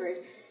and Harvard,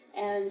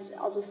 and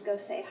I'll just go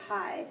say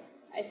hi.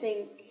 I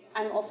think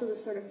I'm also the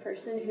sort of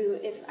person who,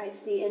 if I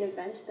see an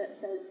event that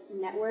says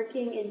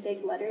networking in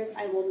big letters,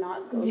 I will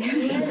not go to it.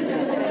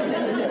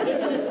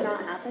 It's just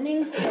not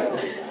happening. So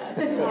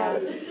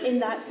in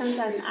that sense,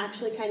 I'm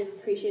actually kind of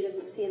appreciative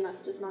that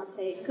CMS does not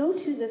say, go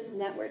to this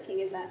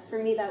networking event. For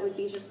me, that would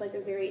be just like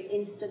a very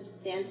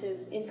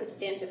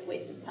insubstantive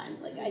waste of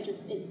time. Like, I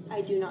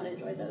do not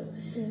enjoy those.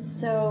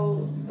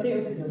 So they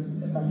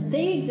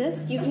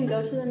exist. You can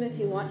go to them if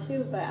you want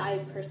to, but I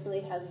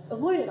personally have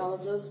avoided all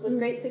of those with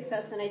great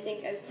success, and I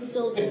think I've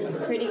still been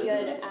pretty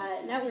good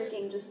at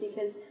networking, just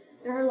because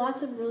there are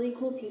lots of really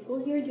cool people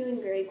here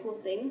doing very cool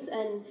things,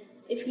 and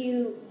if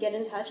you get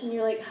in touch and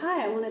you're like,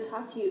 hi, I want to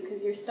talk to you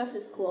because your stuff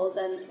is cool,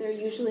 then they're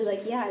usually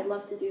like, yeah, I'd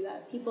love to do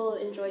that. People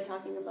enjoy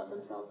talking about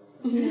themselves.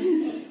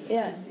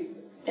 Yeah,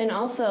 and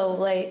also,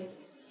 like,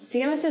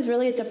 CMS is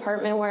really a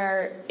department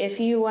where if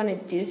you want to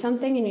do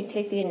something and you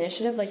take the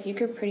initiative, like, you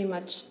could pretty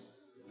much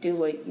do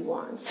what you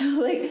want. So,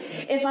 like,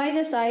 if I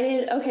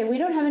decided, okay, we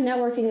don't have a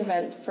networking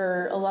event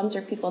for alums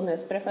or people in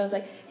this, but if I was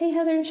like, hey,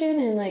 Heather and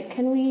Shannon, like,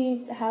 can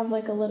we have,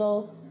 like, a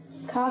little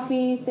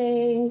coffee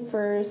thing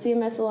for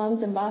CMS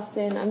alums in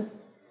Boston?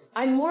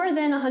 I'm more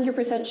than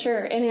 100%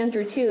 sure, and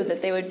Andrew too,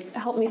 that they would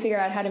help me figure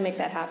out how to make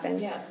that happen.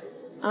 Yeah.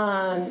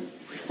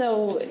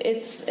 So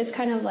it's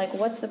kind of like,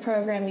 what's the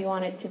program you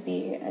want it to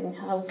be, and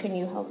how can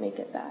you help make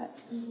it that?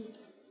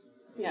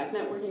 Yeah, if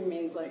networking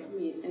means like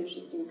meet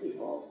interesting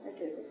people, I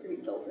think it's pretty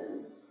built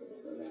in to the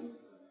program.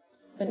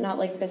 But not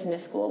like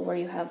business school where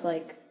you have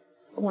like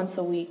once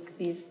a week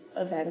these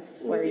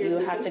events where you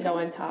have to go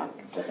and talk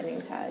with a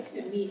name tag.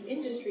 To meet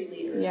industry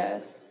leaders.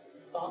 Yes.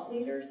 Thought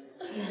leaders.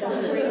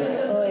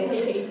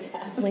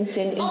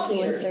 LinkedIn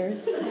influencers.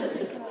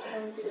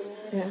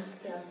 Yeah.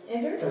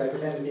 Andrew? Can I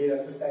pretend to be a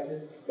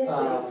perspective? Yes,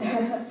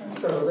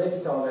 please. So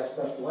related to all that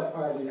stuff, what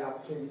are the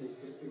opportunities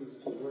for students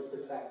to work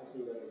with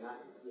faculty that are not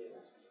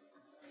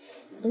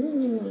in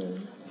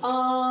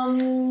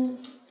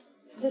CMS?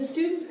 The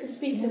students can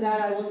speak to that.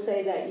 I will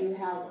say that you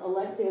have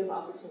elective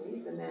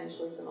opportunities, the managed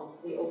list and all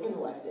the open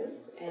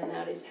electives, and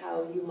that is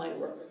how you might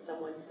work with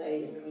someone,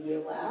 say, in the media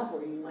lab,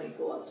 or you might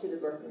go up to the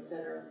Berkman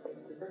Center. Is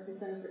it the Berkman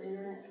Center for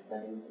Internet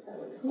Studies? Is that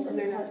what it's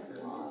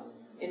called?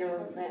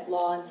 Internet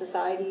Law and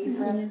Society,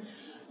 perhaps.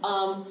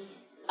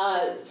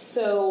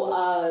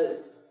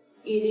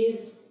 It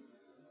is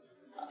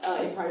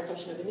in part a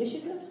question of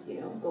initiative,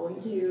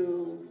 going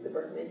to the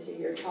Berkman to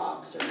hear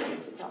talks, or going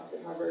to talks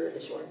at Harvard or the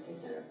Shorenstein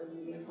Center for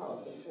Media and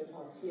Politics, or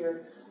talks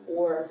here,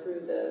 or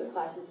through the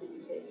classes that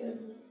you take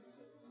as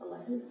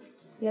electives.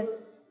 Yep.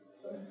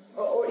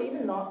 Or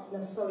even not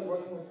necessarily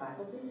working with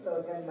faculty. So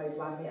again, my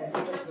labmate, I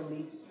think, just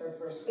released her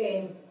first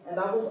game, and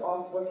that was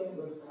off working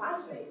with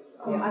classmates,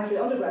 actually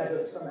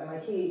undergraduates from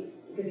MIT,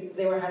 because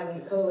they were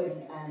handling the coding,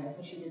 and I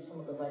think she did some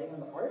of the writing on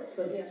the art.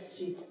 So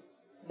she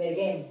made a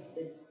game.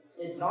 It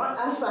did not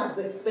as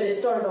faculty, but it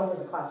started off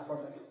as a class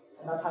project,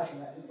 and that's how she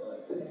met people.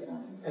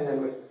 And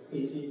then with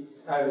PCs,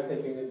 I was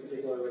thinking in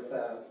particular with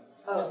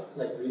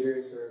like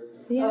readers or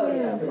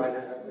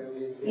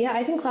Yeah,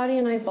 I think Claudia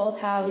and I both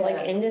have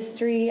like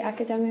industry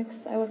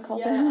academics, I would call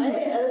them,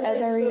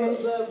 as our readers.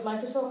 So the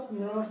Microsoft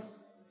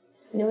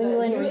New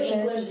England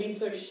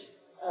Research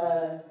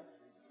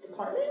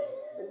Department?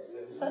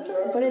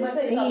 Center? But it's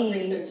Microsoft the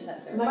Research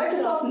Center.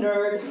 Microsoft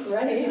Nerd,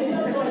 right?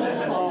 That's what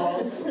it's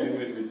called.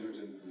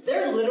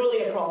 They're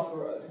literally across the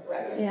road.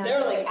 Right. Yeah.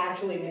 They're like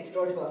actually next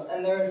door to us,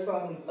 and there are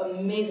some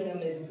amazing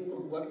people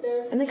who work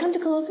there. And they come to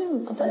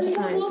Colloquium a bunch of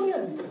times.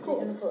 It's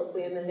cool. In the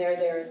Colloquium, and they're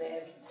there, and they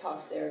have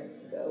talks there, and you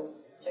can go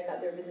check out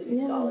their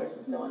visiting scholars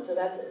and so on. So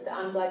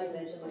I'm glad you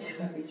mentioned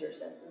Microsoft Research.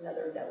 That's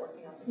another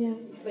networking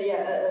opportunity. Yeah. But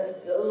yeah,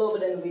 a little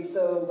bit in the weeds.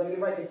 So when you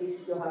write your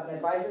thesis, you'll have an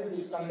advisor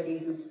who's somebody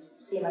who's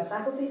CMS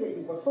faculty that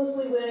you work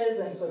closely with,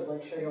 and sort of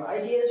like share your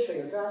ideas, share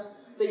your drafts.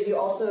 But you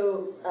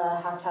also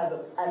have to have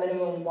at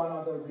minimum one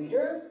other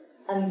reader,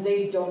 and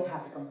they don't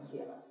have to come from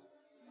CMS.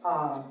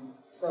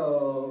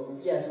 So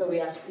we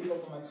asked people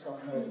from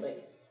Microsoft,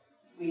 like,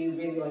 we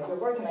really like your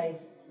work, and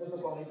this is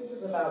what my thesis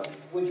is about.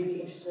 Would you be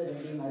interested in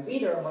being my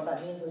reader? And what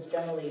that means is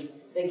generally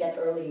they get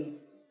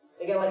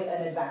like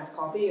an advanced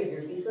copy of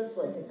your thesis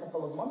like a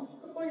couple of months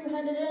before you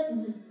hand it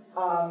in.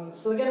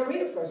 So they get to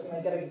read it first, and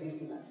they get to give you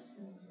feedback.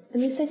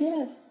 And they said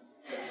yes.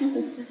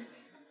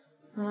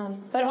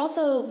 But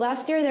also,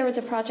 last year there was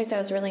a project I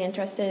was really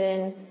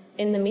interested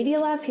in the Media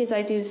Lab, because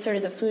I do sort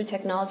of the food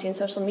technology and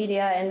social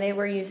media, and they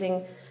were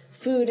using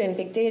food and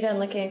big data and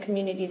looking at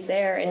communities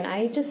there, and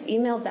I just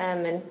emailed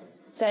them and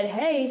said,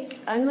 hey,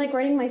 I'm like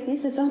writing my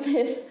thesis on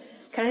this.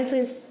 Can I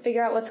please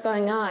figure out what's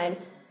going on?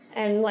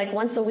 And like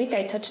once a week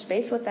I touched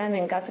base with them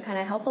and got to kind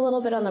of help a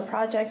little bit on the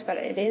project, but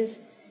you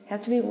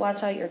have to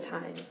watch out your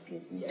time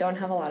because you don't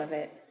have a lot of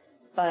it.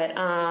 But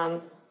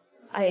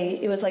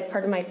it was like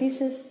part of my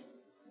thesis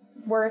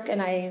work,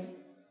 and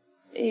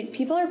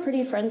people are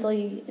pretty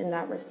friendly in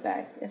that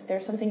respect. If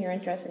there's something you're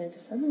interested in,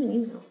 just send them an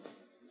email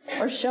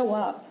or show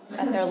up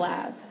at their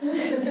lab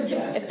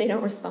if they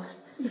don't respond.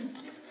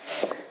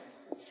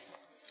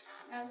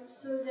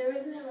 So there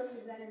isn't a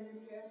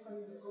representative here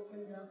from the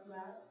Open Doc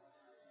Lab,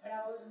 but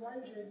I was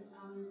wondering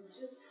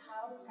just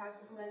how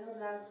practical, I know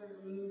labs are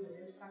means it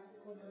is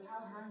practical, but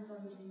how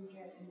hands-on do you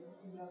get in the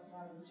Open Doc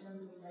Lab in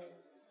terms of like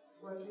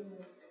working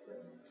with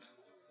equipment?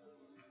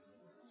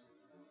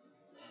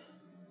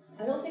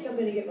 I don't think I'm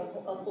going to give a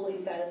fully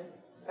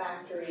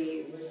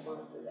satisfactory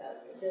response to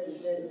that.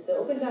 The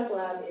Open Doc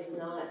Lab is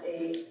not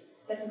a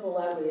technical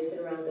lab where they sit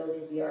around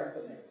building VR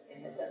equipment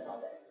and headsets all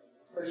day,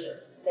 for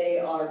sure. They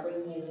are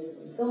bringing in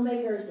visiting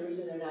filmmakers. The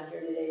reason they're not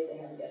here today is they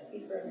have a guest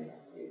speaker and they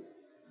have to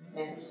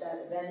manage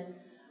that event.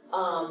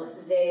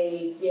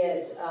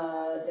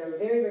 They're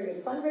very, very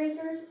good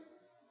fundraisers,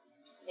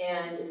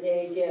 and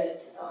they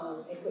get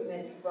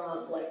equipment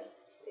from, like,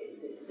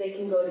 they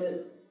can go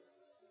to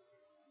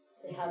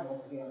They have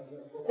all the gear.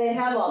 They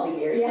have all the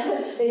gear,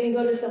 yeah. They can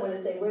go to someone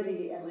and say, we're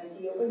the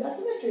MIT Open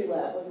Documentary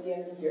Lab. What do you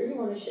have some gear you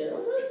want to share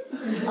with us?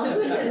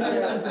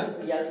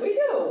 Yes, we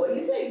do. What do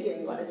you think?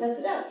 You want to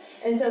test it out?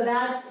 And so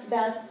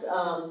that's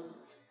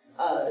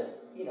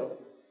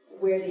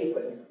where the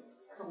equipment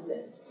comes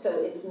in.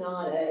 So it's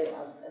not a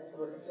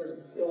sort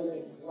of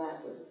building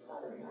lab with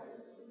soldering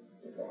irons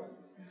and so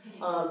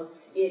on.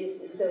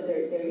 So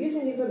they're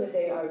using the equipment.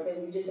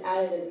 We just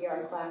added a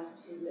VR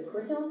class to the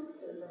curriculum,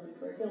 to the permanent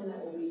curriculum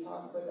that will be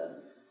taught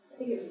I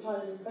think it was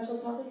taught as a special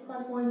topics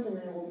class once, and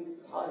then it will be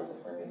taught as a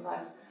permanent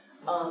class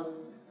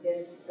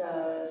this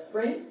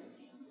spring.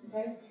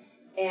 Okay,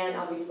 and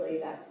obviously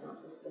that's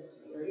not just the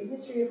theory and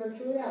history of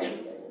virtual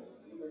reality. There will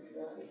be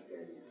virtual reality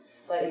experiences,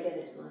 but again,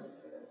 it's not a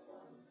sort of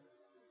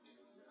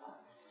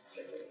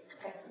strictly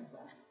technical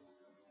class.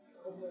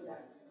 Hopefully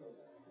that's.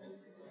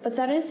 But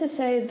that is to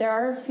say, there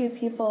are a few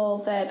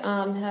people that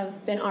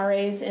have been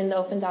RAs in the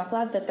Open Doc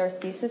Lab that their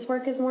thesis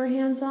work is more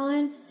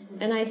hands-on,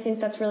 and I think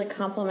that's really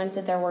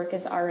complemented their work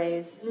as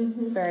RAs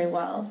very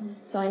well.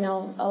 So I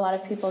know a lot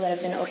of people that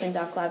have been Open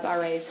Doc Lab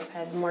RAs have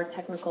had more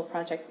technical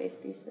project-based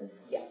thesis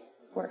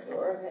work.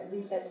 Or at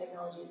least have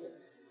technology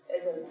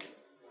as a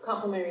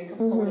complementary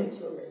component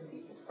to a written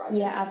thesis project.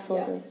 Yeah,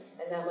 absolutely.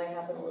 Yeah. And that might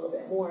happen a little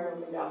bit more in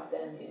Open Doc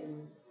than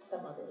in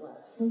some other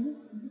labs.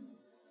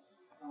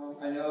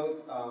 I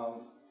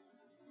know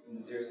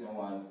there's no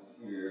one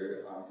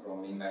here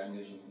from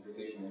Imagination,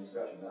 Computation, and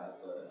Instruction Lab,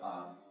 but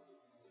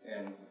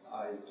and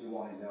I do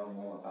want to know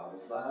more about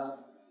this lab,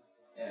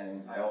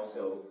 and I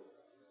also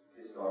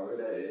discovered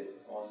that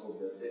it's also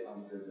listed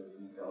under the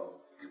CCEL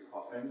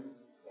department.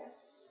 Yes.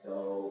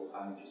 So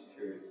I'm just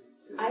curious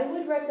to. I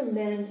would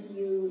recommend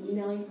you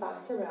emailing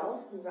Fox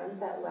Harrell, who runs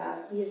that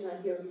lab. He is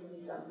not here because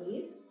he's on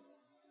leave.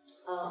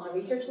 on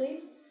research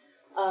leave.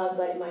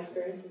 But in my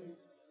experience, he's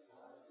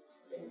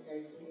been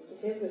very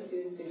communicative with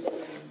students who say,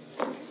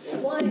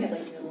 one, I'd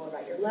like to know more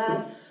about your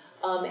lab.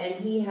 And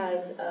he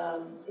has,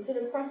 is it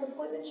a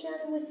cross-appointment,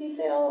 Shannon, with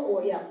CSAIL?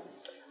 Or, yeah.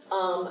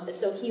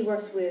 So he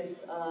works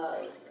with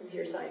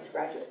computer science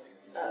graduate,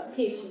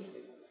 PhD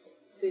students.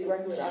 So he's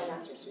working with our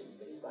master's students,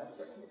 but he's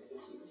working with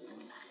PhD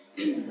students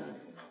in CSAIL.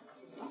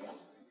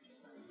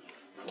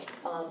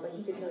 But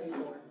he could tell you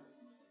more.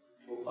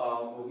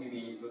 Will he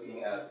be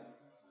looking at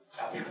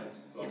applicants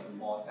from a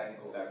more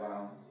technical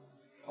background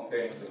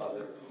comparing to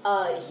other?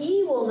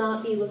 He will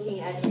not be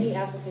looking at any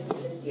applicants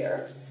this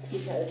year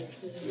because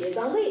he is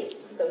on leave.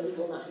 So he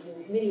will not be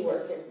doing committee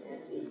work and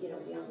be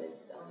on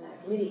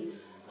that committee,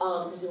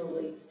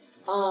 presumably.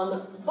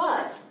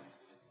 But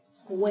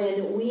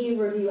when we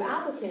review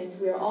applicants,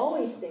 we are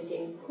always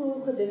thinking,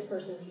 who could this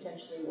person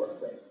potentially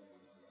work with?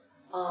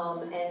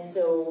 And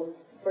so,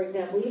 for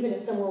example, even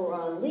if someone were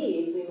on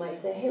leave, we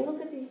might say, hey,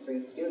 look at these 3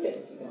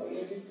 students. You're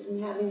interested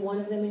in having one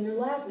of them in your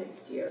lab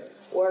next year.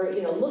 Or,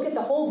 look at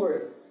the whole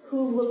group.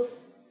 Who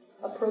looks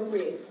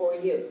appropriate for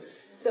you?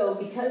 So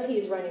because he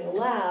is running a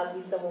lab,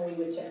 he's someone we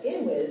would check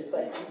in with,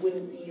 but he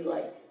wouldn't be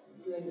like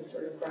doing the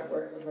sort of grunt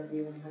work of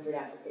reviewing 100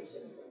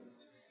 applications.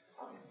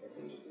 Because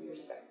we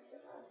respect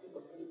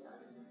people's lead time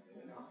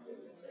and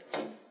confidence.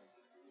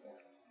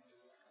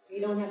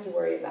 You don't have to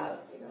worry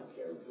about, if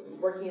you're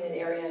working in an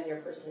area and your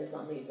person is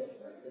on leave,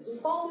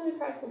 just fall through the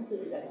cracks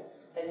completely. That's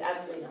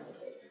absolutely not the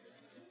case.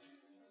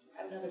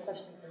 I have another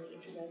question from the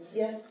introducers.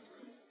 Yes?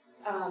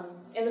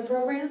 In the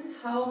program,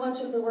 how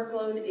much of the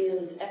workload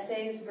is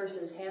essays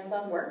versus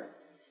hands-on work?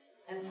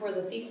 And for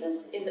the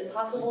thesis, is it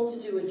possible to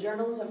do a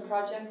journalism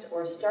project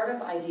or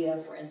startup idea,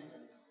 for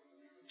instance?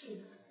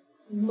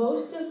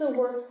 Most of the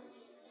work,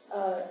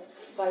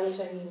 by which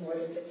I mean more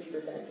than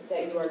 50%,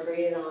 that you are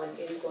graded on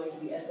is going to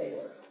be essay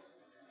work.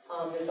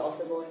 There's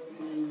also going to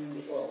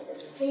be oral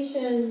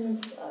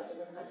presentations,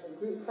 different kinds of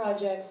group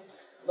projects,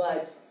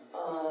 but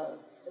the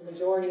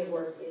majority of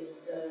work is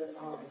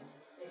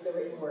the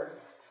written work.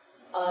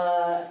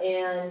 I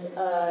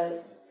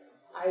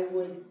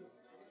would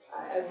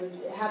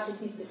have to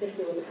see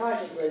specifically what the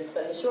project was,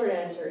 but the short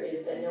answer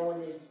is that no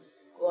one is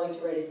going to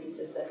write a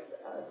thesis that's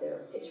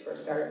their pitch for a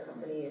startup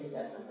company, and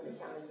that's not going to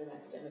count as an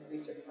academic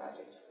research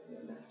project in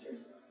your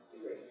master's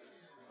degree.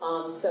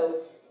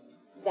 So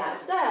that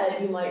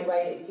said, you might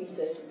write a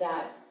thesis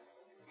that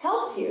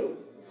helps you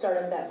start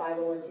up that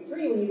 501c3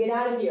 when you get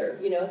out of here,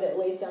 that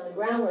lays down the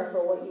groundwork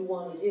for what you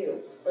want to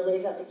do, or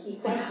lays out the key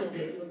questions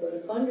that you would go to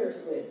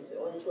funders with,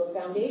 or to a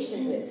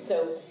foundation with.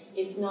 So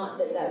it's not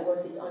that that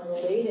work is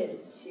unrelated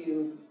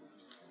to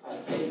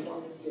somebody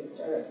wanting to do a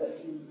startup,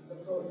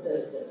 but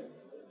the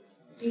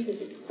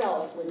thesis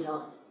itself would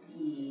not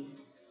be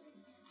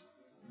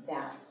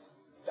that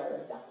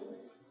startup document.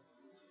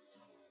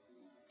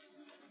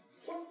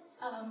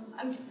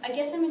 I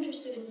guess I'm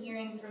interested in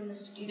hearing from the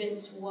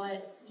students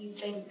what you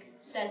think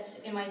sets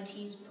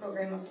MIT's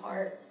program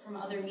apart from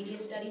other media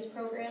studies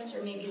programs,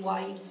 or maybe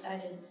why you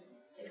decided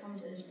to come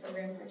to this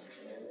program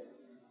particularly.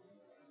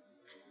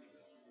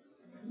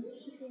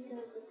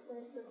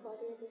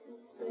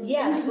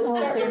 Yes,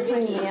 so you're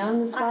putting me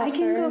on the spot. I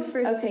can go first.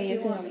 first. Okay, if you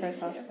you can want go me first.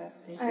 to. I'll start.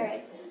 Thank All you.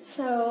 right.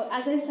 So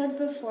as I said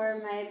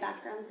before, my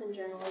background's in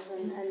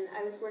journalism, and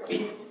I was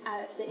working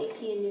at the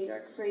AP in New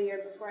York for a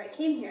year before I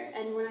came here.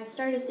 And when I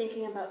started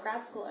thinking about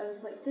grad school, I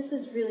was like, this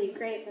is really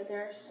great, but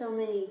there are so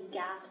many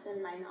gaps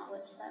in my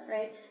knowledge set,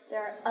 right?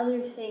 There are other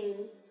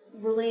things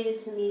related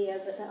to media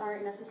but that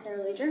aren't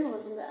necessarily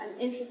journalism that I'm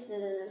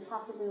interested in and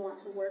possibly want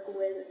to work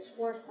with or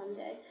explore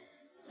someday.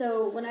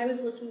 So when I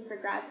was looking for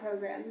grad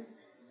programs,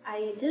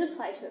 I did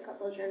apply to a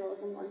couple of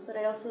journalism ones, but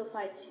I also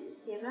applied to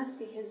CMS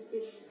because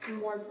it's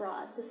more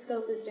broad. The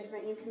scope is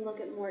different. You can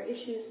look at more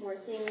issues, more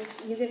things.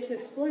 You get to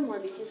explore more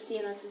because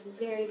CMS is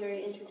very, very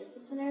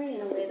interdisciplinary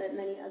in a way that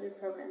many other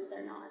programs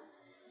are not.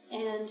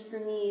 And for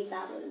me,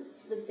 that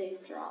was the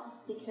big draw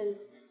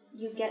because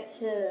you get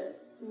to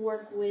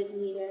work with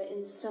media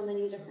in so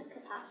many different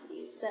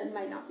capacities that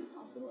might not be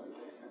possible in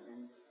other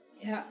programs.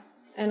 Yeah,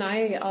 and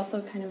I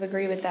also kind of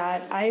agree with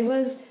that.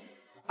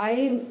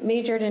 I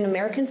majored in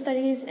American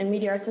Studies and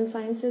Media Arts and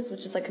Sciences,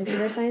 which is like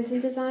computer science and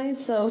design,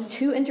 so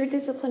 2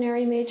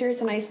 interdisciplinary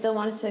majors, and I still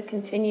wanted to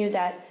continue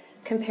that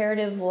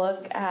comparative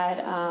look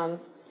at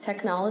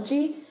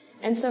technology.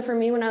 And so for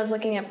me, when I was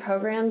looking at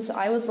programs,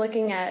 I was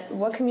looking at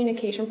what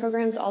communication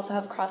programs also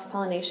have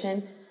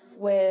cross-pollination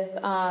with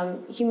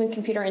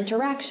human-computer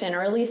interaction,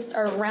 or at least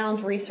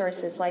around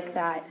resources like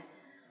that.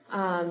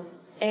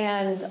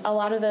 And a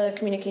lot of the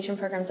communication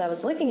programs I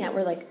was looking at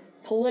were like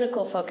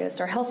political focused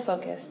or health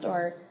focused,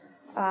 or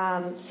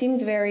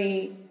seemed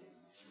very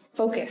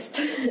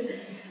focused.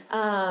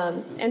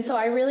 And so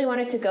I really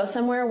wanted to go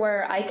somewhere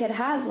where I could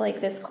have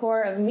like this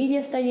core of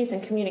media studies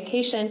and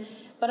communication,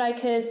 but I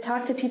could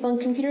talk to people in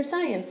computer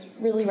science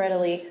really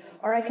readily,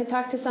 or I could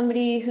talk to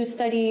somebody who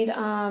studied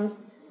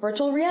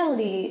virtual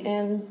reality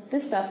and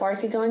this stuff, or I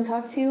could go and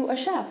talk to a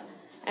chef,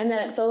 and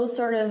that those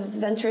sort of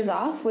ventures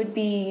off would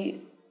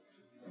be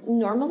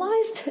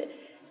normalized.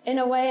 in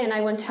a way, and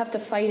I wouldn't have to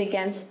fight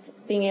against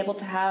being able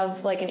to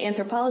have like an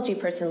anthropology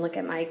person look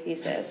at my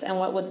thesis and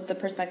what would the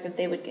perspective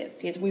they would give,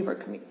 because we were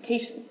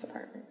communications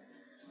department.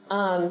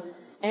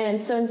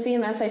 And so in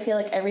CMS, I feel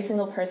like every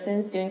single person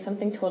is doing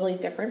something totally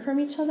different from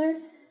each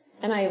other,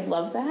 and I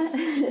love that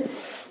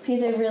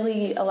because it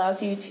really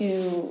allows you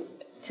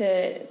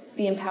to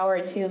be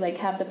empowered to like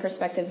have the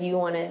perspective you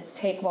want to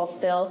take while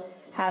still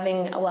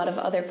having a lot of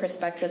other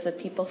perspectives of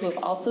people who have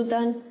also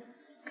done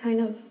kind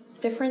of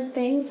different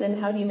things, and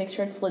how do you make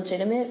sure it's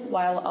legitimate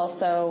while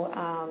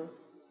also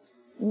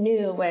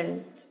new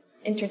and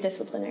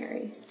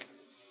interdisciplinary.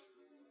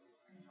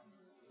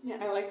 Yeah,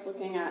 I like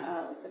looking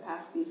at the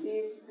past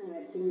theses, and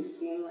it didn't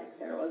seem like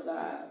there was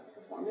a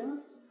formula.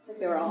 Like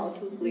they were all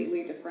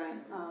completely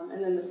different,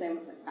 and then the same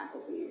with like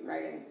faculty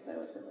writing. So I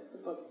looked at like the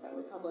books that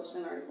were published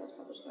and articles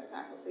published by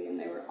faculty, and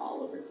they were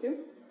all over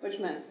too, which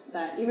meant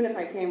that even if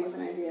I came with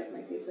an idea of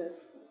my thesis,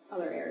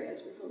 other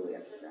areas were totally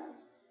up for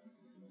grabs.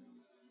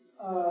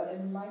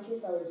 In my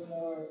case, I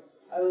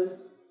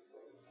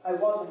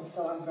wasn't,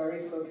 so I'm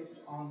very focused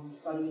on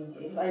studying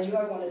games. I knew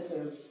I wanted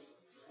to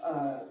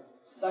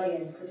study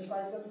and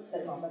criticize them,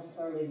 but not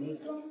necessarily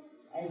make them.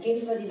 And game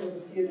studies as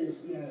a field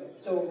is,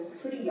 still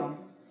pretty young.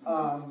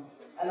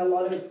 And a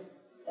lot of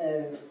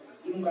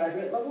even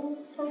graduate level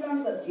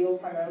programs that deal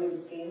primarily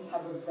with games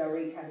have a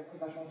very kind of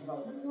professional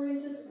development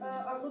oriented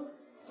outlook.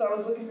 So I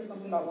was looking for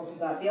something that wasn't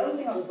that. The other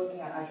thing I was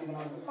looking at actually when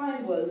I was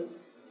applying was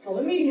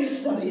global media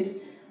studies.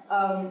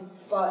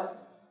 But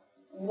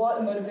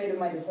what motivated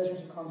my decision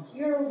to come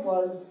here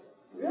was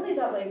really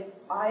that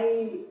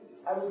I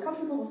was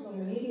comfortable with film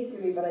and media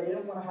theory, but I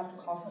didn't want to have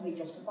to constantly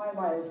justify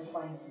why I was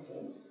applying for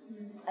games.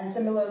 And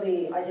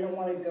similarly, I didn't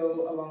want to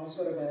go along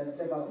sort of a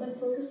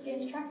development-focused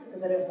games track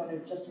because I didn't want to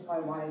justify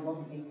why I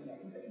wasn't making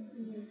anything.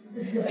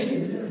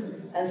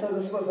 And so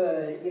this was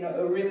a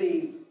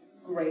really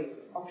great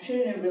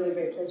opportunity and a really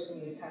great place for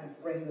me to kind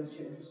of bring those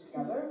two interests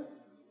together.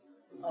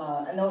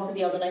 And also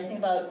the other nice thing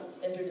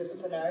about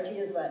interdisciplinarity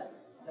is that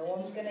no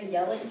one's going to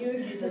yell at you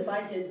if you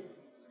decide to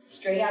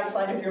stray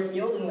outside of your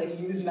field and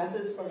use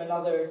methods from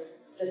another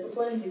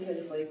discipline,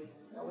 because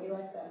no, we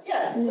like that.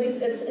 Yeah,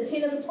 it's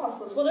seen as a plus.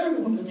 That's what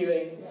everyone's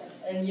doing,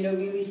 and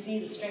we see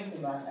the strength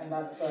in that, and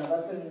that's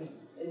been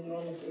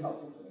enormously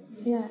helpful for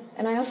me. Yeah,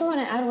 and I also want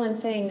to add one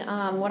thing.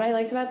 What I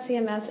liked about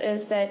CMS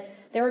is that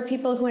there were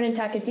people who went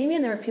into academia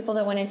and there were people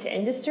that went into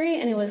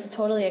industry, and it was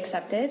totally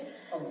accepted.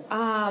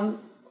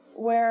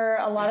 Where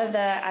a lot of the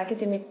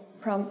academic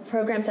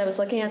programs I was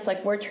looking at, it's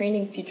like we're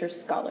training future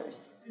scholars.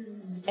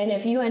 And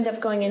if you end up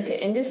going into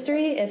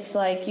industry, it's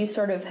like you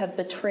sort of have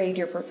betrayed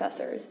your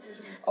professors,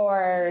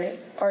 or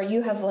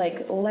you have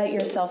let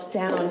yourself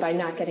down by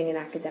not getting an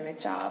academic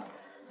job.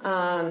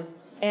 And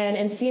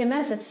in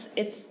CMS,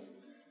 it's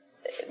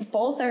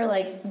both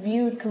are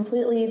viewed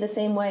completely the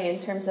same way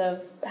in terms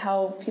of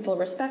how people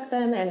respect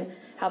them and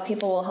how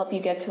people will help you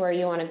get to where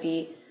you want to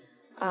be.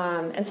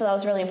 And so that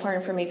was really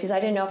important for me because I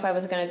didn't know if I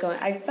was going to go.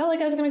 I felt like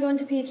I was going to go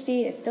into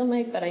PhD. I still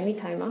might, but I need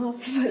time off.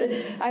 But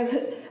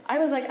I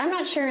was like, I'm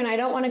not sure, and I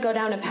don't want to go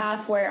down a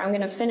path where I'm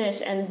going to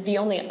finish and the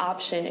only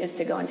option is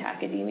to go into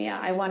academia.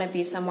 I want to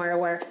be somewhere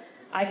where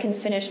I can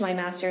finish my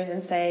master's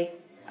and say,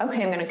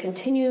 okay, I'm going to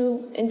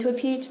continue into a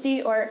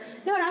PhD, or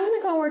no, I'm going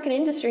to go and work in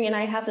industry, and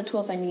I have the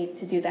tools I need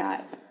to do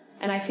that.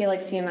 And I feel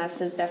like CMS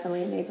is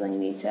definitely enabling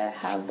me to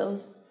have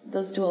those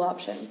dual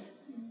options.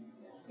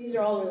 These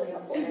are all really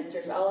helpful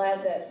answers. I'll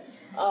add that,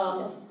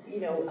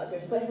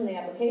 there's a place in the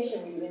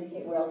application where you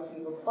indicate where else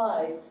you've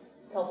applied.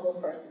 It's helpful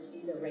for us to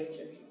see the range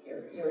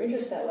of your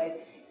interests that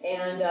way.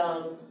 And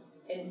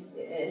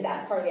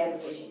that part of the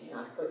application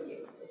cannot hurt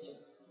you. It's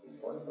just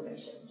useful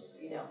information, just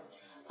so you know.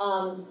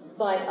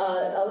 But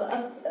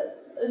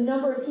a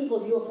number of people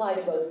do apply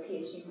to both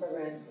PhD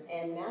programs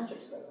and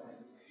master's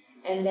programs.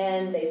 And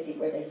then they see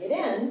where they get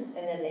in,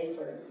 and then they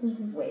sort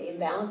of weigh and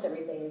balance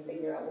everything and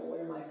figure out, well, what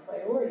are my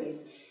priorities?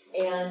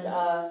 And,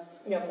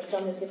 for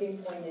some, the tipping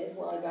point is,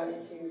 well, I got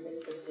into this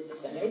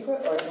prestigious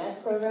MS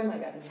program, I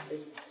got into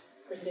this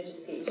prestigious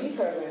PhD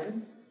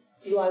program.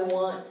 Do I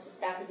want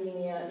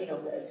academia,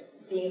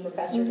 being a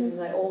professor to be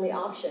my only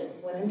option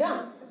when I'm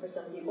done? And for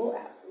some people,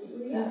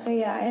 absolutely yes. So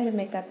yeah, I had to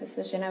make that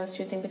decision. I was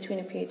choosing between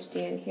a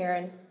PhD and here.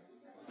 And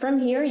from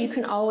here, you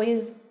can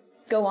always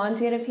go on to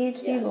get a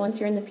PhD, but once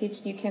you're in the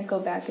PhD, you can't go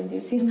back and do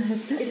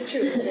CMS. It's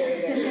true. It's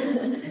very,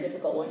 very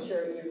difficult once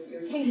you're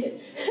tainted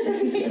as a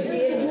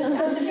PhD and you just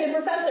have to be a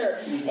professor.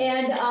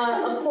 And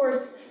of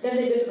course, then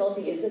the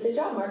difficulty is that the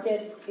job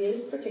market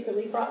is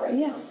particularly fraught right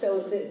now. So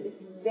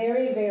it's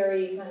very,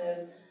 very kind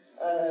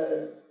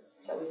of,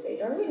 shall we say,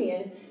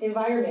 Darwinian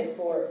environment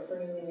for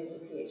newly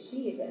minted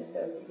PhDs. And so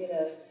if you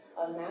get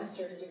a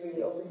master's degree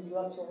that opens you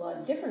up to a lot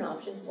of different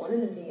options, one of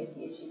them being a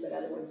PhD, but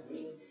other ones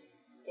being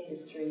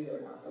industry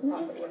or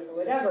not-for-profit work or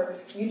whatever,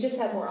 you just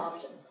have more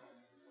options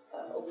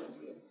open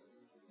to you.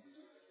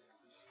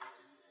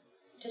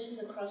 Just as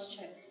a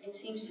cross-check, it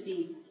seems to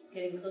be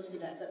getting close to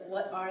that, but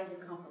what are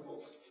the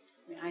comparables?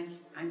 I mean,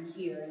 I'm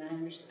here and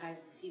I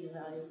see the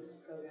value of this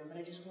program, but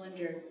I just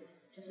wonder,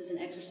 just as an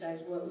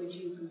exercise, what would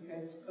you compare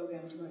this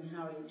program to and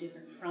how are you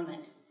different from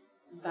it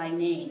by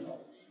name?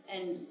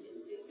 And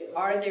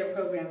are there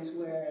programs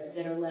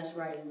that are less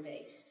writing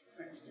based,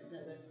 for instance,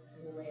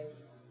 as a way of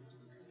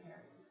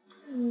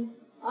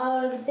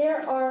comparing?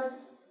 There are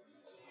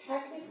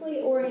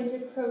technically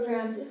oriented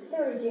programs. Isn't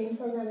there a game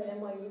program at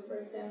NYU, for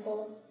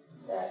example,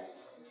 that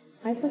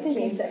I was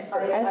thinking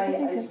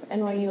of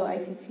NYU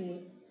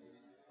ITP.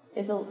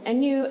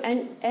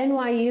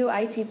 NYU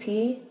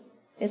ITP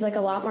is like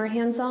a lot more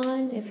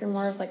hands-on if you're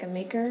more of like a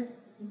maker.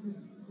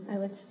 I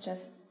would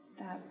suggest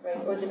that. Right,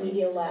 or the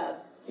Media Lab.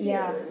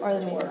 Yeah, or the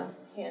Media more Lab.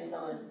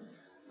 Hands-on.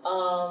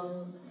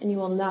 And you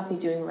will not be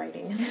doing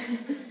writing.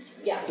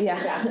 Yeah,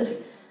 exactly.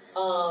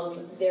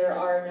 There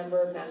are a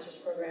number of master's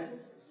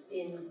programs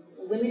in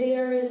limited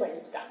areas,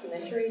 like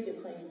documentary, to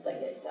play,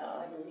 like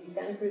I believe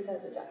Santa Cruz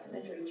has a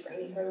documentary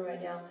training program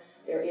right now.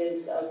 There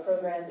is a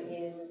program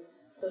in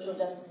social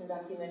justice and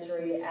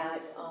documentary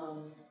at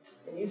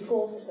the New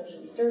School for Social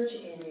Research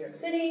in New York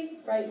City,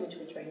 right, which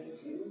would train you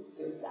to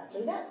do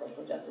exactly that,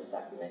 social justice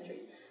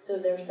documentaries. So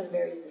there's some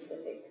very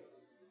specific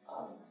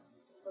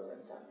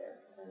programs out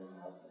there. I don't know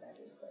how helpful that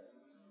is, but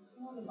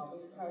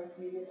Comparative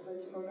media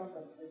studies program,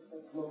 but it's a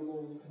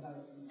global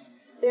comparison.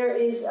 there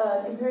is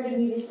comparative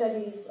media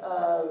studies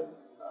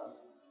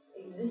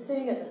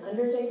existing as an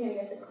undertaking, I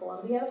guess, at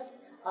Columbia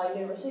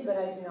University, but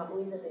I do not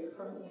believe that they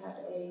currently have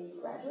a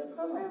graduate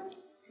program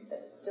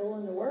that's still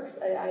in the works.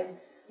 I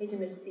need to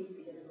misspeak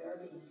because they are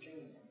being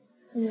streamed.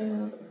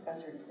 Yeah. Some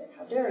professor to say,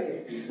 how dare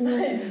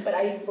you? But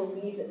I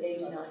believe that they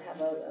do not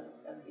have a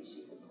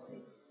PhD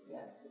component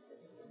yet,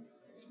 specifically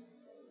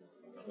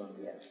in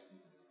Columbia.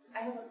 I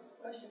have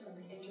a question from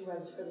the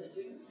interwebs for the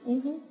students.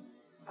 Mm-hmm.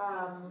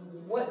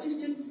 What do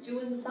students do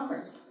in the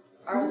summers?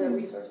 Are there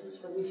resources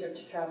for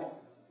research travel?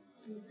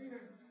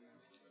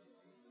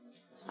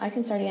 I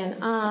can start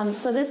again.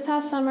 So this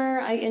past summer,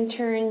 I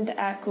interned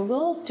at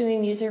Google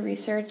doing user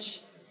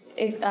research,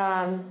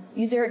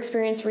 user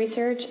experience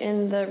research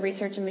in the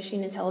research and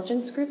machine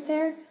intelligence group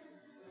there.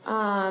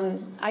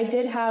 I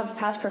did have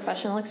past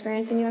professional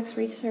experience in UX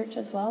research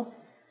as well.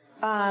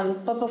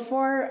 But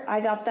before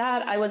I got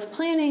that, I was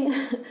planning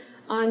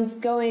on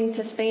going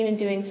to Spain and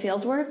doing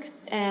field work,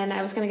 and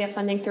I was going to get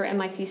funding through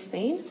MIT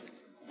Spain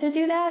to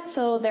do that.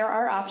 So there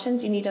are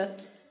options. You need to.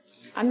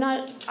 I'm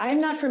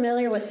not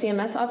familiar with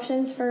CMS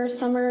options for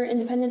summer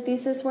independent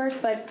thesis work,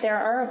 but there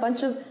are a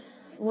bunch of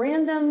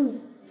random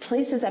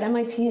places at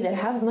MIT that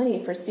have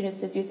money for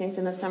students to do things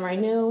in the summer. I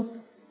know.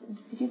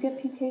 Did you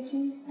get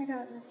PKG? I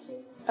got Misty.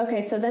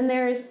 Okay, so then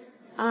there's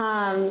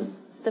the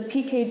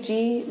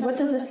PKG. What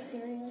does it?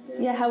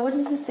 Yeah, what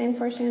does it stand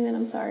for, Shannon?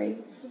 I'm sorry.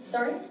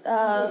 Sorry?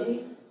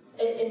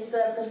 It's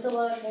the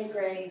Priscilla K.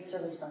 Gray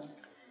Service Fund.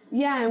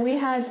 Yeah, and we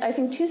had, I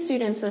think, 2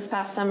 students this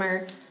past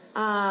summer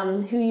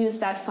who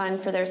used that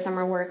fund for their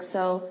summer work.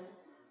 So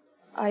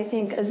I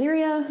think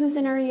Aziria, who's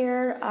in our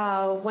year,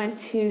 went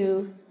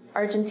to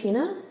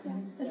Argentina. Yeah.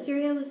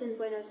 Assyria was in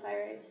Buenos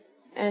Aires.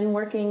 And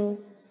working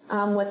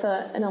with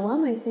an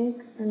alum, I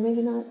think, or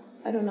maybe not.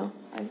 I don't know.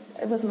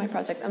 It wasn't my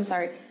project. I'm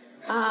sorry.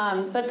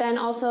 But then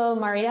also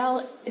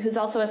Marielle, who's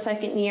also a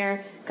second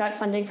year, got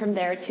funding from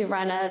there to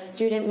run a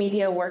student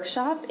media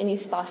workshop in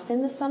East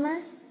Boston this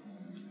summer.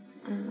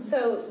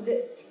 So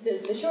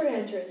the short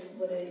answer is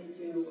what they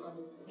do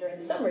during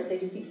the summer is they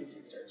do thesis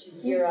research.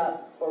 You gear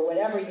up for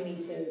whatever you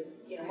need to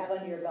have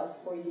under your belt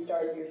before you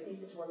start your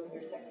thesis work in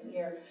your second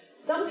year.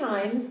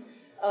 Sometimes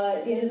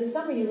at the end of the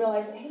summer you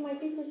realize, hey, my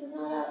thesis is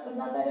not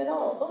that at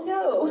all. Oh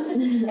no!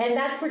 And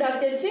that's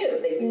productive too.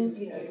 That you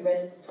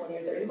read 20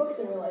 or 30 books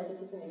and realize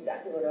this isn't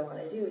exactly what I want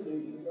to do, and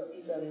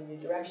you go in a new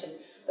direction.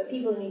 But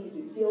people need to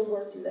do field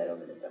work, do that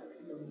over the summer.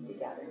 People need to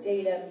gather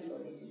data. People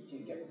need to do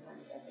different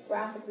kinds of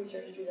ethnographic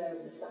research, do that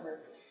over the summer.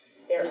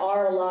 There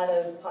are a lot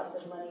of pots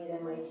of money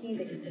at MIT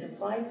that you can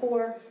apply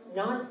for,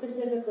 not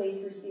specifically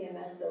through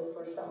CMS though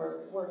for summer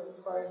work, as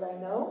far as I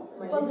know.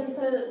 Well, there's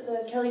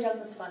the Kelly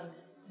Douglas Fund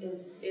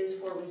is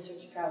for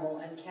research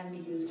travel and can be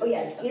used. Oh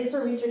yes, it is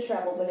for research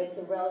travel, but it's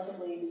a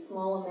relatively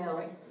small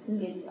amount.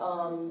 It's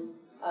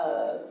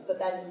but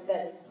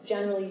that's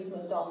generally used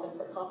most often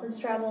for conference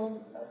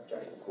travel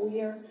during the school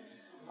year.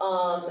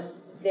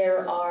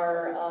 There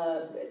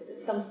are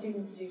some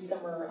students do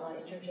summer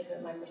internship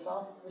at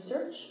Microsoft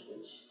Research,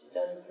 which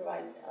does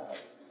provide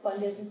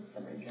funded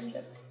summer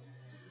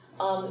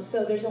internships.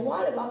 So there's a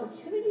lot of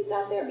opportunities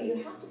out there, but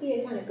you have to be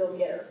a kind of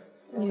go-getter.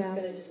 No one's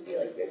going to just be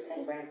like, here's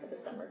 10 grand for the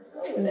summer,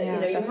 go with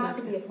it. You have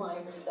to be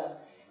applying for stuff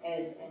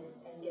and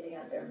getting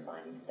out there and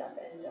finding stuff.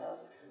 And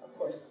of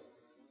course,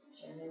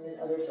 Shannon and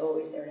others are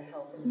always there to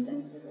help and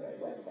send you to the right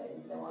website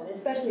and so on,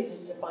 especially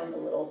just to find the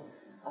little,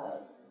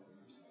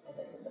 as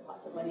I said, the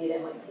pots of money at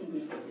MIT,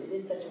 because it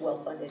is such a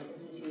well-funded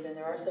institute and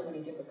there are so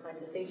many different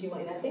kinds of things you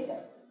might not think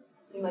of.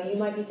 You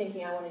might be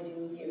thinking, I want to do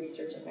media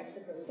research in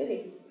Mexico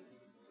City,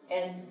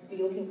 and be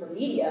looking for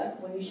media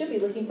when you should be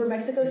looking for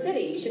Mexico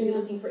City. You should be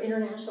looking for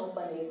international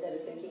funding instead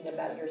of thinking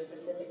about your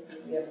specific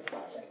media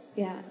project.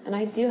 Yeah, and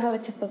I do have a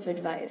tip of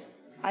advice.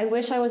 I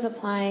wish I was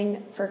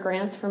applying for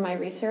grants for my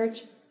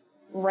research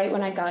right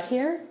when I got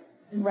here,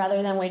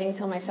 rather than waiting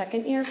till my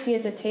second year,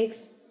 because it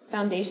takes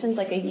foundations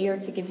like a year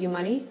to give you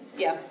money.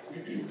 Yeah.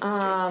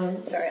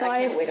 Sorry, So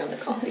I can't wait on the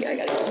coffee. I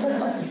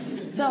gotta.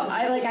 So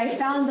I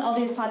found all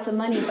these pots of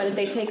money, but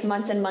they take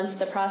months and months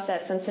to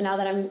process. And so now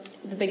that I'm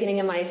at the beginning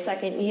of my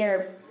second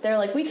year, they're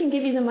like, we can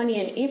give you the money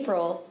in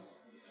April.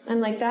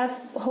 I'm like, that's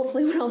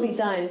hopefully when I'll be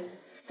done.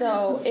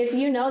 So if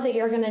you know that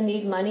you're going to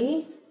need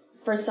money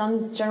for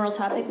some general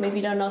topic, maybe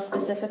you don't know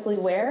specifically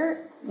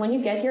where, when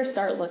you get here,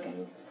 start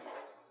looking.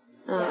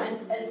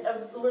 And as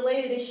a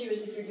related issue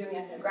is if you're doing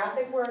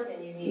ethnographic work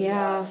and you need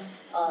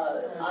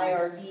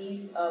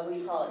IRB, what do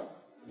you call it?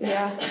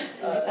 Yeah.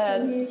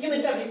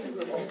 Human subjects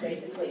approval,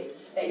 basically,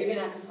 that you're going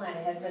to have to plan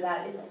ahead for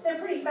that. They're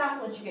pretty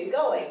fast once you get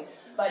going,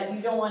 but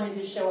you don't want to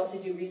just show up to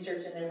do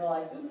research and then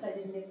realize, oops, I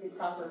didn't get the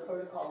proper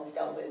protocols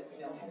dealt with,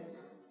 ahead of time.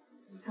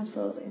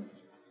 Absolutely.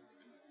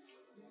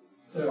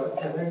 So,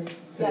 Heather,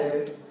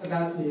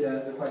 about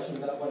the question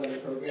about what other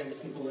programs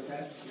people look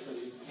at, because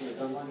you've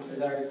done one,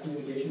 as our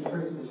communications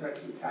person, we try to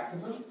keep track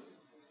of them.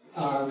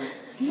 I'm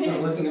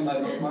looking at my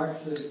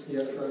bookmarks of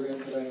the other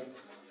programs that I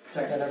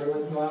check out every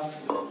once in a while.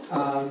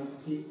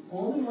 The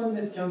only one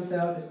that jumps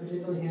out as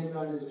particularly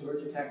hands-on is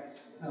Georgia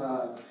Tech's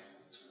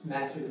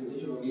Masters in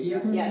Digital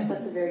Media. Yes,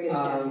 that's a very good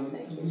example.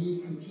 Thank you. We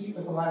compete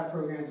with a lot of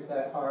programs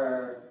that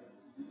are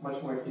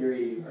much more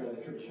theory or the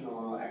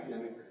traditional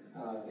academic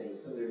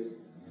base. So there's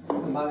the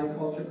Modern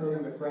Culture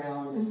program at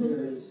Brown.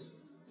 There's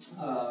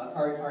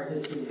art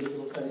history and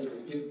visual studies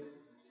at Duke.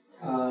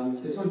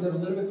 There's ones that are a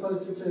little bit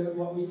closer to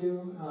what we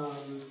do.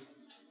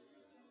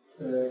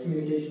 The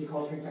Communication,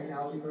 Culture, and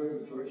Technology program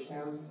at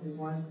Georgetown is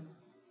one.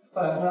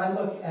 But when I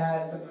look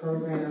at the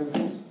programs,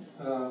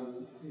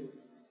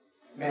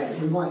 man,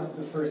 we want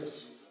the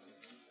first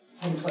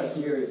 10 plus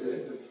years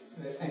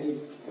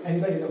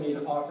anybody that we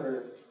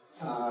offer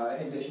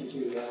admission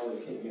to, they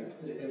always came here.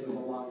 It was a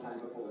long time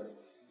before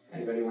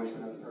anybody went to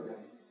another program.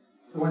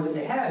 The ones that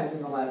they have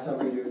in the last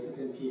several years have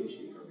been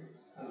PhD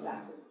programs.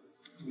 Exactly.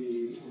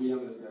 We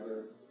almost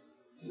never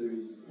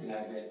lose an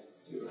admit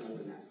to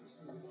another master's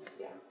program.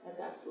 Yeah,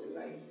 that's absolutely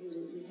right.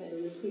 You tend to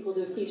lose people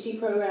to a PhD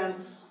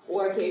program,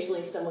 or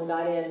occasionally someone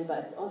got in,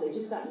 but they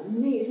just got an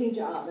amazing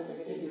job and they're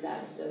going to do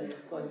that instead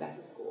of going back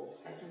to school.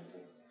 That kind of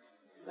thing.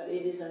 But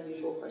it is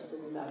unusual for us to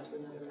move out to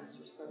another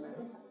master's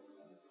program.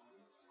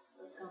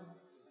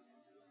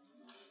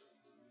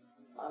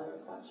 Other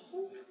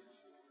questions?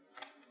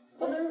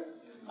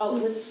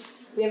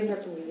 We haven't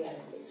heard from you yet.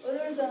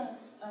 Other than,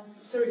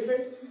 sorry,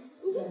 first,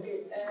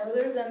 okay,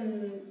 other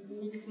than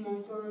Nick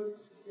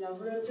Mumford's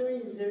laboratory,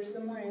 is there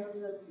someone else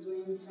that's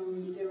doing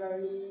some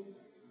literary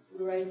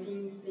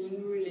writing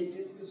thing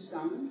related to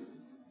sound?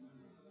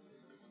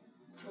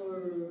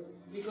 Or,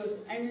 because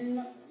I'm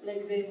not,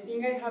 like, the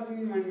thing I have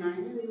in my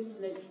mind is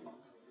like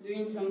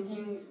doing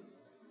something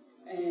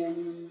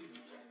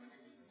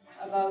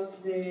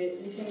about the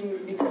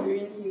listening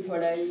experience in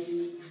what I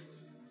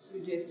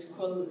suggest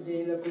called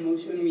the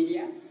locomotion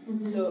media.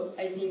 So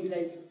I think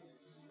like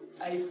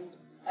I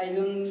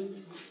don't,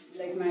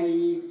 like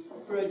my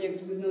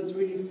project would not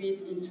really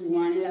fit into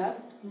one lab,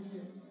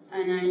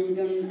 and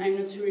I'm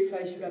not sure if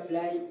I should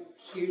apply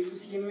here to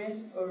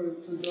CMS or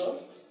to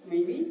DOSP,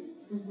 maybe,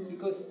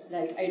 because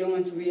like I don't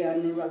want to be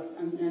an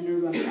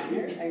urban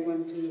planner. I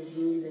want to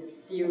do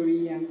like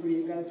theory and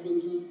critical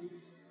thinking,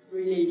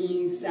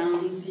 relating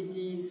sound,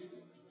 cities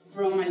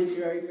from a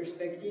literary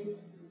perspective.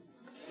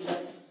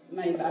 That's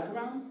my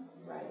background.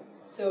 Right.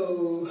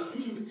 So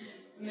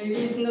maybe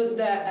it's not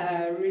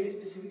that really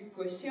specific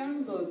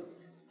question, but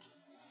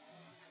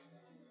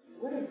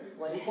what an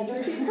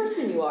interesting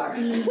person you are.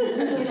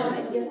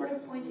 It's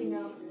worth pointing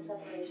out the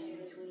separation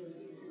between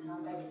thesis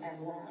topic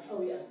and lab.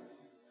 Oh yeah.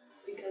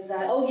 Because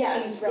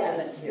that seems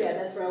relevant here. Yeah,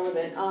 that's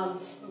relevant.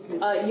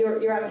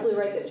 You're absolutely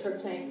right that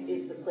Turk Tank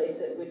is the place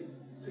that would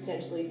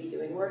potentially be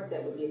doing work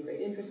that would be of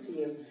great interest to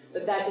you.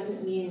 But that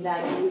doesn't mean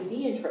that you would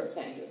be in Turk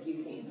Tank if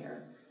you came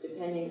here,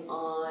 depending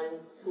on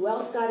who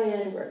else got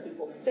in, where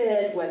people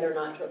fit, whether or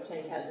not Turk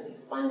Tank has any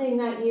funding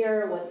that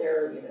year, what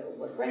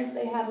grants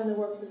they have in the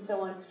works, and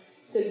so on.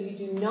 So you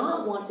do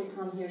not want to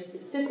come here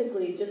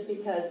specifically just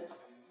because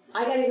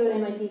I got to go to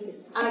MIT because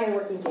I got to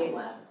work in game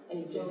lab, and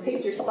you just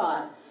picked your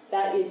spot.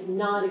 That is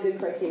not a good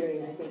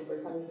criterion, I think, for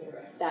coming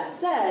here. That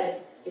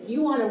said, if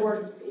you want to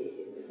work,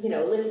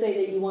 let's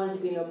say that you wanted to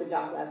be an Open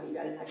Doc Lab, you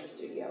got an Hyper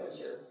Studio as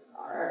your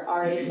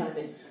RA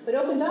assignment. But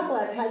Open Doc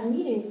Lab has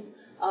meetings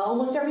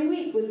almost every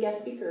week with guest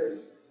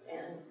speakers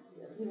and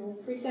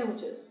free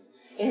sandwiches.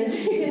 And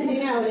you can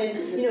hang out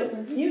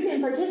and you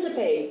can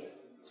participate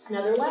in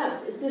other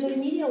labs. A Civic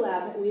Media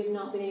Lab, we have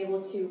not been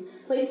able to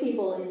place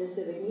people in the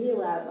Civic Media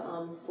Lab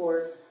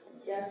for,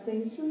 I guess,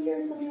 maybe 2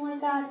 years, something like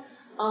that.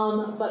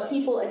 But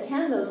people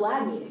attend those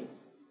lab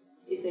meetings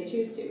if they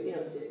choose to.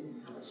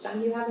 How much time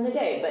do you have in the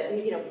day?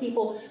 But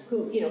people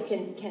who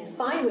can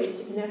find ways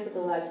to connect with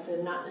the labs that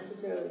they're not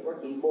necessarily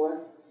working for.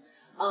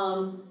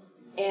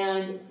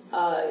 And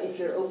if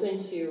you're open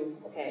to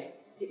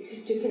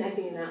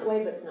connecting in that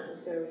way, but it's not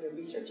necessarily your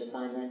research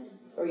assignment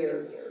or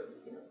your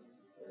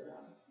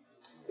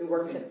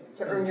work to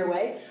earn your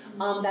way,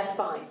 that's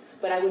fine.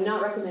 But I would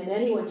not recommend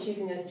anyone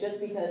choosing us just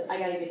because I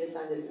gotta get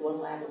assigned to this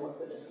one lab and work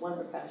with this one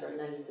professor and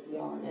that is the be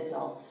all and end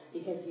all,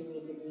 because you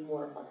need to be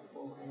more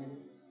flexible and.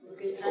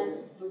 Okay,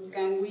 and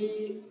can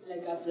we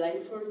like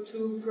apply for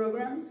 2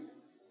 programs?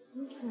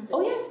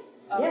 Oh yes,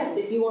 yes.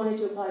 If you wanted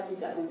to apply to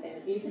dozen,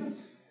 and you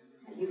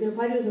can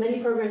apply to as many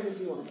programs as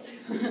you want.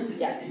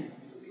 Yes.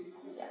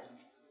 Yeah.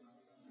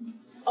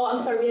 Oh,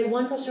 I'm sorry. We had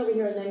one question over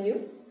here, and then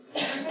you.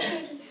 I'm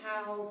curious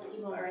how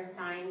people are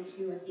assigned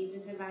to a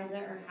thesis advisor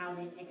or how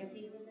they pick a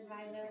thesis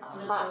advisor.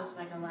 Aha.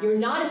 You're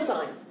not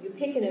assigned. You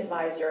pick an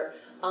advisor.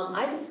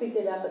 I can speak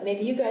to that, but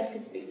maybe you guys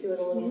could speak to it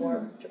a little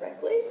more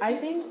directly. I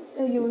think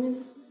you want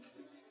to.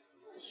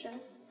 Sure.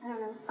 I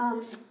don't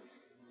know.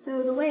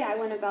 So the way I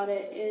went about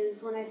it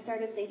is when I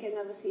started thinking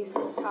of a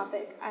thesis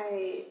topic,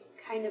 I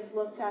kind of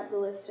looked at the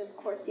list of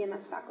core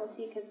CMS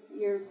faculty because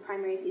your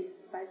primary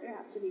thesis advisor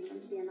has to be from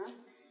CMS.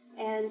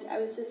 And I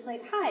was just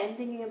like, hi, I'm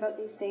thinking about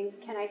these things.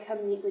 Can I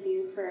come meet with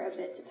you for a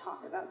bit to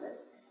talk about this?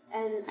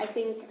 And I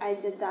think I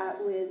did that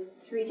with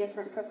 3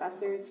 different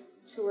professors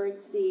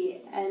towards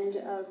the end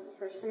of the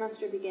first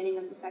semester, beginning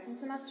of the second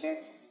semester.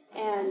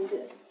 And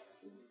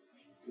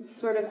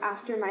sort of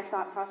after my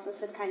thought process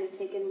had kind of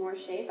taken more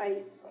shape, I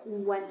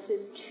went to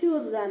 2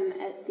 of them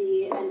at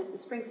the end of the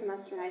spring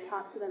semester and I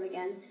talked to them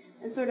again.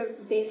 And sort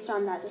of based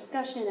on that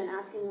discussion and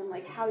asking them,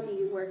 like, how do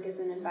you work as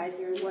an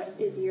advisor? What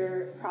is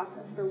your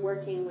process for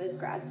working with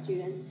grad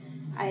students?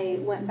 I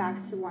went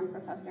back to one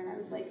professor and I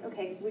was like,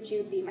 okay, would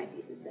you be my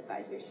thesis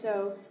advisor?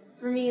 So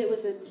for me, it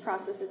was a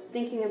process of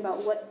thinking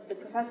about what the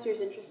professor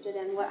is interested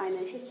in, what I'm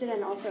interested in,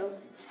 and also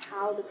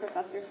how the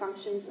professor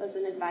functions as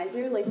an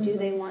advisor. Like, do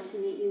they want to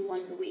meet you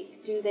once a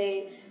week? Do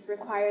they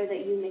require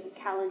that you make a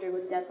calendar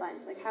with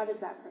deadlines? Like, how does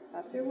that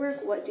professor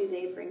work? What do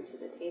they bring to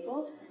the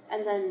table?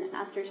 And then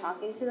after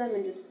talking to them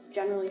and just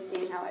generally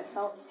seeing how I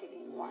felt,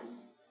 picking one.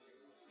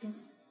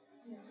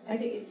 I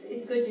think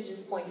it's good to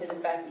just point to the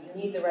fact that you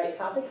need the right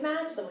topic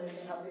match, someone who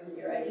can help you with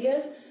your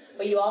ideas,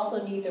 but you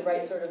also need the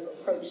right sort of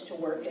approach to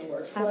work and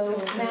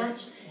workflow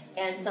match.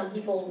 And some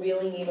people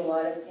really need a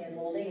lot of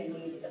hand-holding and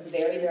need a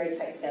very, very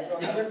tight schedule.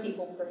 And other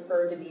people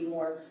prefer to be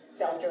more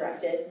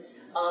self-directed.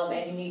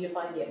 And you need to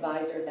find the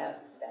advisor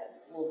that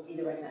will be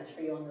the right match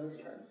for you on those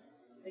terms.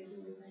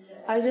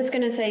 I was just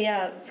going to say,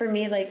 yeah, for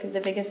me, like,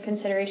 the biggest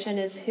consideration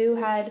is who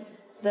had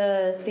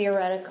the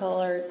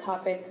theoretical or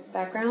topic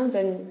backgrounds,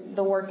 and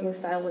the working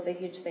style was a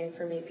huge thing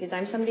for me because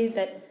I'm somebody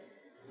that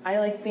I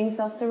like being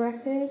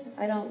self-directed.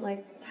 I don't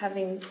like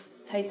having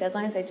tight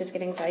deadlines. I just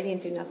get anxiety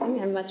and do nothing.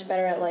 I'm much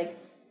better at, like,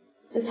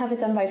 just have it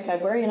done by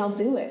February and I'll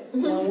do it.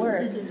 It'll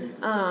work.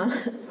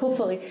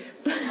 Hopefully.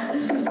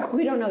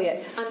 We don't know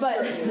yet.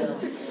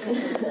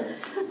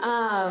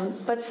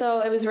 But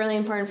so it was really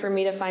important for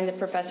me to find a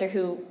professor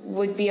who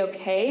would be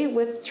okay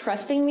with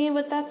trusting me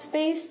with that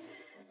space.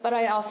 But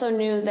I also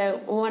knew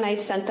that when I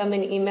sent them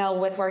an email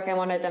with work I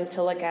wanted them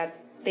to look at,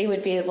 they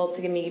would be able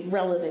to give me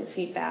relevant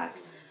feedback.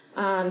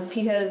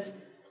 Because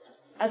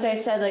as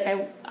I said, like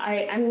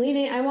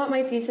I want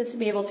my thesis to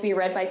be able to be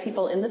read by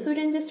people in the food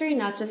industry,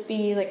 not just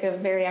be like a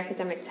very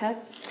academic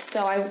text.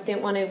 So I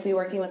didn't want to be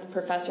working with a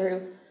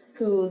professor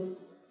who's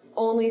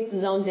only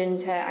zoned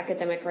into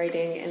academic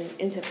writing and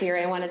into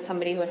theory. I wanted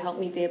somebody who would help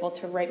me be able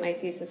to write my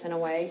thesis in a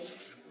way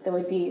that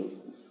would be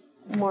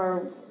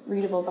more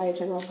readable by a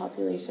general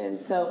population.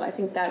 So I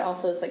think that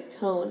also is like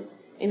tone,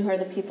 and who are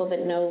the people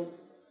that know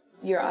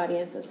your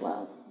audience as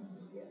well.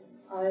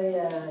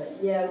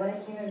 When I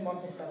came in,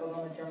 once I settled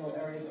on a general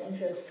area of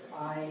interest,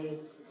 I,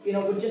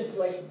 would just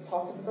like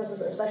talk to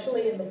professors,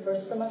 especially in the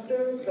first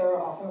semester. There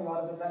are often a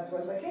lot of events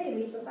where it's like, hey,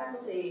 meet the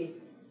faculty,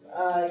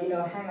 hang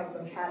out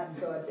with them, chat, and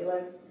so I'd be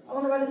like, I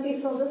want to write a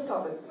thesis on this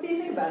topic. What do you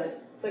think about it?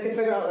 So I could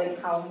figure out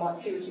like how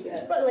much, see what you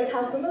get, but like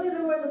how familiar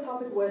they were with the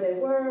topic, where they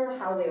were,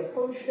 how they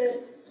approached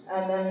it,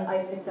 and then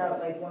I picked out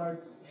like 1 or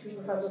 2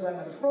 professors I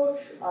might approach,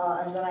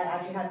 and then I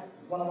actually had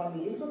one-on-one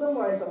meetings with them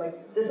where I said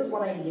like, this is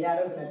what I need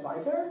out of an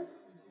advisor.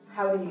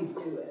 How do you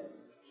do it?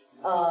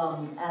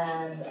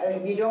 And I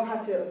mean, you don't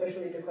have to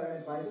officially declare an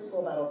advisor until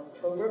about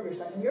October of your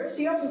second year, so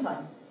you have some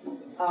time.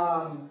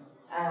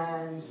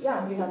 And yeah,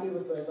 I'm pretty happy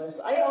with the advice.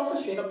 But I also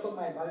straight up told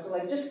my advisor,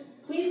 like, just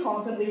please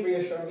constantly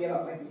reassure me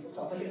about my thesis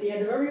topic at the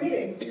end of every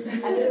meeting.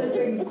 And it has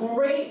been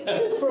great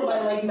for my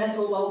like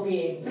mental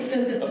well-being.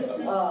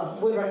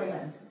 Would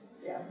recommend.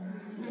 Yeah.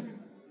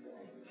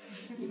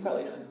 You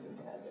probably don't.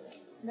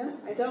 No,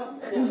 I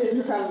don't.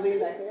 It's probably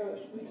exactly how it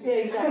should be. Yeah,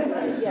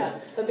 exactly. Yeah,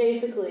 but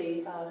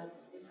basically,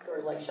 it's sort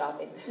of like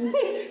shopping.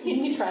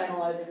 you try on a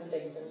lot of different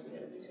things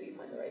until you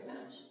find the right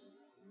match.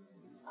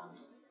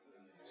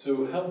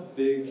 So how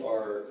big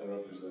are, I don't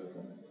know if there's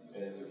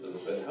an answer for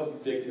this, but how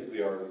big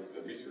typically are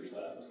the research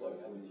labs? Like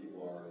how many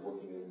people are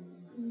working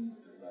in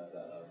this lab,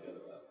 that lab, the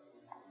other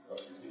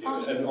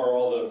lab? And are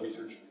all the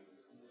research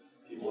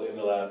people in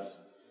the labs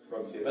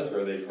from CMS,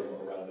 or are they from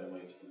around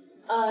MIT?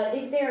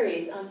 It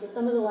varies. So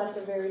some of the labs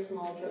are very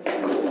small. For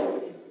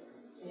example, it's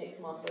Nick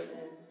come up with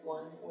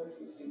 1 or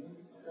 2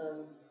 students,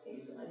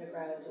 maybe some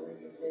undergrads or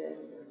interested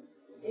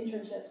in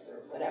internships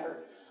or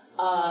whatever.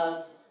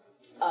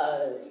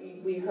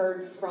 we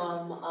heard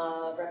from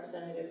a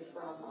representative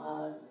from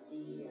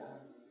the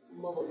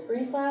Mobile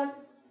Experience Lab,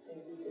 so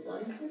the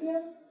design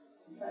studio,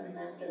 I'm trying to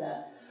master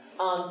that,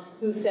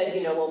 who said,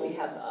 you know, well, we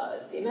have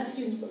CMS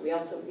students, but we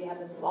have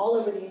them from all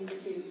over the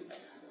institute.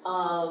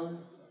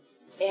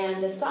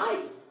 And the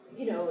size,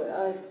 you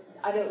know,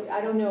 I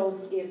don't know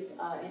if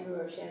Andrew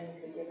or Shannon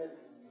could give us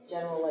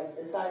general, like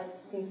the size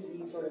seems to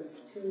be sort of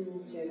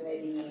 2 to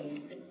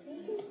maybe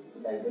 15.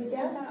 Is that a good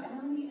guess?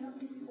 How many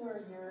people are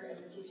here in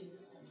the teaching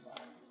systems lab?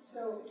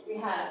 So we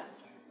have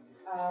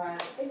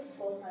 6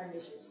 full-time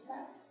research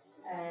staff,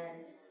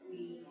 and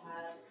we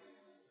have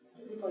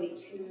typically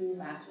 2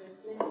 master's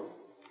students,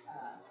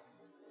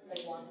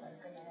 like one from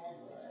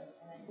CMS or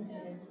an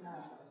student,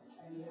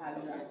 and you have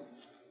your,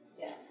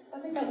 yeah. I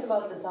think that's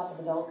about the top of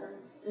the bell curve.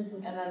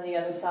 Mm-hmm. And then the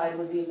other side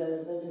would be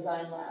the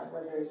design lab,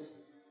 where there's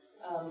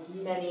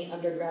many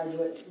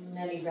undergraduates,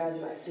 many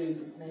graduate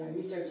students, many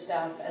research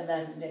staff, and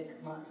then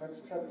Nick Montfort's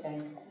stroke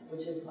tank,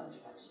 which is much,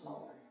 much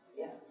smaller.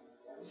 Yeah.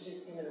 We've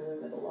just seen in a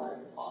room with a lot of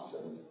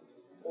awesome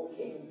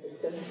working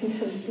systems and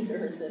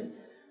computers and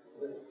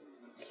with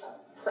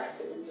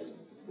presses and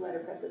letter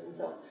presses and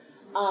so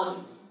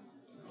on.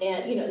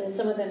 And you know, then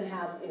some of them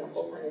have, you know,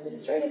 full-time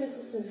administrative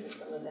assistants, and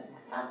some of them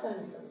have half-time,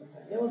 and some of them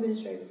have no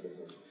administrative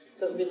assistants.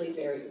 So it really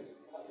varies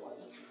quite a lot.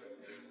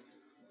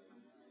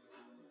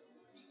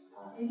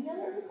 Any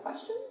other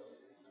questions?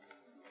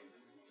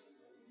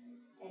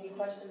 Any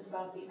questions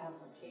about the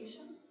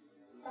application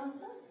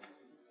process?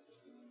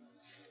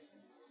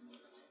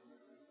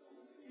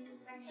 There's a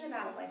section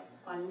about like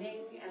funding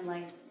and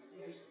like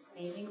your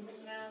savings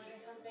account or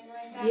something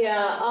like that.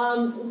 Yeah,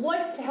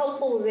 what's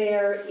helpful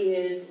there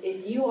is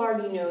if you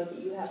already know that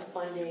you have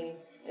funding,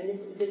 and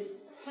this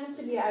tends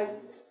to be, I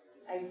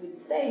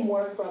would say,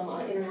 more from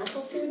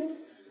international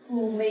students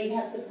who may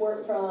have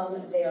support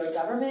from their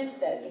government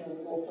that, you know,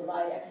 will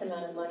provide X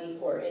amount of money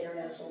for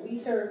international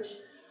research.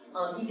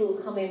 People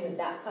who come in with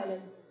that kind of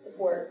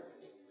support,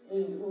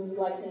 we would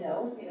like to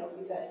know, you know,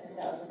 we've got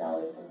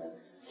 $10,000 from the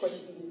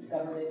Portuguese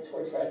government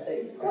towards grad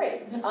studies.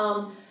 Great.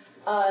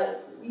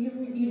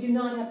 You do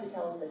not have to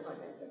tell us the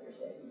contents of your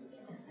savings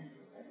account.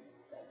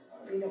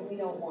 We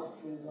don't want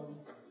to.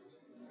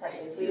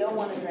 We don't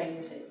want to drain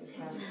your savings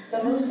account.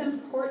 The most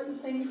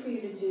important thing for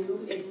you to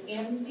do is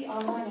in the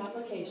online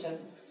application,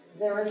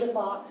 there is a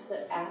box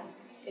that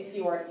asks if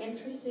you are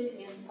interested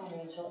in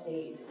financial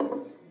aid.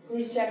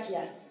 Please check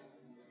yes,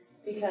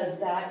 because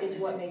that is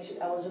what makes you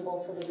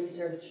eligible for the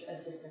research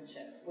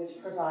assistantship, which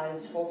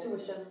provides full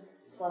tuition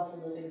plus a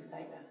living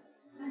stipend.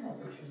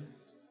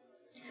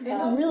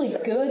 And really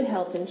good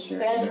health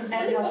insurance.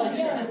 And health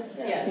insurance,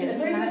 yes. And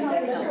very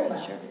good health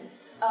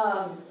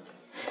insurance.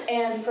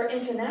 And for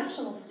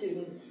international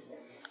students,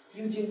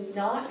 you do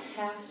not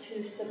have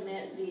to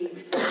submit the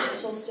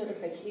financial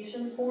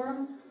certification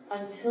form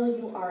until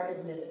you are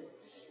admitted.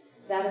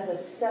 That is a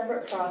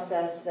separate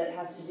process that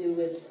has to do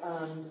with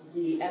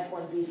the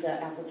F1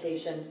 visa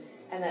application,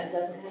 and that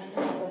doesn't have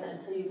to happen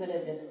until you've been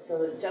admitted.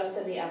 So just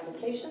in the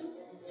application,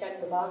 check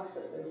the box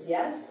that says,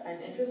 yes,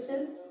 I'm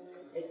interested.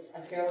 It's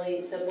a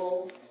fairly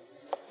simple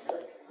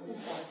click on the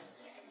box,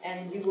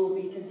 and you will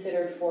be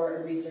considered for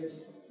a research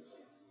assistant.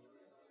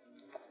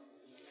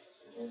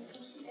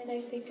 And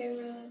I think I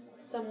read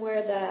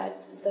somewhere that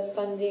the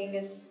funding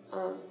is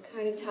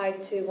kind of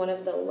tied to one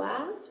of the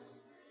labs.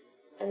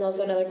 And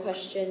also another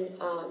question,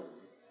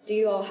 do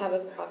you all have a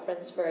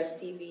preference for a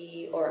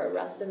CV or a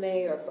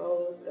resume or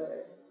both? Or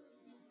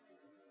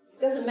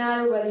it doesn't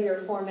matter whether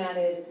you're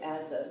formatted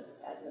as a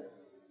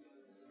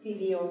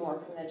CV or more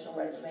conventional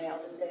resume.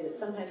 I'll just say that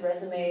sometimes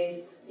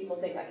resumes, people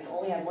think I can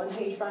only have 1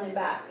 page front and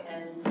back,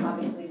 and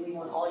obviously we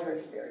want all your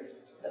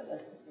experience. So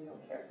we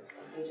don't care if it's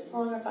 10 pages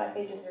long or 5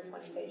 pages or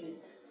 20 pages.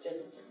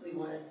 Just we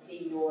want to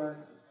see your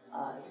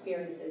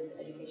experiences,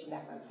 education,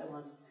 background, so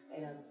on,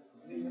 in a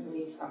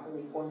reasonably,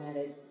 properly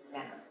formatted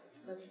manner.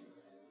 Okay.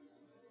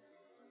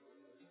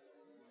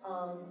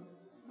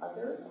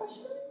 Other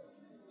questions?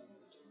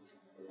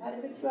 We've had a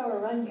good 2-hour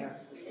run here.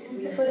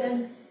 We put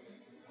in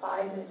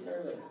 5 minutes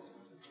early.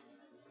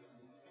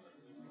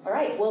 All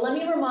right, well, let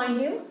me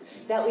remind you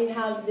that we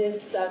have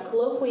this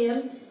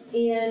colloquium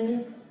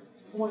in,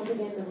 once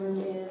again, the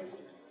room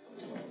is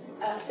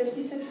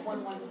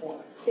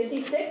 56114.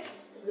 56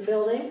 is the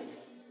building,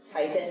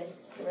 type in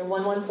room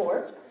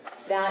 114.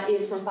 That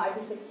is from 5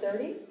 to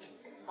 6:30.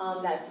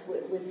 That's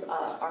with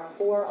our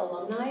 4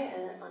 alumni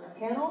and on a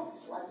panel.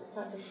 Lots of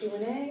time for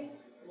Q&A,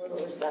 a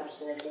little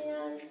reception at the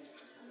end.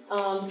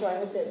 So I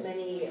hope that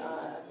many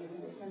of you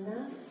will attend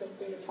that. Feel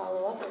free to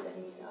follow up with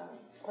any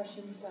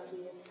questions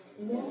via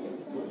email.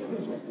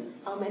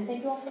 And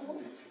thank you all for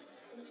coming.